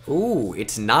Cowboys. Ooh,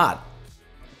 it's not.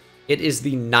 It is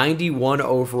the 91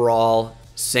 overall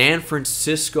San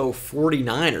Francisco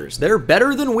 49ers. They're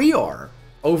better than we are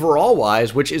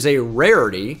overall-wise, which is a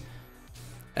rarity,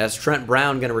 as Trent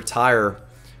Brown going to retire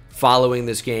following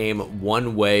this game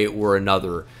one way or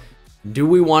another. Do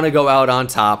we want to go out on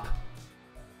top,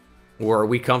 or are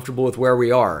we comfortable with where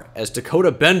we are? As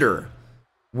Dakota Bender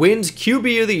wins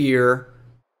QB of the Year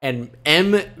and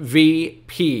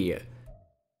MVP,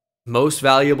 most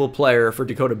valuable player for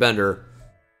Dakota Bender.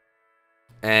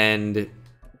 And,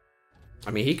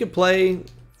 I mean, he could play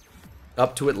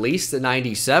up to at least the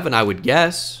 97, I would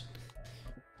guess.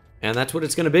 And that's what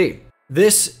it's going to be.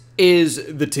 This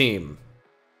is the team.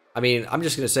 I mean, I'm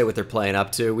just going to say what they're playing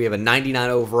up to. We have a 99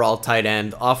 overall tight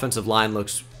end. Offensive line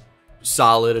looks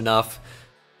solid enough.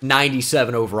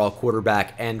 97 overall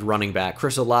quarterback and running back.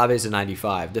 Chris Olave is a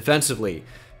 95. Defensively,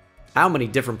 how many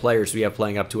different players do we have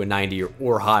playing up to a 90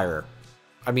 or higher?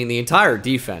 I mean, the entire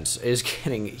defense is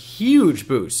getting huge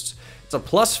boosts. It's a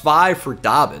 +5 for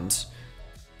Dobbins.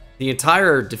 The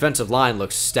entire defensive line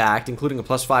looks stacked, including a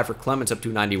 +5 for Clements up to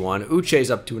 91. Uche's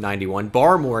up to 91.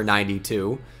 Barmore,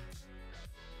 92.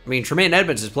 I mean, Tremaine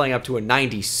Edmonds is playing up to a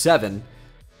 97.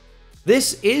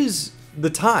 This is the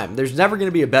time. There's never going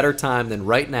to be a better time than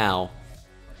right now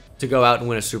to go out and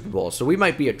win a Super Bowl. So we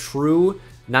might be a true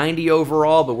 90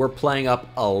 overall, but we're playing up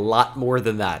a lot more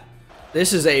than that.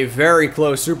 This is a very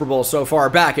close Super Bowl so far,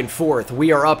 back and forth.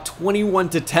 We are up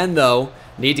 21-10, though.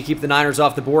 Need to keep the Niners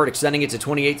off the board. Extending it to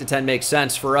 28-10 makes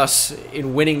sense for us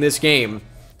in winning this game.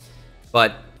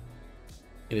 But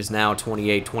it is now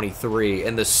 28-23,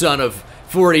 and the son of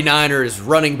 49ers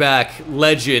running back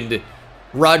legend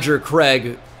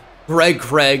Greg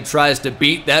Craig tries to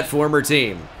beat that former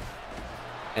team.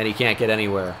 And he can't get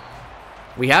anywhere.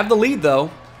 We have the lead,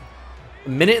 though.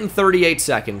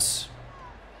 1:38.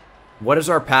 What is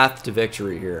our path to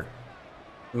victory here?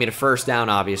 I mean, a first down,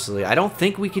 obviously. I don't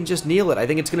think we can just kneel it. I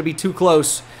think it's going to be too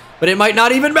close. But it might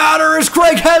not even matter as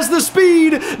Craig has the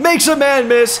speed. Makes a man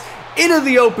miss. Into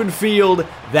the open field.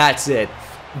 That's it.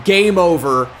 Game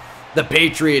over. The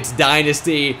Patriots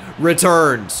dynasty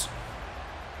returns.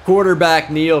 Quarterback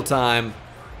kneel time.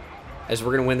 As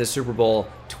we're going to win the Super Bowl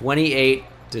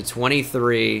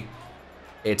 28-23.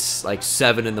 It's like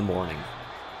 7 in the morning.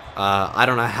 I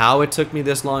don't know how it took me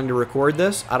this long to record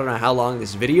this. I don't know how long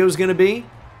this video is going to be.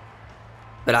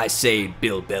 But I saved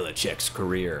Bill Belichick's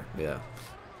career. Yeah.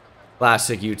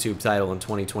 Classic YouTube title in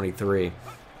 2023.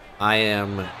 I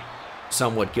am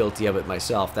somewhat guilty of it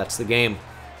myself. That's the game.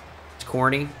 It's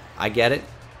corny. I get it.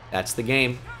 That's the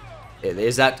game.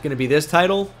 Is that going to be this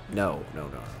title? No.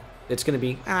 It's going to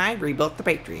be, I rebuilt the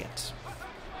Patriots.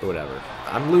 Or whatever.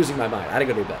 I'm losing my mind. I had to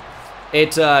go to bed.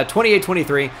 It's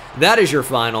 28-23. That is your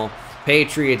final.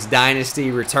 Patriots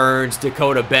dynasty returns.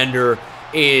 Dakota Bender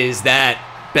is that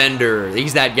Bender.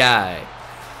 He's that guy.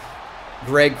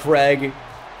 Greg Craig,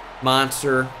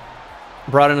 monster.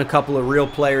 Brought in a couple of real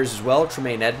players as well.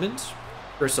 Tremaine Edmonds,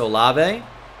 Chris Olave.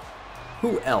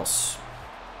 Who else?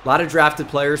 A lot of drafted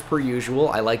players per usual.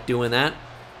 I like doing that.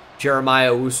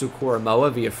 Jeremiah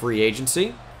Owusu-Koramoah via free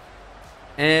agency.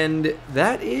 And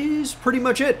that is pretty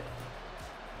much it.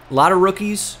 A lot of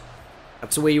rookies.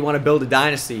 That's the way you want to build a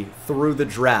dynasty, through the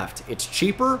draft. It's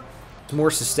cheaper. It's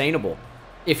more sustainable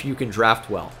if you can draft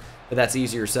well. But that's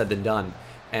easier said than done.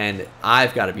 And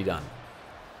I've got to be done.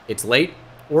 It's late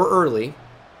or early.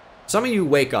 Some of you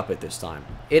wake up at this time.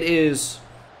 It is,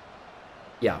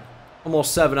 yeah,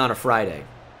 almost 7 on a Friday.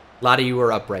 A lot of you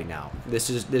are up right now. This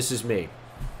is me.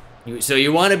 So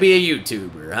you want to be a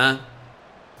YouTuber, huh?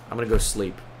 I'm going to go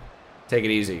sleep. Take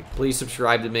it easy. Please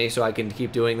subscribe to me so I can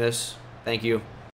keep doing this. Thank you.